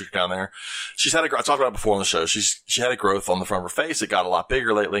boa constrictor down there. I talked about it before on the show. She had a growth on the front of her face. It got a lot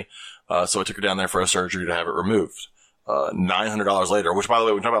bigger lately. So I took her down there for a surgery to have it removed. $900 later, which by the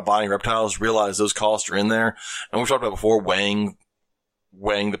way, when we talk about buying reptiles, realize those costs are in there. And we talked about before weighing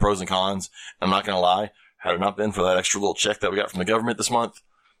the pros and cons. I'm not going to lie. Had it not been for that extra little check that we got from the government this month,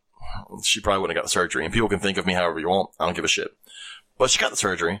 she probably wouldn't have got the surgery. And people can think of me however you want. I don't give a shit. But she got the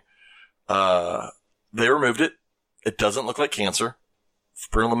surgery. They removed it. It doesn't look like cancer.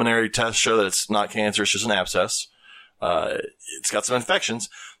 Preliminary tests show that it's not cancer. It's just an abscess. It's got some infections.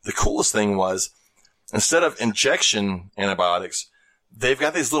 The coolest thing was, instead of injection antibiotics, they've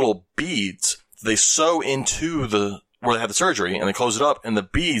got these little beads they sew into where they had the surgery, and they close it up, and the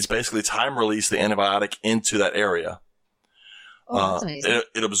beads basically time release the antibiotic into that area. Oh, that's amazing.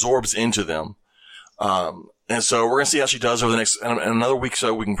 It absorbs into them. And so we're going to see how she does over the next, in another week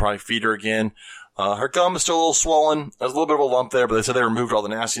so we can probably feed her again. Her gum is still a little swollen. There's a little bit of a lump there, but they said they removed all the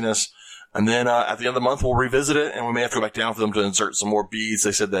nastiness. And then, at the end of the month, we'll revisit it, and we may have to go back down for them to insert some more beads.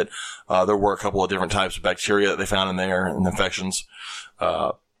 They said that, there were a couple of different types of bacteria that they found in there and infections.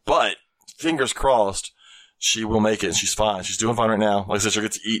 But fingers crossed, she will make it, and she's fine. She's doing fine right now. Like I said, she'll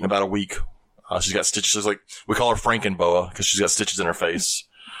get to eat in about a week. She's got stitches, like, we call her Frankenboa, because she's got stitches in her face.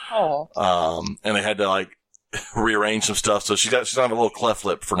 Oh. And they had to, rearrange some stuff, so she's on a little cleft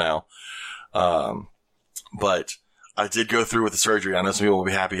lip for now. But I did go through with the surgery. I know some people will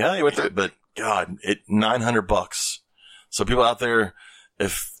be happy. Yeah, you went through it, but God, $900. So people out there,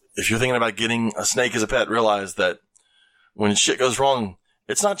 if you're thinking about getting a snake as a pet, realize that when shit goes wrong,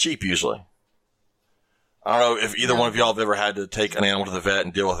 it's not cheap usually. I don't know if either one of y'all have ever had to take an animal to the vet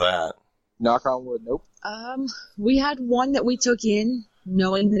and deal with that. Knock on wood, nope. We had one that we took in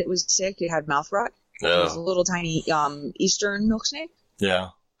knowing that it was sick. It had mouth rot. Yeah. It was a little tiny, eastern milk snake. Yeah.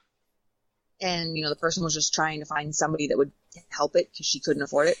 And, the person was just trying to find somebody that would help it because she couldn't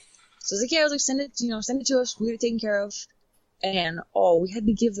afford it. So I was like, yeah, send it to us. We'll get it taken care of. And, we had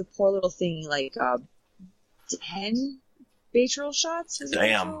to give the poor little thing, 10 Baytril shots.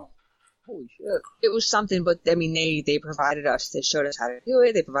 Damn. Holy shit. It was something, but, they provided us. They showed us how to do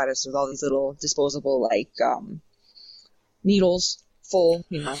it. They provided us with all these little disposable, needles full,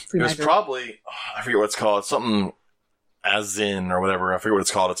 It was probably, I forget what it's called. Something Azin or whatever. I forget what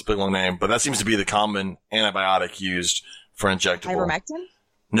it's called. It's a big long name, but that seems to be the common antibiotic used for injectable. Ivermectin?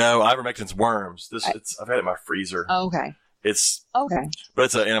 No, ivermectin's worms. I've had it in my freezer. Oh, okay. But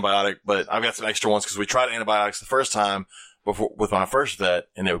it's an antibiotic, but I've got some extra ones because we tried antibiotics the first time before with my first vet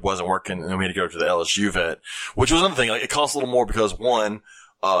and it wasn't working. And then we had to go to the LSU vet, which was another thing. It costs a little more because one,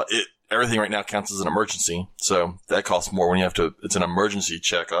 everything right now counts as an emergency. So that costs more when you have to, it's an emergency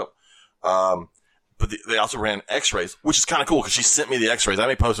checkup. But they also ran x-rays, which is kind of cool because she sent me the x-rays. I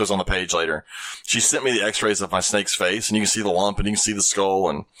may post those on the page later. She sent me the x-rays of my snake's face and you can see the lump and you can see the skull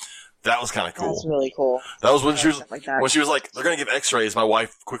and that was kind of cool. That's really cool. That was when she was, when she was like, they're going to give x-rays. My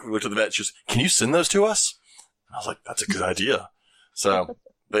wife quickly looked at the vet. She was, can you send those to us? And I was like, that's a good idea. So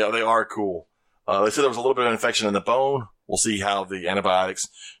they are cool. They said there was a little bit of infection in the bone. We'll see how the antibiotics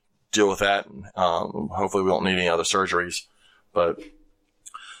deal with that. Hopefully we don't need any other surgeries. But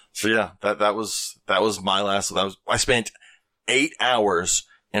so yeah, that was my last. I spent 8 hours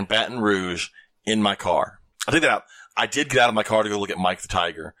in Baton Rouge in my car. I think that I did get out of my car to go look at Mike the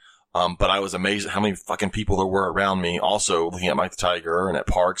Tiger. But I was amazed at how many fucking people there were around me also looking at Mike the Tiger and at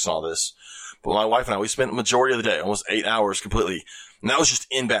parks and all this. But my wife and I, we spent the majority of the day, almost 8 hours completely. And that was just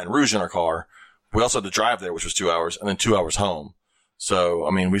in Baton Rouge in our car. We also had to drive there, which was 2 hours, and then 2 hours home. So,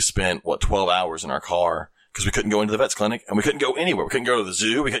 I mean, we spent, 12 hours in our car because we couldn't go into the vet's clinic and we couldn't go anywhere. We couldn't go to the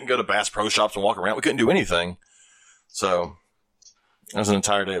zoo. We couldn't go to Bass Pro Shops and walk around. We couldn't do anything. So, that was an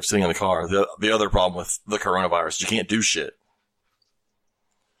entire day of sitting in the car. The other problem with the coronavirus, you can't do shit.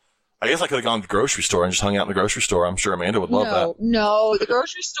 I guess I could have gone to the grocery store and just hung out in the grocery store. I'm sure Amanda would love that. No, the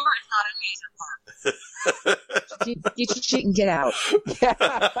grocery store is not an amusement park. Get your shit and get out.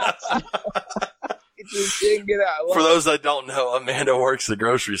 Get your shit and get out. For those that don't know, Amanda works at the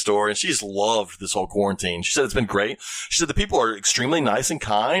grocery store, and she's loved this whole quarantine. She said it's been great. She said the people are extremely nice and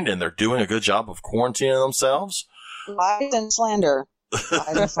kind, and they're doing a good job of quarantining themselves. Lies and slander.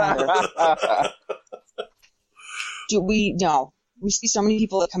 No. We see so many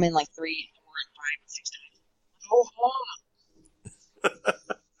people that come in like 3, 4, 5, 6 times. Go home.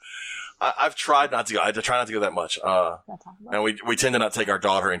 I've tried not to go. I try not to go that much. And we tend to not take our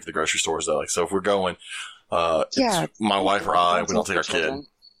daughter into the grocery stores though. Like, so if we're going, it's my wife or I, we don't take our kid.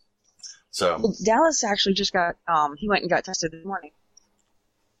 So well, Dallas actually just got, he went and got tested this morning.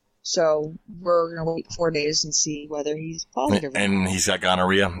 So we're going to wait 4 days and see whether he's positive. And he's got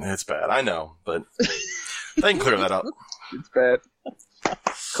gonorrhea. It's bad. I know, but they can clear that up. It's bad.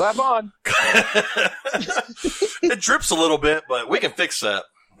 Clap on. It drips a little bit, but we can fix that.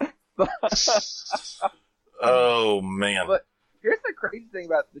 Oh man! But here's the crazy thing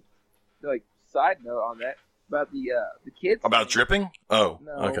about the side note on that about the kids. About dripping? Oh,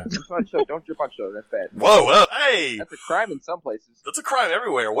 no, okay. Don't drip on show. That's bad. Whoa! Hey, that's a crime in some places. That's a crime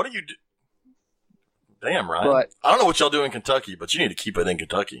everywhere. What do you do? Damn, Ryan. But, I don't know what y'all do in Kentucky, but you need to keep it in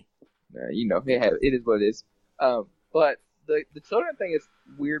Kentucky. It is what it is. But the children thing is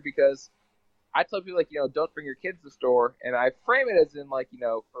weird because I tell people, don't bring your kids to the store, and I frame it as in, for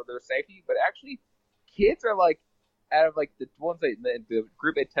their safety, but actually, kids are, out of, the ones the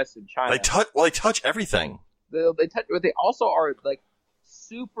group they tested in China. They touch everything. They touch, but they also are,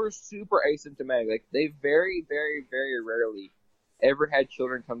 super, super asymptomatic. They very, very, very rarely ever had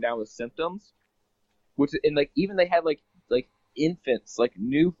children come down with symptoms, even they had, infants,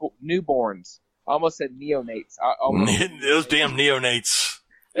 newborns. I almost said neonates. Those damn neonates.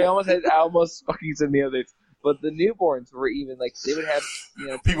 I almost fucking said neonates. But the newborns were even they would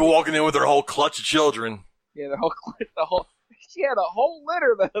have people walking in with their whole clutch of children. Yeah, the whole. She had a whole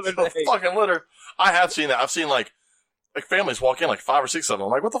litter the other day. A fucking litter. I have seen that. I've seen families walk in 5 or 6 of them.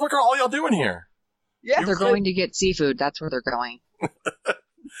 I'm like, what the fuck are all y'all doing here? Yeah, they're going to get seafood. That's where they're going.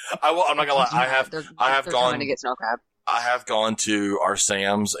 I'm not gonna lie. I have gone to get snow crab. I have gone to our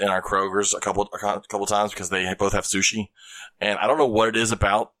Sam's and our Kroger's a couple times because they both have sushi, and I don't know what it is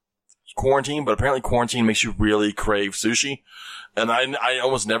about quarantine, but apparently quarantine makes you really crave sushi, and I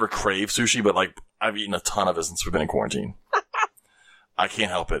almost never crave sushi, but I've eaten a ton of it since we've been in quarantine. I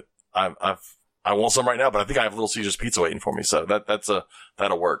can't help it. I want some right now, but I think I have Little Caesar's pizza waiting for me, so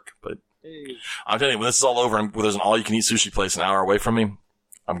that'll work. But I'm telling you, when this is all over and there's an all-you-can-eat sushi place an hour away from me,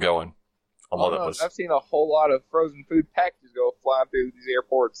 I'm going. I love that place. I've seen a whole lot of frozen food packages go flying through these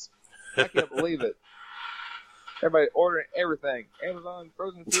airports. I can't believe it. Everybody ordering everything. Amazon,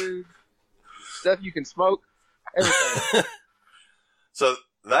 frozen food, stuff you can smoke, everything. So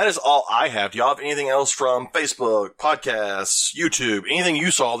that is all I have. Do y'all have anything else from Facebook, podcasts, YouTube, anything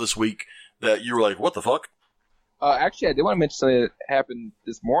you saw this week that you were like, what the fuck? Actually, I did want to mention something that happened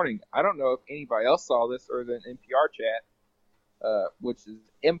this morning. I don't know if anybody else saw this or the NPR chat. Which is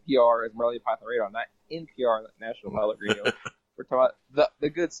NPR as Morelia Python Radio, not NPR, National Public Radio. We're talking about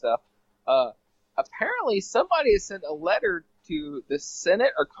the good stuff. Apparently, somebody has sent a letter to the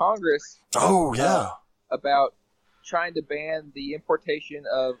Senate or Congress. Oh, yeah. About trying to ban the importation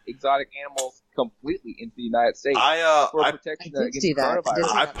of exotic animals completely into the United States for protection against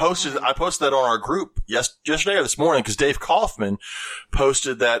coronavirus. I posted that on our group yesterday or this morning because Dave Kaufman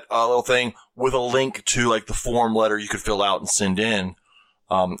posted that little thing with a link to the form letter you could fill out and send in.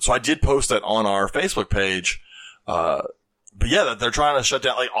 So I did post that on our Facebook page. But yeah, they're trying to shut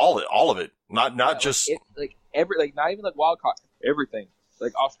down all of it, not just not even wild caught, everything.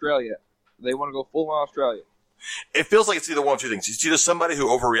 Australia, they want to go full on Australia. It feels like it's either one of two things. It's either somebody who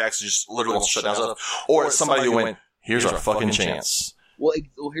overreacts and just literally wants to shut down stuff, or it's somebody who went, here's our fucking chance. Well,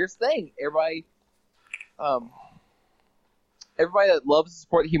 here's the thing. Everybody, everybody that loves to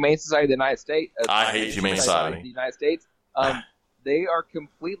support the Humane Society of the United States. I hate Humane Society. The United States. They are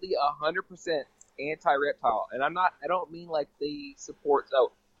completely 100% anti-reptile, and I don't mean like they support.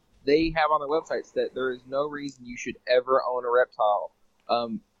 So they have on their websites that there is no reason you should ever own a reptile.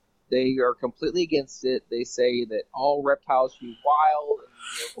 They are completely against it. They say that all reptiles should be wild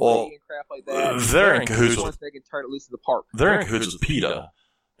and, and crap like that. They're in cahoots with. They can turn it loose in the park. They're in cahoots with PETA,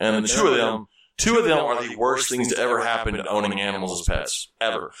 and the two of them are the worst things to ever happen to owning animals as pets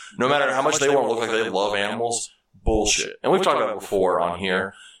ever. No matter how much they want to look like they love animals, bullshit. And we've talked about it before on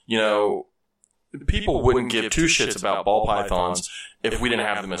here. You know, people wouldn't give two shits about ball pythons if we didn't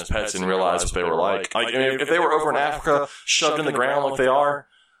have them as pets and realize what they were like. Like, I mean, if they were over in Africa, shoved in the ground like they are,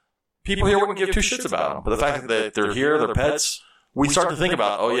 people here wouldn't give two shits about them. But the fact that they're here, they're pets, we start to think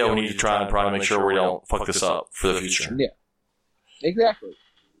about, oh yeah, we need to try and probably make sure we don't fuck this up for the future. Yeah, exactly.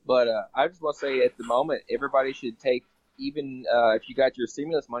 But I just want to say at the moment, everybody should take, even if you got your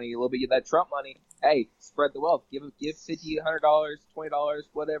stimulus money, a little bit of that Trump money, hey, spread the wealth. Give $50, $100, $20,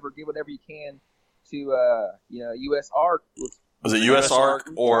 whatever. Give whatever you can to, U.S. ARC. Was it U.S.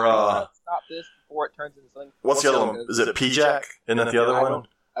 ARC or... stop this before it turns into something. What's the other one? Is it PJAC? Isn't that the other one?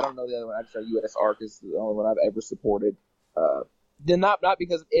 I don't know the other one. I just know U.S. ARC is the only one I've ever supported. Not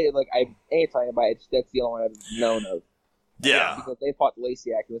because of it, like I'm anti-anybody. That's the only one I've known of. Yeah. Because they fought the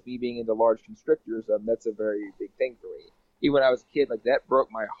Lacey Act, and with me being into large constrictors, that's a very big thing for me. Even when I was a kid, like that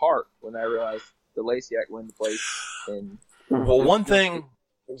broke my heart when I realized the Lacey Act went into place. And one thing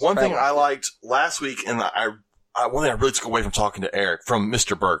I liked last week, and one thing I really took away from talking to Eric, from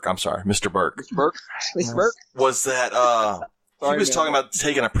Mr. Burke, Mr. Burke, was that he was talking about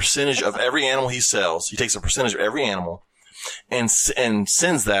taking a percentage of every animal he sells. He takes a percentage of every animal and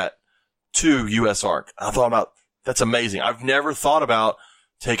sends that to U.S. ARC. I thought about, that's amazing. I've never thought about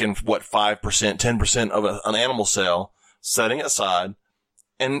taking, 5%, 10% of an animal sale, setting it aside,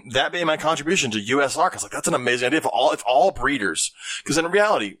 and that being my contribution to U.S. ARC. I was like, that's an amazing idea if all breeders, because in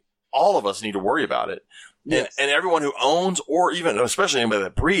reality, all of us need to worry about it. Yes. And everyone who owns, or even, especially anybody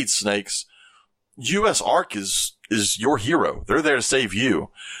that breeds snakes, U.S. ARC is your hero. They're there to save you.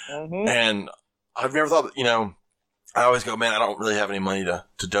 Mm-hmm. And I've never thought, I always go, man, I don't really have any money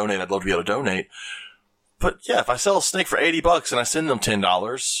to donate. I'd love to be able to donate. But yeah, if I sell a snake for $80 and I send them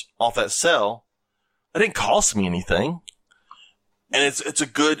 $10 off that sale, that didn't cost me anything. And it's a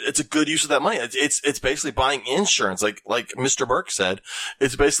good use of that money. It's basically buying insurance. Like Mr. Burke said,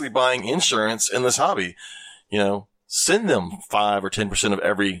 it's basically buying insurance in this hobby. Send them 5 or 10% of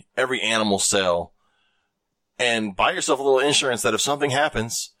every animal sale and buy yourself a little insurance that if something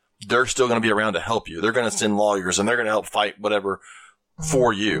happens, they're still going to be around to help you. They're going to send lawyers and they're going to help fight whatever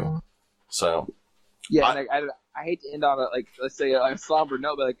for you. So. Yeah, I hate to end on let's say a somber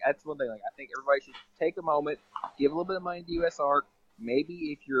note, but that's one thing. I think everybody should take a moment, give a little bit of money to U.S. ARC. Maybe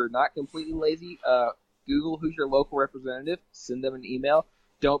if you're not completely lazy, Google who's your local representative, send them an email.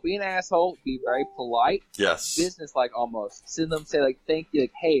 Don't be an asshole. Be very polite. Yes. Business-like almost. Send them, say thank you.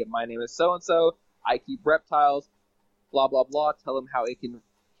 Hey, my name is so-and-so. I keep reptiles. Blah, blah, blah. Tell them how it can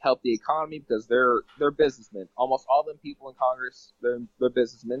help the economy because they're businessmen. Almost all them people in Congress, they're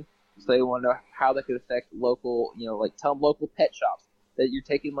businessmen. So they want to know how that could affect local, tell them local pet shops that you're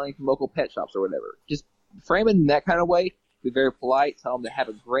taking money from local pet shops or whatever. Just frame it in that kind of way. Be very polite. Tell them to have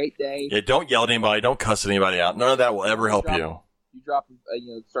a great day. Yeah, don't yell at anybody. Don't cuss anybody out. None of that will ever help you.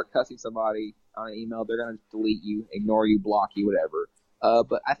 You start cussing somebody on an email, they're going to delete you, ignore you, block you, whatever.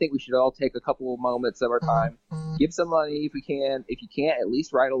 But I think we should all take a couple of moments of our time, give some money if we can. If you can't, at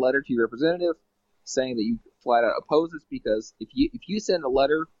least write a letter to your representative saying that you flat out oppose this because if you send a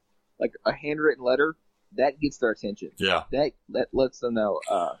letter, like a handwritten letter, that gets their attention. Yeah. That lets them know,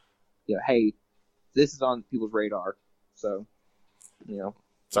 hey, this is on people's radar. So,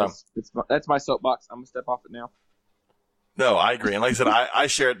 that's my soapbox. I'm going to step off it now. No, I agree. And like I said, I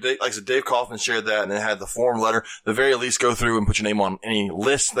shared, like I said, Dave Kaufman shared that and it had the form letter. At the very least, go through and put your name on any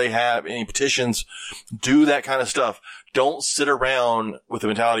lists they have, any petitions. Do that kind of stuff. Don't sit around with the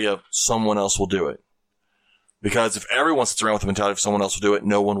mentality of someone else will do it. Because if everyone sits around with the mentality of someone else will do it,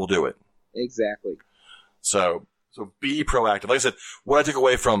 no one will do it. Exactly. So be proactive. Like I said, what I took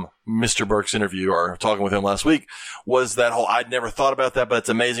away from Mr. Burke's interview or talking with him last week was that whole, I'd never thought about that, but it's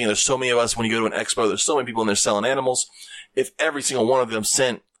amazing. There's so many of us when you go to an expo, there's so many people in there selling animals. If every single one of them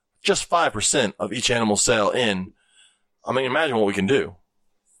sent just 5% of each animal sale in, imagine what we can do.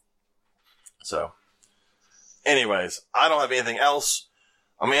 So anyways, I don't have anything else.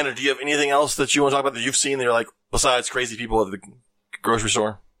 Amanda, do you have anything else that you want to talk about that you've seen that you're like, besides crazy people at the grocery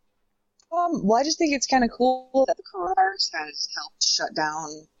store? Well, I just think it's kind of cool that the coronavirus has helped shut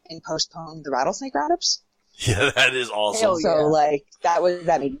down and postpone the rattlesnake roundups. Yeah, that is awesome. Hell yeah. So like that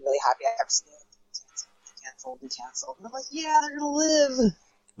made me really happy. I kept seeing it canceled. And I'm like, yeah, they're gonna live.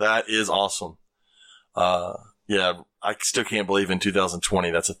 That is awesome. Yeah, I still can't believe in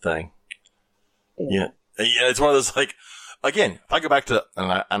 2020 that's a thing. Yeah, it's one of those, like, again, if I go back to,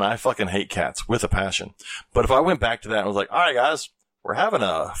 and I fucking hate cats with a passion, but if I went back to that and was like, all right, guys, we're having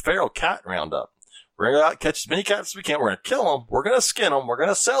a feral cat roundup. We're going to go out and catch as many cats as we can. We're going to kill them. We're going to skin them. We're going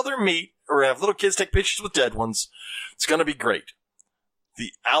to sell their meat. We're going to have little kids take pictures with dead ones. It's going to be great.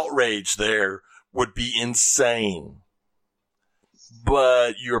 The outrage there would be insane.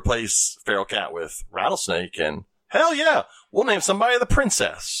 But you replace feral cat with rattlesnake, and hell yeah, we'll name somebody the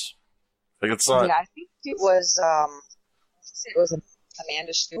princess. Like, it's not. Yeah, I think it was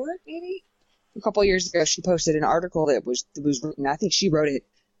Amanda Stewart, maybe a couple years ago. She posted an article that was written. I think she wrote it,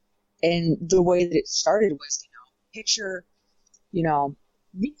 and the way that it started was, picture, these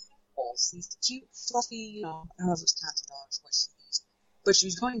animals, these cute, fluffy, I don't know if it was cats or dogs, what she used, but she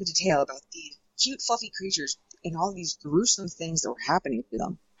was going into detail about these cute, fluffy creatures and all these gruesome things that were happening to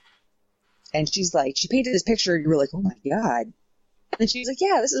them. And she's like, she painted this picture, and you were like, oh my god. And then she's like,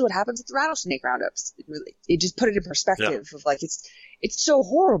 yeah, this is what happens at the rattlesnake roundups. It just put it in perspective of like, it's so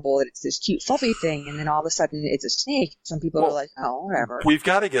horrible that it's this cute, fluffy thing, and then all of a sudden it's a snake. Some people are like, oh, whatever. We've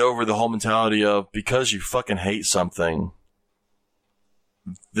got to get over the whole mentality of, because you fucking hate something,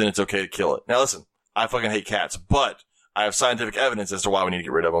 then it's okay to kill it. Now listen, I fucking hate cats, but I have scientific evidence as to why we need to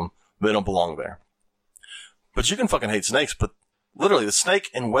get rid of them. They don't belong there. But you can fucking hate snakes, but literally, the snake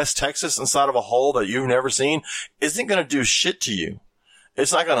in West Texas inside of a hole that you've never seen isn't going to do shit to you.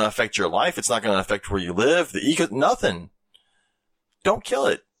 It's not going to affect your life. It's not going to affect where you live. Nothing. Don't kill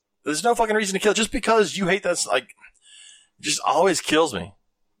it. There's no fucking reason to kill it. Just because you hate that, like, just always kills me.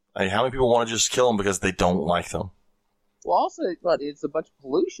 Like, how many people want to just kill them because they don't like them? Well, also, it's a bunch of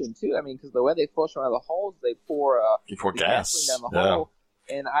pollution, too. I mean, because the way they flush around the holes, they pour gas down the hole.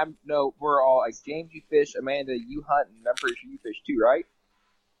 And we're all like, James, you fish, Amanda, you hunt, and I'm pretty sure you fish too, right?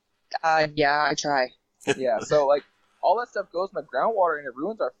 Yeah, I try. Yeah, so like, all that stuff goes in the groundwater and it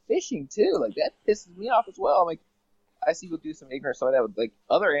ruins our fishing too. Like, that pisses me off as well. I'm like, I see people do some ignorant stuff like that with like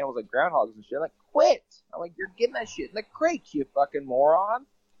other animals like groundhogs and shit. I'm like, quit! I'm like, you're getting that shit in the crate, you fucking moron.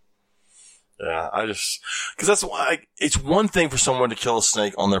 Yeah, because that's why it's one thing for someone to kill a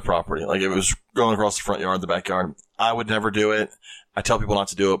snake on their property. Like, if it was going across the front yard, the backyard, I would never do it. I tell people not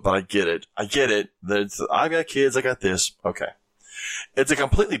to do it, but I get it. I got kids, I got this. Okay. It's a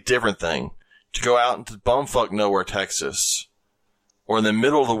completely different thing to go out into bumfuck nowhere, Texas, or in the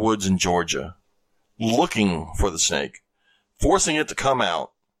middle of the woods in Georgia, looking for the snake, forcing it to come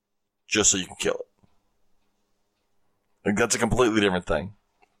out just so you can kill it. Like, that's a completely different thing.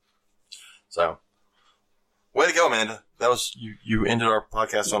 So, way to go, Amanda. That was, you ended our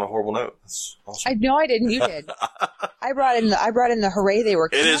podcast on a horrible note. That's awesome. No, I didn't. You did. I brought in the hooray they were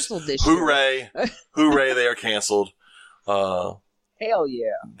canceled this year. Hooray. Hooray, they are canceled. Hell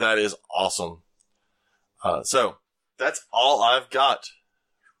yeah. That is awesome. So, that's all I've got.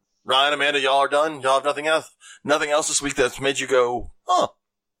 Ryan, Amanda, y'all are done? Y'all have nothing else? Nothing else this week that's made you go, huh?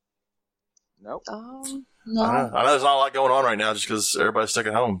 Nope. No. I know there's not a lot going on right now just because everybody's stuck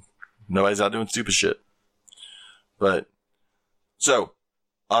at home. Nobody's out doing stupid shit. But, so,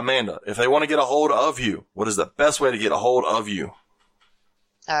 Amanda, if they want to get a hold of you, what is the best way to get a hold of you?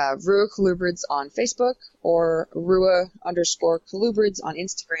 Rua Colubrids on Facebook or Rua_Colubrids on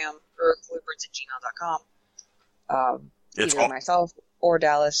Instagram, RuaColubrids@gmail.com. Either myself or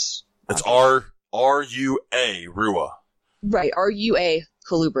Dallas. It's R-U-A, Rua. Right, R-U-A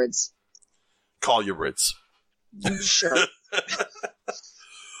Colubrids. Call your Brits. Sure.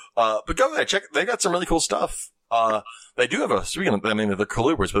 But go there, check. They got some really cool stuff. They do have speaking of, the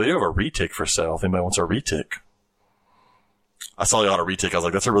colubrids, but they do have a retic for sale if anybody wants a retic. I saw you on a retic. I was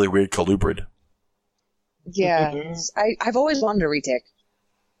like, that's a really weird colubrid. Yeah. I've always wanted a retic.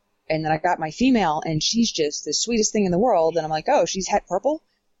 And then I got my female, and she's just the sweetest thing in the world. And I'm like, oh, she's het purple.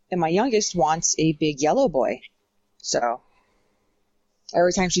 And my youngest wants a big yellow boy. So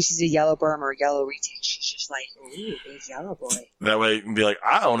every time she sees a yellow berm or a yellow retic, she's just like, ooh, big yellow boy. That way you can be like,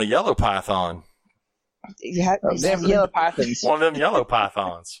 I own a yellow python. Yeah, them yellow pythons. One of them yellow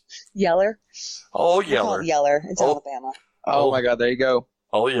pythons. Yeller? Oh, We call yeller. it Yeller. It's Alabama. Oh my god, there you go.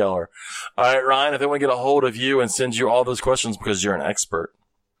 Oh, yeller. All right, Ryan, if they want to get a hold of you and send you all those questions because you're an expert.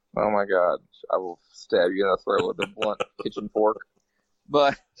 Oh my god, I will stab you in the throat with a blunt kitchen fork.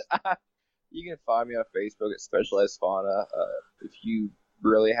 But you can find me on Facebook at Specialized Fauna. If you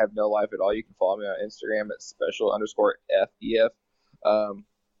really have no life at all, you can follow me on Instagram at special_FEF.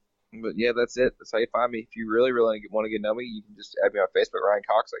 But yeah, that's it. That's how you find me. If you really want to get to know me, you can just add me on Facebook, Ryan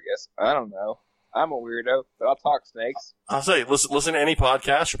Cox, I guess. I don't know. I'm a weirdo, but I'll talk snakes. I'll say, listen to any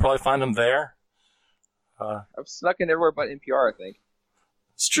podcast. You'll probably find them there. I've snuck in everywhere but NPR, I think.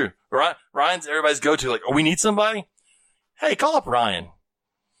 It's true. Ryan's everybody's go-to. Like, oh, we need somebody? Hey, call up Ryan.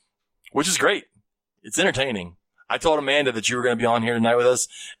 Which is great. It's entertaining. I told Amanda that you were going to be on here tonight with us,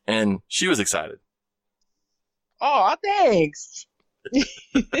 and she was excited. Oh, thanks.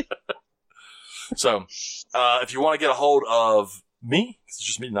 So, if you want to get a hold of me, 'cause it's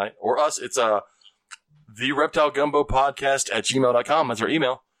just me tonight, or us, it's the Reptile Gumbo Podcast at gmail.com. That's our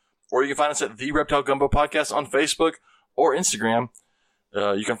email. Or you can find us at the Reptile Gumbo Podcast on Facebook or Instagram.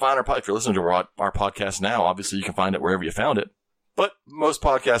 You can find if you're listening to our podcast now, obviously you can find it wherever you found it. But most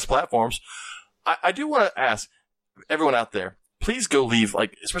podcast platforms, I do want to ask everyone out there, please go leave,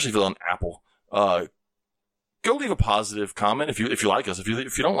 like, especially if you're on Apple, go leave a positive comment if you like us. If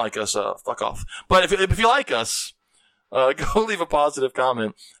you don't like us, fuck off. But if you like us, go leave a positive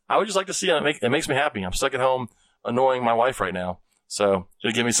comment. I would just like to see it. It makes me happy. I'm stuck at home annoying my wife right now. So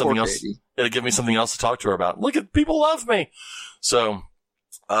it'll give me something else. Baby. It'll give me something else to talk to her about. Look at people love me. So,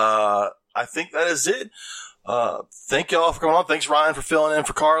 I think that is it. Thank y'all for coming on. Thanks Ryan for filling in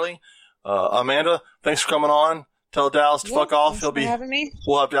for Carly. Amanda, thanks for coming on. Tell Dallas to fuck off. Thanks for having me.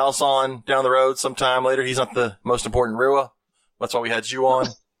 We'll have Dallas on down the road sometime later. He's not the most important Rua. That's why we had you on.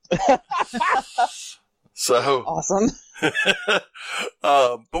 So awesome.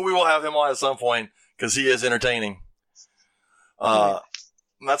 But we will have him on at some point because he is entertaining.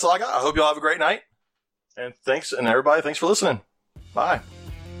 That's all I got. I hope y'all have a great night. And everybody, thanks for listening. Bye.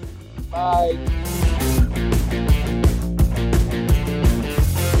 Bye.